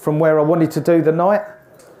 yards from where I wanted to do the night.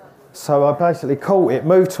 So I basically caught it,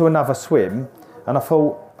 moved to another swim, and I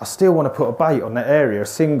thought, I still want to put a bait on that area, a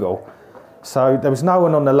single. So there was no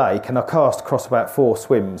one on the lake, and I cast across about 4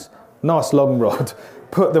 swims. Nice long rod,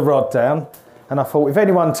 put the rod down, and I thought, if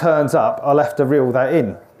anyone turns up, I'll have to reel that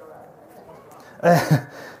in.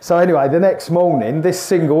 So anyway, the next morning, this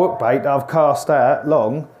single hook bait that I've cast out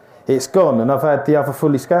long, it's gone, and I've had the other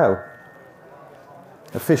fully scaled.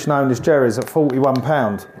 A fish known as Jerry's at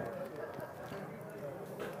 £41.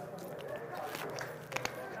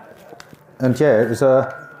 And yeah, it was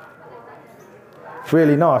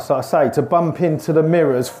really nice, like I say, to bump into the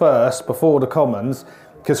mirrors first before the commons,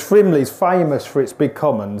 because Frimley's famous for its big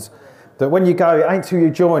commons, that when you go, it ain't till you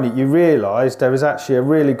join it, you realise there is actually a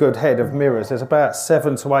really good head of mirrors. There's about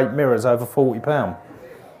 7 to 8 mirrors over £40.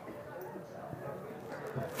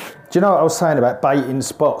 Do you know what I was saying about baiting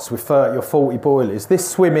spots with 30 or 40 boilies? This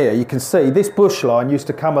swim here, you can see, this bush line used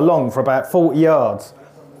to come along for about 40 yards.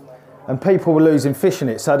 And people were losing fish in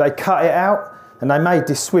it, so they cut it out and they made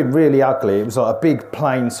this swim really ugly. It was like a big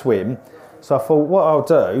plain swim. So I thought, what I'll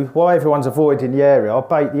do, while everyone's avoiding the area, I'll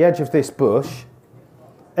bait the edge of this bush.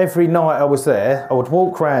 Every night I was there, I would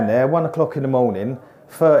walk around there, 1 o'clock in the morning,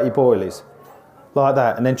 30 boilies, like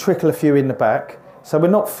that, and then trickle a few in the back. So we're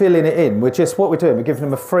not filling it in, we're just, what we're doing, we're giving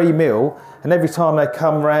them a free meal, and every time they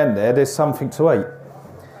come round there, there's something to eat.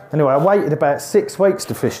 Anyway, I waited about 6 weeks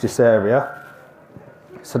to fish this area.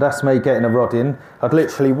 So that's me getting a rod in. I'd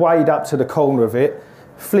literally wade up to the corner of it,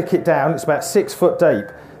 flick it down, it's about 6 foot deep.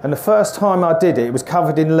 And the first time I did it, it was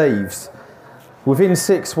covered in leaves. Within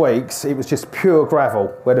 6 weeks, it was just pure gravel,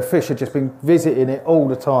 where the fish had just been visiting it all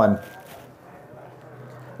the time.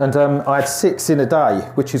 And I had 6 in a day,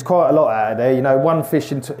 which is quite a lot out of there. You know, 1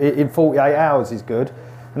 fish in 48 hours is good.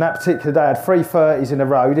 And that particular day, I had 3 30s in a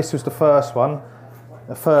row. This was the first one,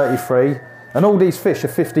 a 33. And all these fish are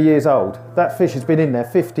 50 years old. That fish has been in there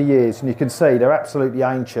 50 years, and you can see they're absolutely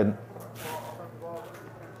ancient.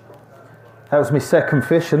 That was my second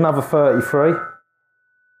fish, another 33.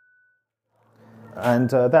 And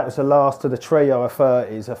that was the last of the trio of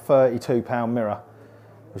 30s, a £32 mirror.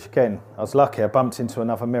 Which again, I was lucky, I bumped into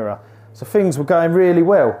another mirror. So things were going really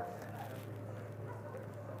well.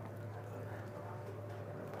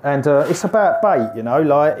 And it's about bait, you know,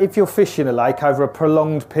 like if you're fishing a lake over a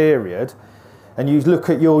prolonged period and you look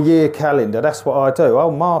at your year calendar, that's what I do.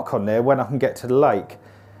 I'll mark on there when I can get to the lake.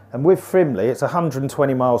 And with Frimley, it's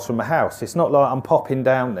 120 miles from the house. It's not like I'm popping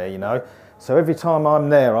down there, you know. So every time I'm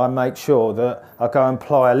there, I make sure that I go and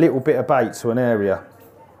apply a little bit of bait to an area.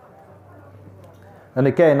 And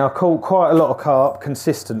again, I caught quite a lot of carp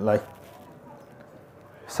consistently.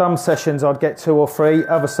 Some sessions I'd get 2 or 3,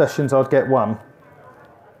 other sessions I'd get 1.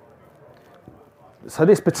 So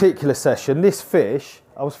this particular session, this fish,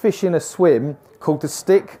 I was fishing a swim called the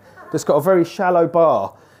Stick that's got a very shallow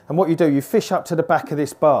bar. And what you do, you fish up to the back of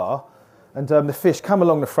this bar and the fish come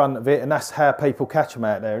along the front of it, and that's how people catch them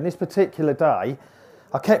out there. And this particular day,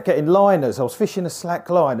 I kept getting liners. I was fishing a slack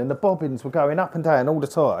line and the bobbins were going up and down all the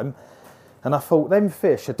time. And I thought, them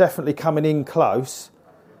fish are definitely coming in close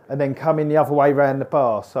and then coming the other way round the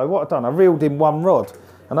bar. So what I've done, I reeled in 1 rod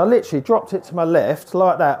and I literally dropped it to my left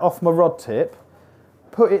like that off my rod tip,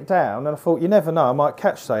 put it down, and I thought, you never know, I might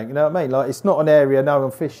catch something, you know what I mean? Like, it's not an area no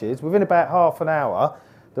one fishes. Within about half an hour,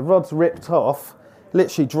 the rod's ripped off,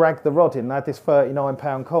 literally dragged the rod in, and I had this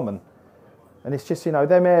 £39 common. And it's just, you know,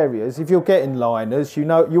 them areas, if you're getting liners, you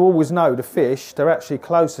know, you always know the fish, they're actually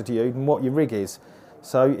closer to you than what your rig is.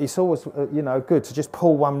 So it's always, you know, good to just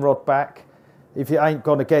pull 1 rod back. If you ain't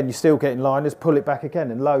gone again, you're still getting liners, pull it back again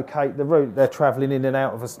and locate the route they're travelling in and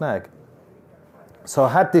out of a snag. So I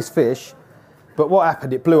had this fish, but what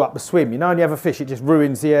happened, it blew up the swim. You know, when you have a fish, it just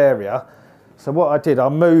ruins the area. So what I did, I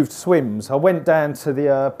moved swims. I went down to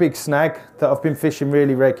the big snag that I've been fishing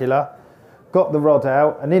really regular, got the rod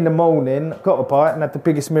out, and in the morning, got a bite and had the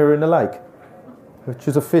biggest mirror in the lake, which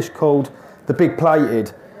was a fish called the Big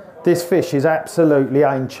Plated. This fish is absolutely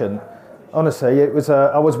ancient. Honestly, it was.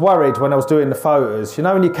 I was worried when I was doing the photos. You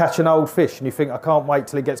know when you catch an old fish and you think, I can't wait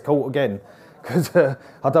till it gets caught again, because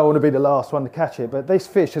I don't want to be the last one to catch it. But this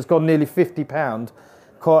fish has gone nearly £50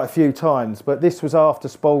 quite a few times. But this was after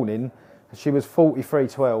spawning. She was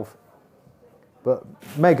 43.12. But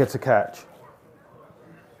mega to catch.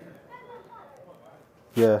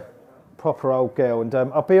 Yeah, proper old girl. And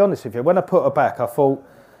I'll be honest with you, when I put her back, I thought,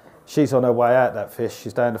 she's on her way out, that fish.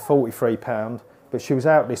 She's down to £43, but she was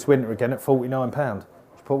out this winter again at £49.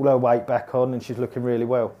 She put all her weight back on and she's looking really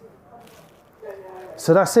well.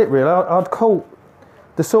 So that's it really. I'd caught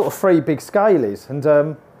the sort of 3 big scalies,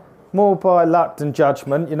 and more by luck than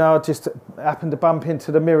judgment, you know, I just happened to bump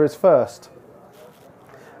into the mirrors first.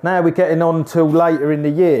 Now we're getting on till later in the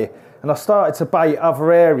year, and I started to bait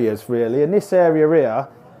other areas really. And this area here,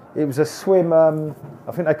 it was a swim,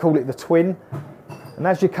 I think they call it the Twin. And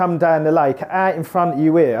as you come down the lake, out in front of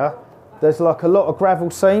you here, there's like a lot of gravel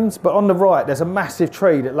seams, but on the right there's a massive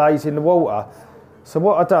tree that lays in the water. So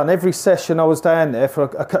what I've done, every session I was down there for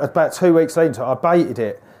about 2 weeks later, I baited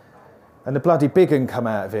it. and the bloody big un come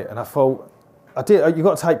out of it. And I thought, you've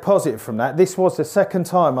got to take positive from that. This was the second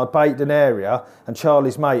time I'd baited an area and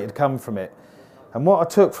Charlie's mate had come from it. And what I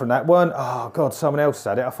took from that weren't, oh God, someone else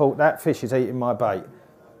had it. I thought, that fish is eating my bait.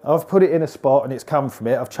 I've put it in a spot and it's come from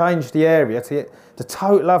it. I've changed the area to the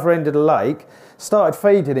total other end of the lake, started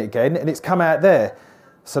feeding it again, and it's come out there.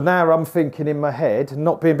 So now I'm thinking in my head,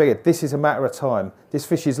 not being big, this is a matter of time. This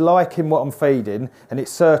fish is liking what I'm feeding and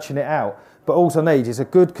it's searching it out. But all I need is a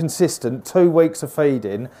good, consistent 2 weeks of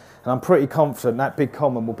feeding, and I'm pretty confident that big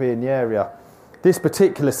common will be in the area. This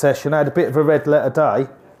particular session, I had a bit of a red letter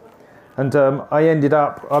day, and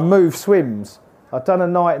I moved swims. I'd done a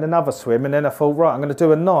night in another swim, and then I thought, right, I'm going to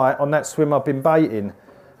do a night on that swim I've been baiting.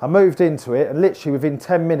 I moved into it, and literally within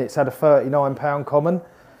 10 minutes had a 39-pound common.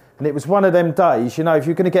 And it was one of them days, you know, if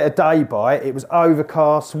you're going to get a day bite, it was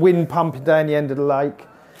overcast, wind pumping down the end of the lake.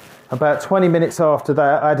 About 20 minutes after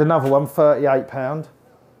that, I had another one, 38 pound.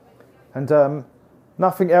 And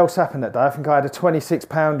nothing else happened that day. I think I had a 26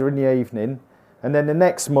 pounder in the evening. And then the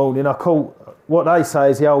next morning, I caught what they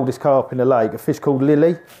say is the oldest carp in the lake, a fish called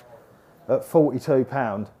Lily, at 42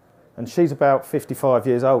 pound. And she's about 55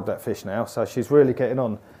 years old, that fish now, so she's really getting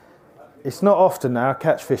on. It's not often now I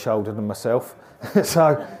catch fish older than myself,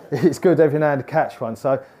 so it's good every now and then to catch one.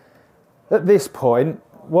 So at this point,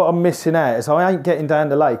 what I'm missing out is I ain't getting down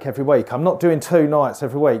the lake every week. I'm not doing 2 nights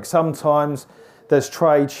every week. Sometimes there's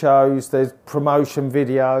trade shows, there's promotion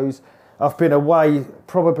videos. I've been away,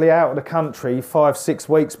 probably out of the country, 5-6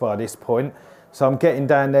 weeks by this point, so I'm getting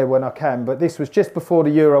down there when I can. But this was just before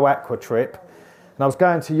the Euro Aqua trip, and I was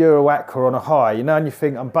going to Euro Aqua on a high, you know, and you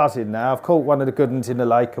think, I'm buzzing now. I've caught one of the good ones in the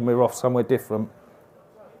lake and we're off somewhere different.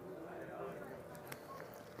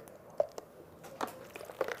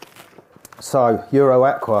 So, Euro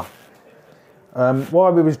Aqua.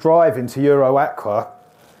 While we was driving to Euro Aqua,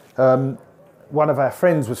 one of our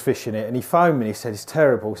friends was fishing it, and he phoned me and he said, it's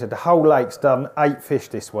terrible. He said, the whole lake's done 8 fish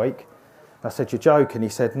this week. I said, you're joking? He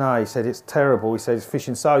said, no. He said, it's terrible. He said, it's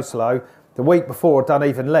fishing so slow. The week before I'd done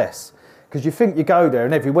even less. Because you think you go there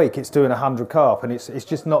and every week it's doing 100 carp, and it's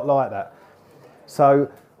just not like that. So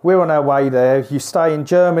we're on our way there. You stay in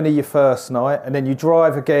Germany your first night, and then you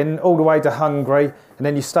drive again all the way to Hungary, and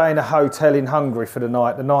then you stay in a hotel in Hungary for the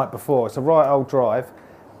night before. It's a right old drive.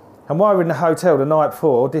 And while we're in the hotel the night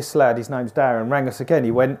before, this lad, his name's Darren, rang us again.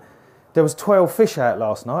 He went, there was 12 fish out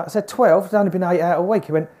last night. I said, 12? There's only been 8 out a week.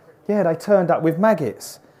 He went, yeah, they turned up with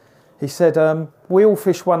maggots. He said, we all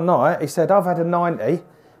fished one night. He said, I've had a 90.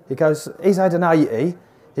 He goes, he's had an 80.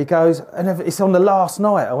 He goes, and it's on the last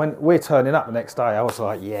night. I went, we're turning up the next day. I was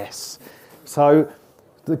like, yes. So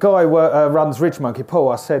the guy who runs Ridge Monkey, Paul,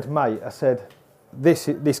 I said, mate,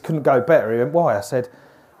 this couldn't go better. He went, why? I said,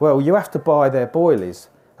 well, you have to buy their boilies.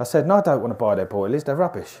 I said, no, I don't want to buy their boilies. They're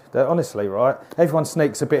rubbish. They're honestly, right? Everyone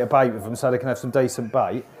sneaks a bit of bait with them so they can have some decent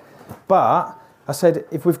bait. But I said,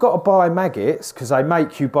 if we've got to buy maggots, because they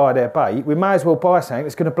make you buy their bait, we may as well buy something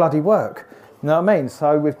that's going to bloody work. You know what I mean?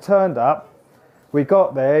 So we've turned up, we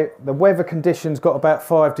got there, the weather conditions got about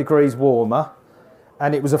 5 degrees warmer,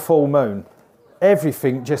 and it was a full moon.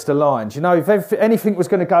 Everything just aligned. You know, if anything was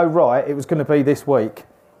going to go right, it was going to be this week.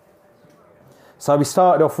 So we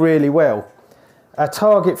started off really well. Our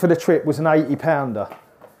target for the trip was an 80 pounder.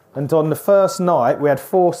 And on the first night, we had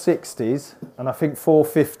 4 60s and I think 4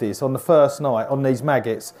 50s on the first night on these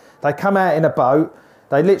maggots. They come out in a boat.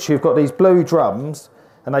 They literally have got these blue drums,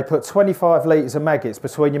 and they put 25 litres of maggots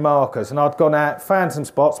between your markers. And I'd gone out, found some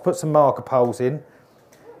spots, put some marker poles in,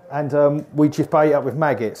 and we just bait up with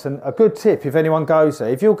maggots. And a good tip, if anyone goes there,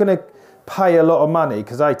 if you're going to pay a lot of money,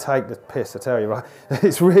 because they take the piss, I tell you, right?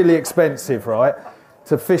 It's really expensive, right?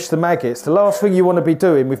 To fish the maggots, the last thing you want to be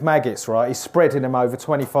doing with maggots, right, is spreading them over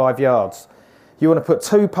 25 yards. You want to put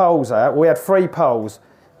 2 poles out. We had 3 poles.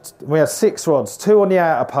 We had 6 rods, 2 on the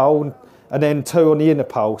outer pole and then 2 on the inner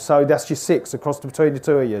pole. So that's your 6 across between the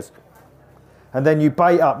 2 of you. And then you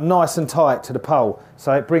bait up nice and tight to the pole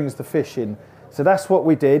so it brings the fish in. So that's what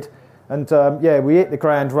we did. And yeah, we hit the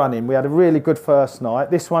ground running. We had a really good first night.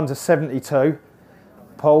 This one's a 72.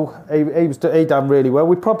 Paul, he done really well.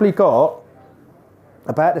 We probably got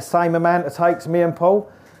about the same amount it takes, me and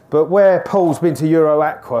Paul, but where Paul's been to Euro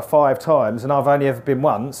Aqua 5 times and I've only ever been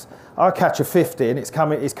once, I catch a 50 and it's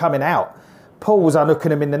coming out. Paul was unhooking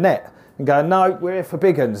them in the net and going, no, we're here for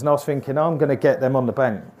big uns. And I was thinking, I'm going to get them on the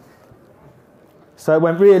bank. So it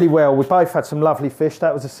went really well. We both had some lovely fish.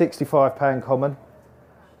 That was a 65 pound common.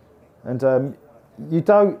 And you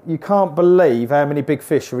can't believe how many big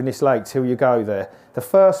fish are in this lake till you go there. The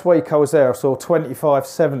first week I was there, I saw 25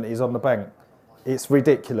 70s on the bank. It's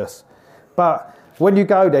ridiculous. But when you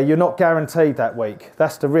go there, you're not guaranteed that week.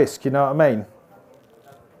 That's the risk, you know what I mean?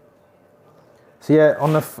 So yeah,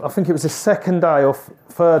 I think it was the second day or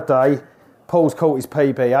third day, Paul's caught his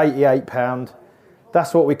PB, £88.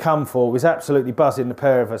 That's what we come for. It was absolutely buzzing, the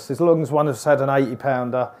pair of us. As long as one of us had an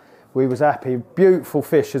 80-pounder, we was happy. Beautiful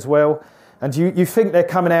fish as well. And you think they're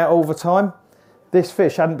coming out all the time? This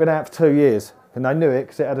fish hadn't been out for 2 years, and they knew it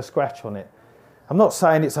because it had a scratch on it. I'm not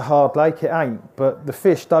saying it's a hard lake, it ain't, but the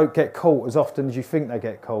fish don't get caught as often as you think they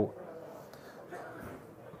get caught.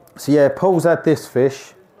 So yeah, Paul's had this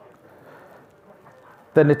fish.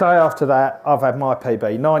 Then the day after that, I've had my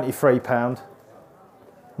PB, £93.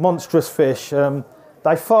 Monstrous fish.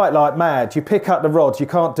 They fight like mad. You pick up the rods, you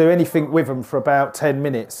can't do anything with them for about 10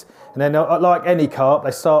 minutes. And then, like any carp,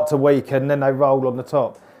 they start to weaken, and then they roll on the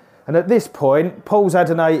top. And at this point, Paul's had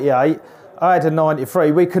an 88, I had a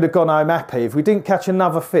 93. We could have gone home happy if we didn't catch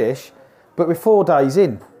another fish, but we're 4 days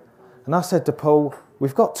in. And I said to Paul,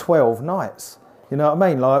 we've got 12 nights. You know what I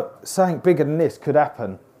mean? Like, something bigger than this could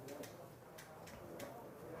happen.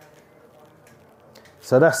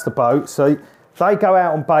 So that's the boat. So they go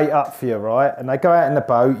out and bait up for you, right? And they go out in the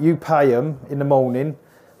boat. You pay them in the morning.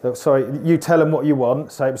 Sorry, you tell them what you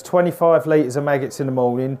want. So it was 25 litres of maggots in the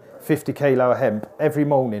morning, 50 kilo of hemp every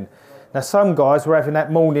morning. Now, some guys were having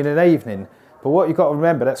that morning and evening, but what you've got to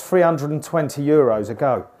remember, that's €320 a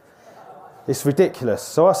go. It's ridiculous.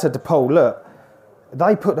 So I said to Paul, look,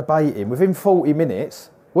 they put the bait in. Within 40 minutes,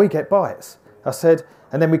 we get bites. I said,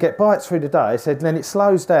 and then we get bites through the day. I said, and then it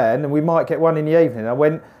slows down and we might get one in the evening. I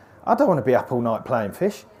went, I don't want to be up all night playing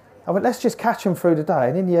fish. I went, let's just catch them through the day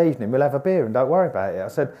and in the evening we'll have a beer and don't worry about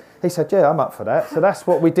it. He said, yeah, I'm up for that. So that's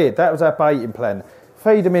what we did. That was our baiting plan.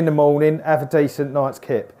 Feed them in the morning, have a decent night's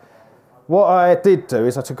kip. What I did do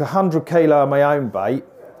is I took 100 kilo of my own bait.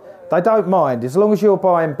 They don't mind. As long as you're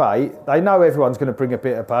buying bait, they know everyone's going to bring a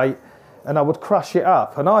bit of bait, and I would crush it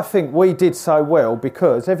up. And I think we did so well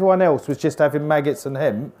because everyone else was just having maggots and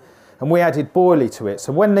hemp, and we added boilie to it.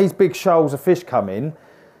 So when these big shoals of fish come in,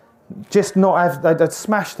 they'd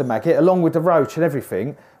smash the maggot along with the roach and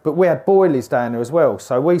everything, but we had boilies down there as well.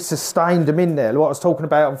 So we sustained them in there, what I was talking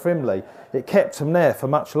about on Frimley. It kept them there for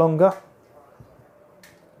much longer.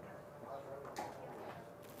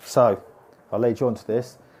 So, I'll lead you on to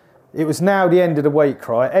this. It was now the end of the week,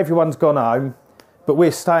 right? Everyone's gone home, but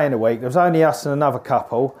we're staying a week. There was only us and another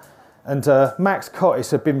couple, and Max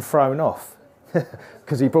Cottis had been thrown off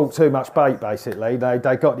because he brought too much bait, basically.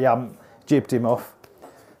 They got the ump, jibbed him off.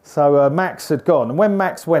 So Max had gone, and when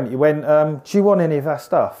Max went, he went, do you want any of our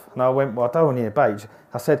stuff? And I went, well, I don't want any bait.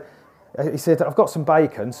 He said, I've got some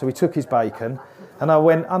bacon, so he took his bacon, and I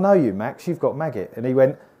went, I know you, Max, you've got maggot. And he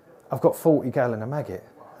went, I've got 40 gallon of maggot.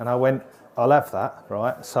 And I went, I'll have that,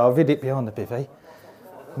 right? So I've hid it behind the bivvy.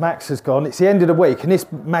 Max has gone. It's the end of the week, and this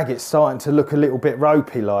maggot's starting to look a little bit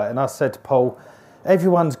ropey like. And I said to Paul,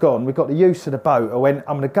 everyone's gone. We've got the use of the boat. I went,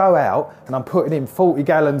 I'm going to go out, and I'm putting in 40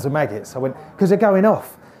 gallons of maggots. I went, because they're going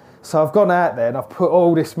off. So I've gone out there, and I've put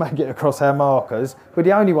all this maggot across our markers. We're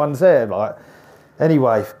the only ones there, like.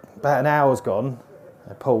 Anyway, about an hour's gone,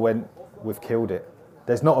 and Paul went, we've killed it.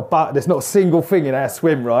 There's not a single thing in our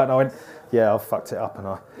swim, right? And I went, yeah, I've fucked it up, and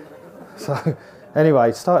I. So,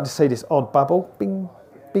 anyway, started to see this odd bubble, bing,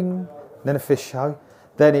 bing, then a fish show.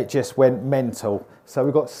 Then it just went mental. So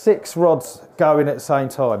we've got 6 rods going at the same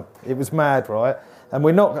time. It was mad, right? And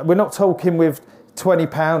we're not talking with 20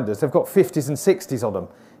 pounders. They've got 50s and 60s on them.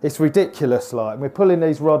 It's ridiculous, like. And we're pulling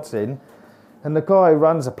these rods in, and the guy who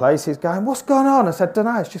runs the place is going, what's going on? I said, don't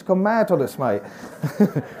know, it's just gone mad on us, mate.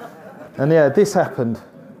 And yeah, this happened.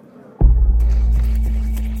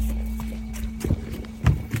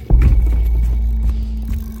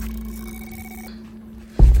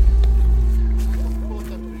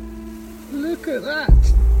 Look at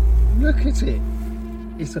that. Look at it.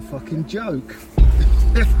 It's a fucking joke.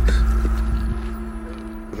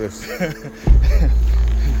 This.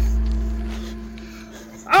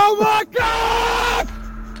 Oh my God!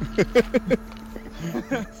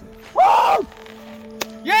 Woo!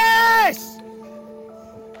 Yes!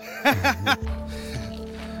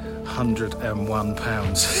 101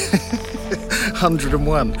 pounds.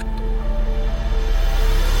 101.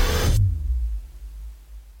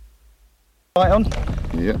 Right on?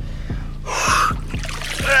 Yeah.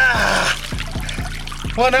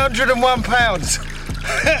 101 pounds.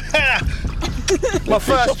 My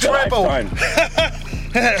first treble.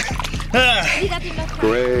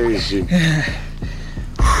 Crazy.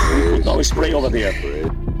 No, spray over there.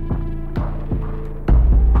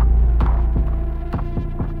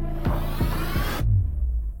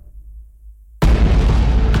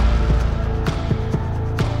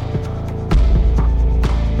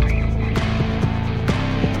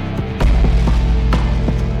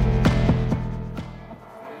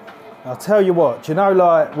 I'll tell you what, do you know,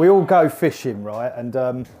 like, we all go fishing, right? And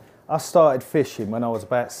I started fishing when I was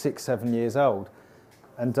about 6, 7 years old.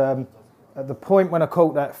 And at the point when I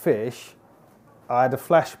caught that fish, I had a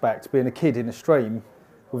flashback to being a kid in a stream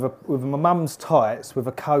with my mum's tights with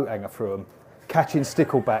a coat hanger through them, catching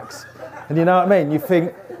sticklebacks. And you know what I mean? You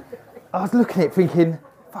think, I was looking at it thinking,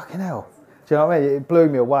 fucking hell. Do you know what I mean? It blew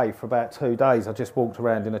me away for about 2 days. I just walked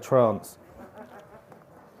around in a trance.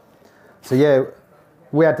 So yeah,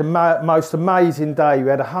 we had the most amazing day. We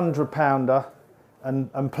had a 100-pounder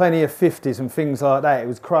and plenty of 50s and things like that. It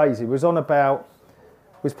was crazy. It was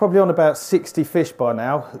probably on about 60 fish by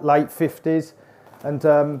now, late 50s.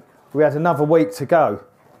 And we had another week to go.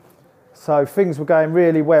 So things were going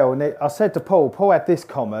really well. And I said to Paul had this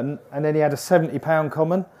common, and then he had a 70-pound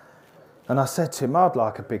common. And I said to him, I'd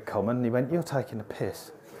like a big common. And he went, you're taking the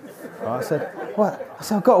piss. Right, I said, what? I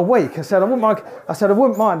said, I've got a week. I said, I wouldn't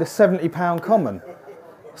mind a 70-pound common.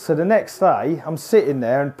 So the next day, I'm sitting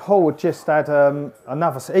there, and Paul had just had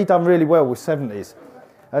he'd done really well with 70s.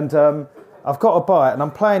 And I've got a bite, and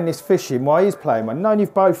I'm playing this fishing while he's playing one. And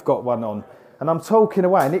you've both got one on. And I'm talking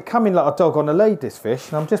away, and it come in like a dog on a lead, this fish,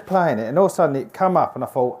 and I'm just playing it, and all of a sudden it come up, and I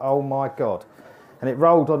thought, oh my God. And it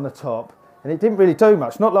rolled on the top, and it didn't really do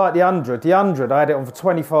much, not like the 100. The 100, I had it on for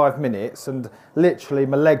 25 minutes, and literally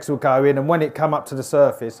my legs were going, and when it come up to the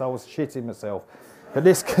surface, I was shitting myself. But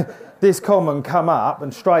this common come up,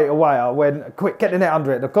 and straight away I went, quick, get the net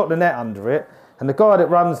under it. I've got the net under it, and the guy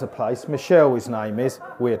that runs the place, Michelle his name is,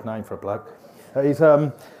 weird name for a bloke,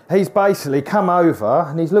 he's basically come over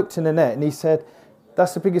and he's looked in the net and he said,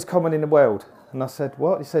 that's the biggest common in the world. And I said,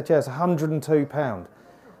 what? He said, yeah, it's 102 pound.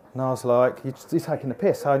 And I was like, he's taking the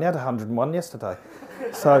piss. I only had 101 yesterday.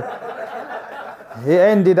 So it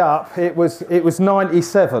ended up, it was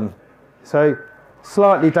 97. So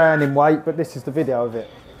slightly down in weight, but this is the video of it.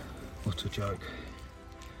 What a joke.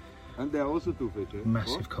 And there are also 2 fish.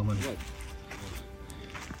 Massive common.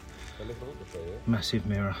 Massive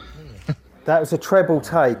mirror. That was a treble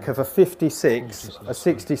take of a 56, a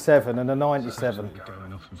 67 and a 97.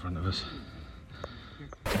 Going off in front of us.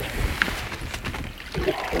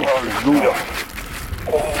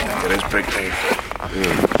 Oh, it is big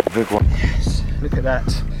teeth. Big one. Yes, look at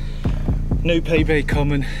that. New PB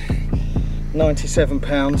common, 97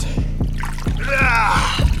 pounds.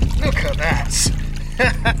 Look at that.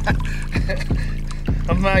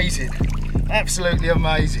 Amazing. Absolutely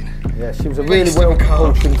amazing. Yeah, she was a really well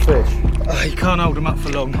proportioned fish. Oh, you can't hold them up for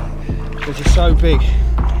long because they're so big.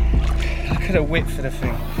 Look at the width of the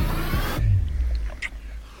thing.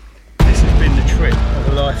 This has been the trip of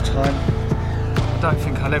a lifetime. I don't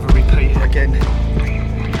think I'll ever repeat it again.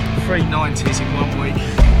 3 90s in 1 week.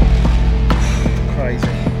 Crazy.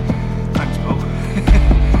 Thanks, Paul.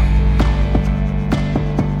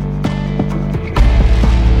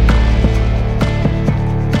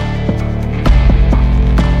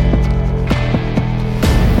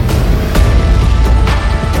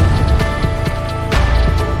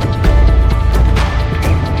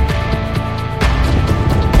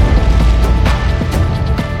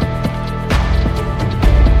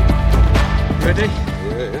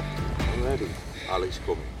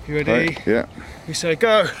 You ready? Right, yeah. We say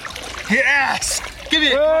go. Yes! Give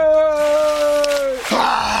it!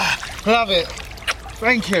 Ah, love it.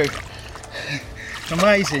 Thank you.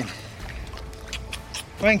 Amazing.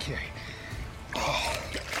 Thank you. Oh.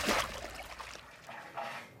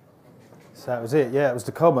 So that was it, yeah, it was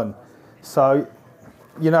the common. So,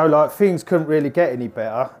 you know, like things couldn't really get any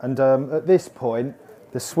better. And at this point,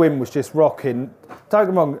 the swim was just rocking. Don't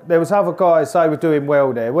get me wrong, there was other guys, they were doing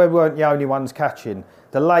well there. We weren't the only ones catching.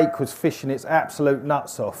 The lake was fishing its absolute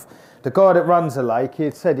nuts off. The guy that runs the lake, he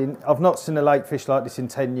had said, I've not seen a lake fish like this in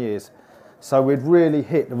 10 years. So we'd really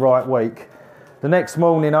hit the right week. The next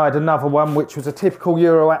morning I had another one, which was a typical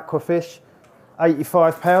Euro aqua fish,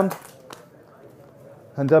 85 pound.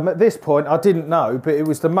 And at this point, I didn't know, but it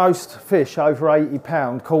was the most fish over 80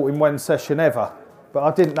 pound caught in one session ever. But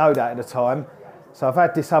I didn't know that at the time. So I've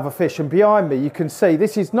had this other fish, and behind me you can see,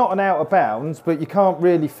 this is not an out of bounds, but you can't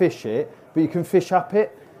really fish it, but you can fish up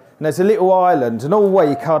it. And there's a little island, and all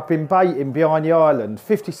week I'd been baiting behind the island,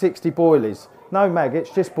 50, 60 boilies. No maggots,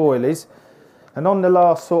 just boilies. And on the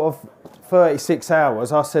last sort of 36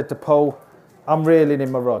 hours, I said to Paul, I'm reeling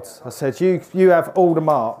in my rods. I said, you have all the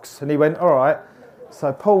marks. And he went, all right.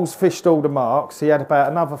 So Paul's fished all the marks. He had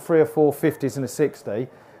about another 3 or 4 50s and a 60.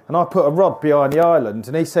 And I put a rod behind the island,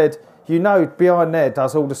 and he said, you know, behind there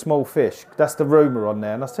does all the small fish. That's the rumour on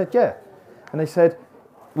there. And I said, yeah. And he said,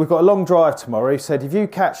 we've got a long drive tomorrow. He said, if you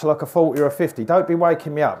catch like a 40 or a 50, don't be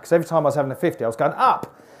waking me up. Because every time I was having a 50, I was going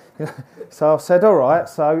up. So I said, all right.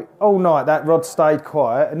 So all night that rod stayed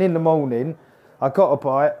quiet, and in the morning I got a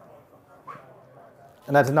bite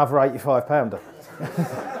and had another 85-pounder.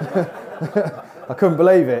 I couldn't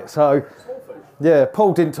believe it. So, yeah,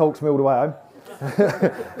 Paul didn't talk to me all the way home.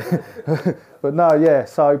 But no, yeah,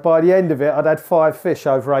 so by the end of it, I'd had 5 fish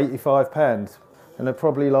over 85 pounds. And I'd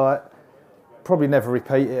probably never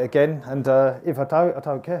repeat it again. And if I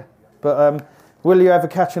don't care. But will you ever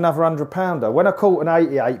catch another 100-pounder? When I caught an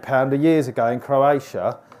 88-pounder years ago in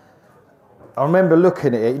Croatia, I remember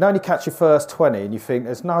looking at it. You only catch your first 20 and you think,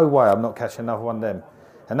 there's no way I'm not catching another one of them.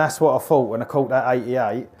 And that's what I thought when I caught that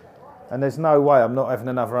 88. And there's no way I'm not having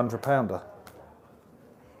another 100-pounder.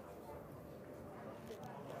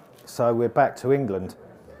 So we're back to England.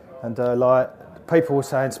 And people were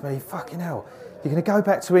saying to me, fucking hell, you're going to go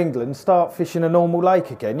back to England and start fishing a normal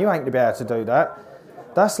lake again? You ain't going to be able to do that.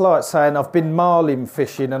 That's like saying I've been marlin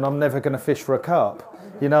fishing and I'm never going to fish for a carp.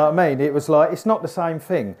 You know what I mean? It was like, it's not the same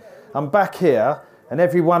thing. I'm back here and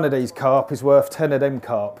every one of these carp is worth 10 of them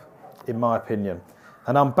carp, in my opinion.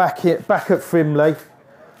 And I'm back at Frimley,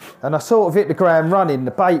 and I sort of hit the ground running. The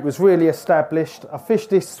bait was really established. I fished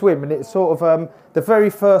this swim, and it's sort of the very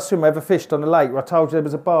first swim I ever fished on the lake, where I told you there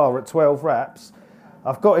was a bar at 12 raps.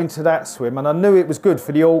 I've got into that swim, and I knew it was good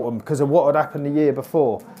for the autumn because of what had happened the year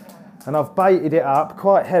before. And I've baited it up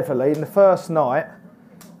quite heavily. And the first night,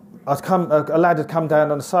 a lad had come down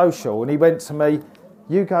on the social, and he went to me,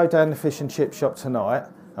 you go down the fish and chip shop tonight,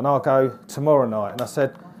 and I'll go tomorrow night. And I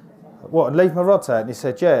said, what, and leave my rods out? And he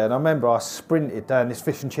said, yeah. And I remember I sprinted down this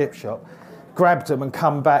fish and chip shop, grabbed them and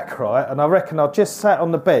come back, right? And I reckon I just sat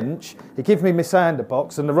on the bench, he gave me my sander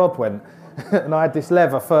box and the rod went. And I had this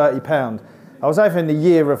leather, £30. I was having the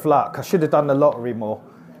year of luck. I should have done the lottery more.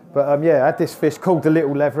 But yeah, I had this fish called the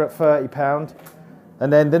Little Leather at £30.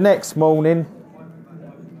 And then the next morning,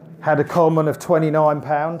 had a common of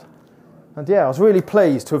 £29. And yeah, I was really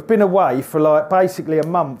pleased to have been away for like basically a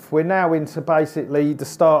month. We're now into basically the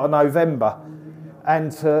start of November.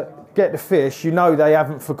 And to get the fish, you know they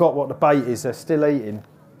haven't forgot what the bait is, they're still eating.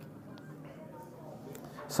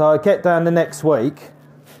 So I get down the next week,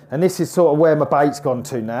 and this is sort of where my bait's gone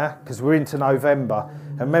to now, because we're into November.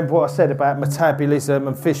 And remember what I said about metabolism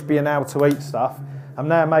and fish being able to eat stuff? I'm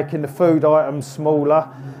now making the food items smaller,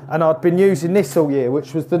 and I'd been using this all year,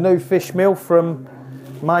 which was the new fish meal from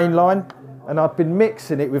Mainline. And I've been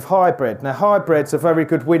mixing it with hybrid. Now, hybrid's a very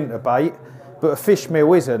good winter bait, but a fish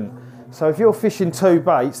meal isn't. So if you're fishing 2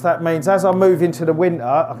 baits, that means as I move into the winter,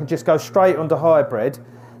 I can just go straight onto hybrid,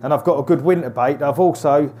 and I've got a good winter bait that I've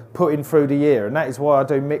also put in through the year, and that is why I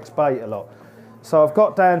do mixed bait a lot. So I've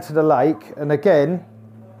got down to the lake, and again,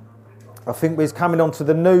 I think we're coming onto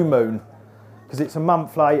the new moon, because it's a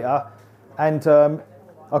month later, and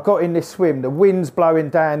I got in this swim. The wind's blowing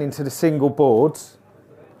down into the single boards,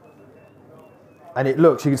 and it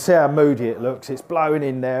looks, you can see how moody it looks, it's blowing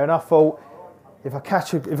in there, and I thought, if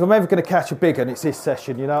I'm ever going to catch a big one, it's this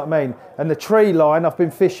session, you know what I mean? And the tree line I've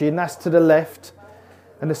been fishing, that's to the left,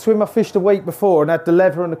 and the swim I fished a week before and had the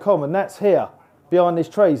leather and the common, that's here, behind these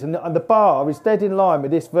trees, and the bar is dead in line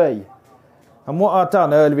with this V. And what I'd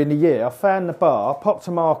done earlier in the year, I found the bar, popped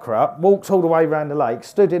a marker up, walked all the way around the lake,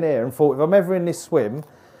 stood in here and thought, if I'm ever in this swim,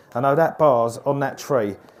 I know that bar's on that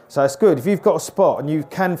tree. So it's good. If you've got a spot and you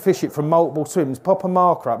can fish it from multiple swims, pop a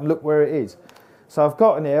marker up and look where it is. So I've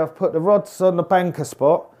got in here, I've put the rods on the banker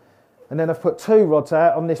spot, and then I've put 2 rods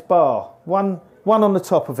out on this bar. One on the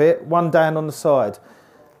top of it, one down on the side.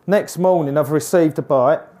 Next morning I've received a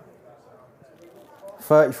bite,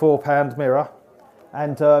 34-pound mirror,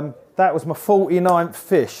 and that was my 49th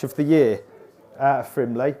fish of the year out of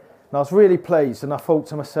Frimley. And I was really pleased, and I thought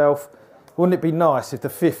to myself, wouldn't it be nice if the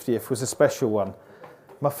 50th was a special one?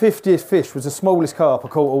 My 50th fish was the smallest carp I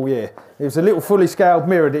caught all year. It was a little fully scaled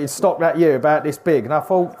mirror that he'd stocked that year about this big, and I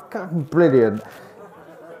thought, God, brilliant.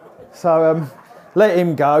 So let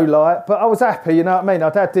him go, but I was happy, you know what I mean?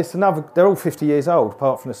 I'd had this they're all 50 years old,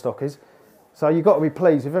 apart from the stockies. So you've got to be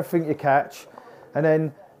pleased with everything you catch. And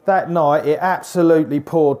then that night, it absolutely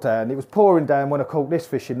poured down. It was pouring down when I caught this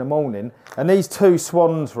fish in the morning. And these 2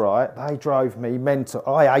 swans, right, they drove me mental.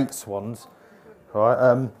 I ate swans,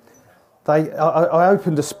 right? I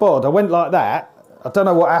opened a spot. I went like that. I don't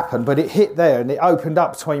know what happened, but it hit there and it opened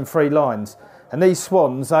up between 3 lines. And these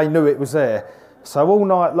swans, they knew it was there. So all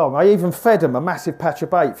night long, I even fed them a massive patch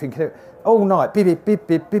of bait, thinking all night, bib, bib,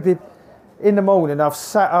 bib, bib, bib. In the morning, I've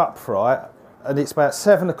sat up, right, and it's about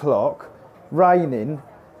 7 o'clock, raining,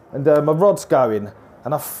 and my rod's going.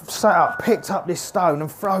 And I've sat up, picked up this stone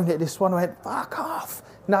and thrown it at this one. I went, fuck off.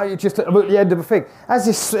 No, you're just at the end of the thing. As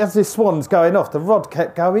this swan's going off, the rod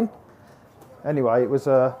kept going. Anyway, it was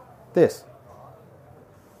this.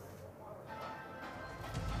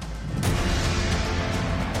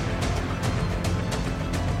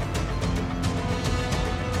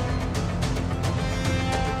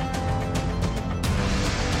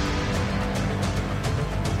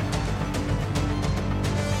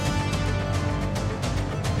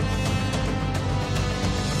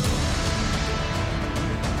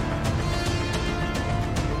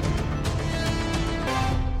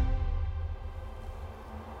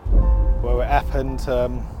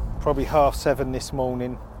 happened probably 7:30 this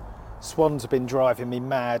morning. Swans have been driving me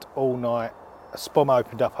mad all night. A spom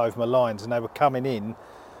opened up over my lines and they were coming in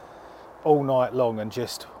all night long and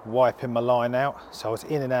just wiping my line out. So I was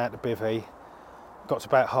in and out the bivvy. Got to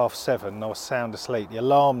about 7:30 and I was sound asleep. The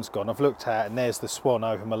alarm's gone. I've looked out and there's the swan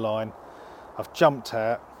over my line. I've jumped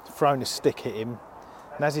out, thrown a stick at him,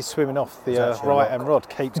 and as he's swimming off, the right-hand rod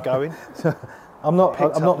keeps going. I'm not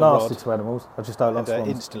nasty to animals. I just don't like swans.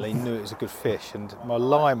 Instantly knew it was a good fish, and my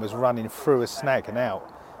line was running through a snag and out.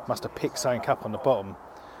 Must have picked something up on the bottom.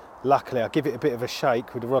 Luckily, I give it a bit of a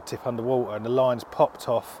shake with the rod tip underwater, and the line's popped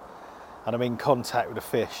off, and I'm in contact with the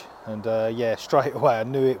fish. And yeah, straight away I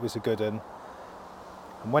knew it was a good one.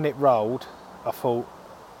 And when it rolled, I thought,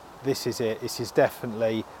 this is it. This is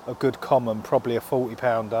definitely a good common, probably a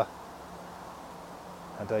 40-pounder.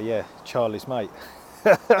 And yeah, Charlie's mate.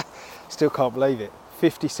 Still can't believe it.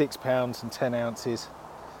 56 pounds and 10 ounces.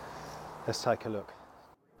 Let's take a look.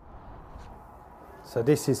 So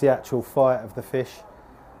this is the actual fight of the fish.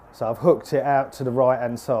 So I've hooked it out to the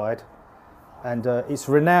right-hand side. And it's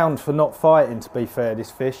renowned for not fighting, to be fair,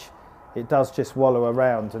 this fish. It does just wallow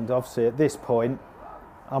around. And obviously at this point,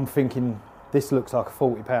 I'm thinking this looks like a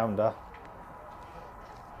 40-pounder.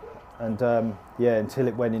 And yeah, until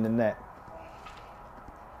it went in the net.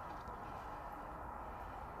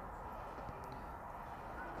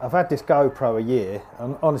 I've had this GoPro a year,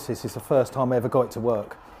 and honestly, this is the first time I ever got it to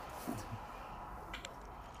work.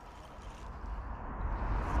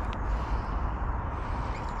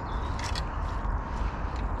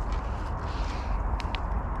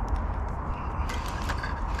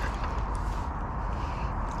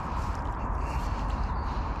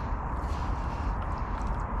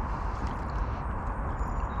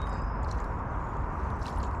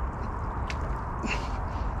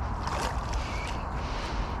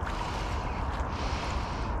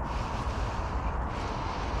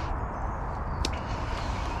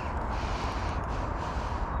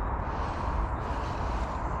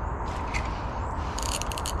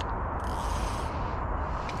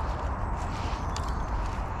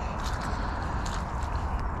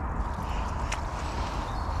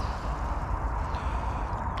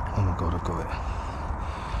 Oh my God, I've got it.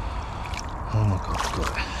 Oh my God, I've got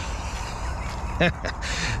it.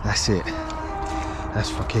 That's it. That's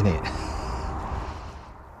fucking it.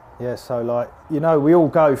 Yeah, so like, you know, we all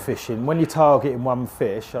go fishing. When you're targeting one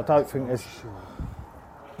fish, I don't think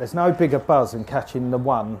there's no bigger buzz than catching the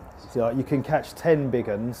one. Like, you can catch 10 big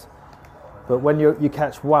uns, but when you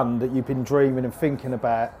catch one that you've been dreaming and thinking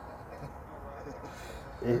about,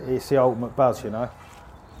 it's the ultimate buzz, you know.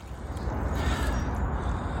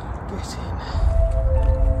 Get in.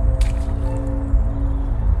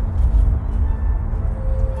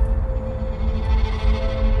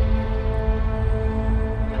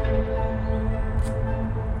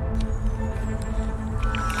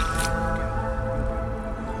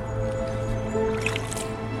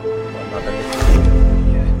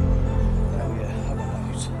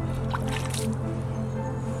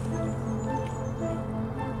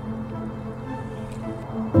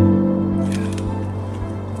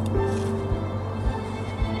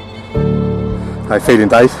 How you feeling,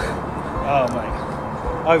 Dave? Oh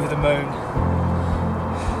mate, over the moon.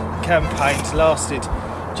 Campaign's lasted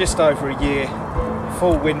just over a year,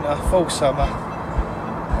 full winter, full summer,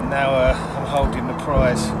 and now I'm holding the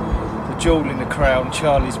prize, the jewel in the crown,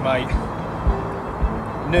 Charlie's mate.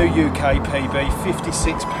 New UK PB,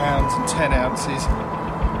 56 pounds and 10 ounces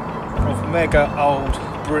of mega old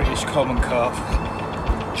British common carp.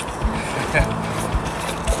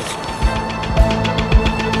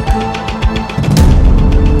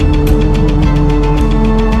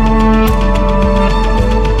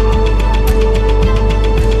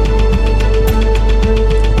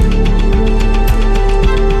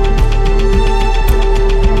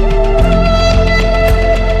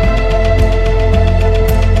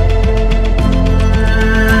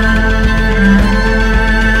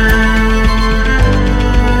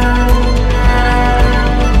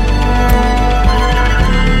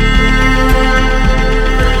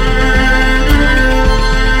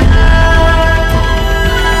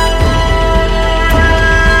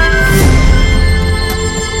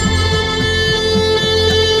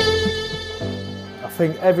 I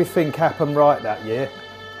think everything happened right that year,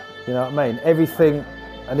 you know what I mean? Everything,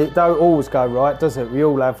 and it don't always go right, does it? We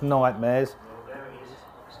all have nightmares.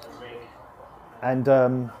 And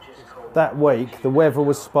that week, the weather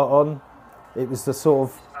was spot on. It was the sort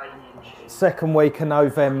of second week of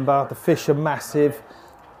November, the fish are massive.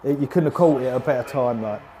 You couldn't have caught it at a better time,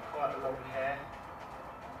 like.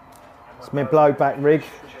 It's my blowback rig,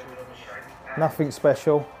 nothing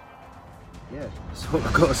special. Yeah, that's what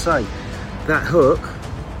I've got to say. That hook,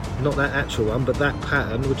 not that actual one, but that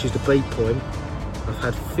pattern, which is the beat point, I've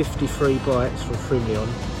had 53 bites from Frimleon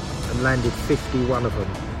and landed 51 of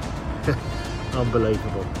them.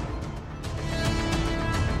 Unbelievable.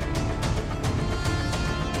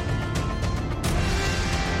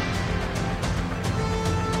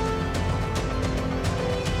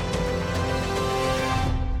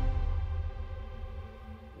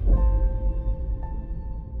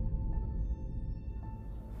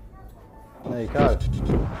 There you go.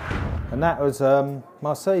 And that was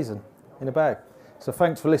my season in a bag. So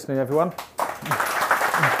thanks for listening, everyone.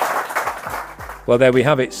 Well, there we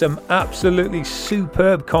have it. Some absolutely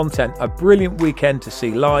superb content. A brilliant weekend to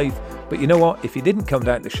see live. But you know what? If you didn't come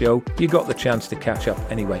down to the show, you got the chance to catch up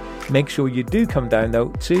anyway. Make sure you do come down, though,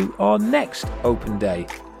 to our next open day.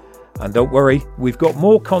 And don't worry, we've got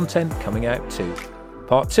more content coming out too.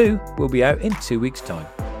 Part 2 will be out in 2 weeks' time.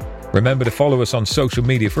 Remember to follow us on social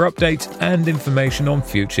media for updates and information on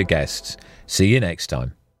future guests. See you next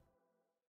time.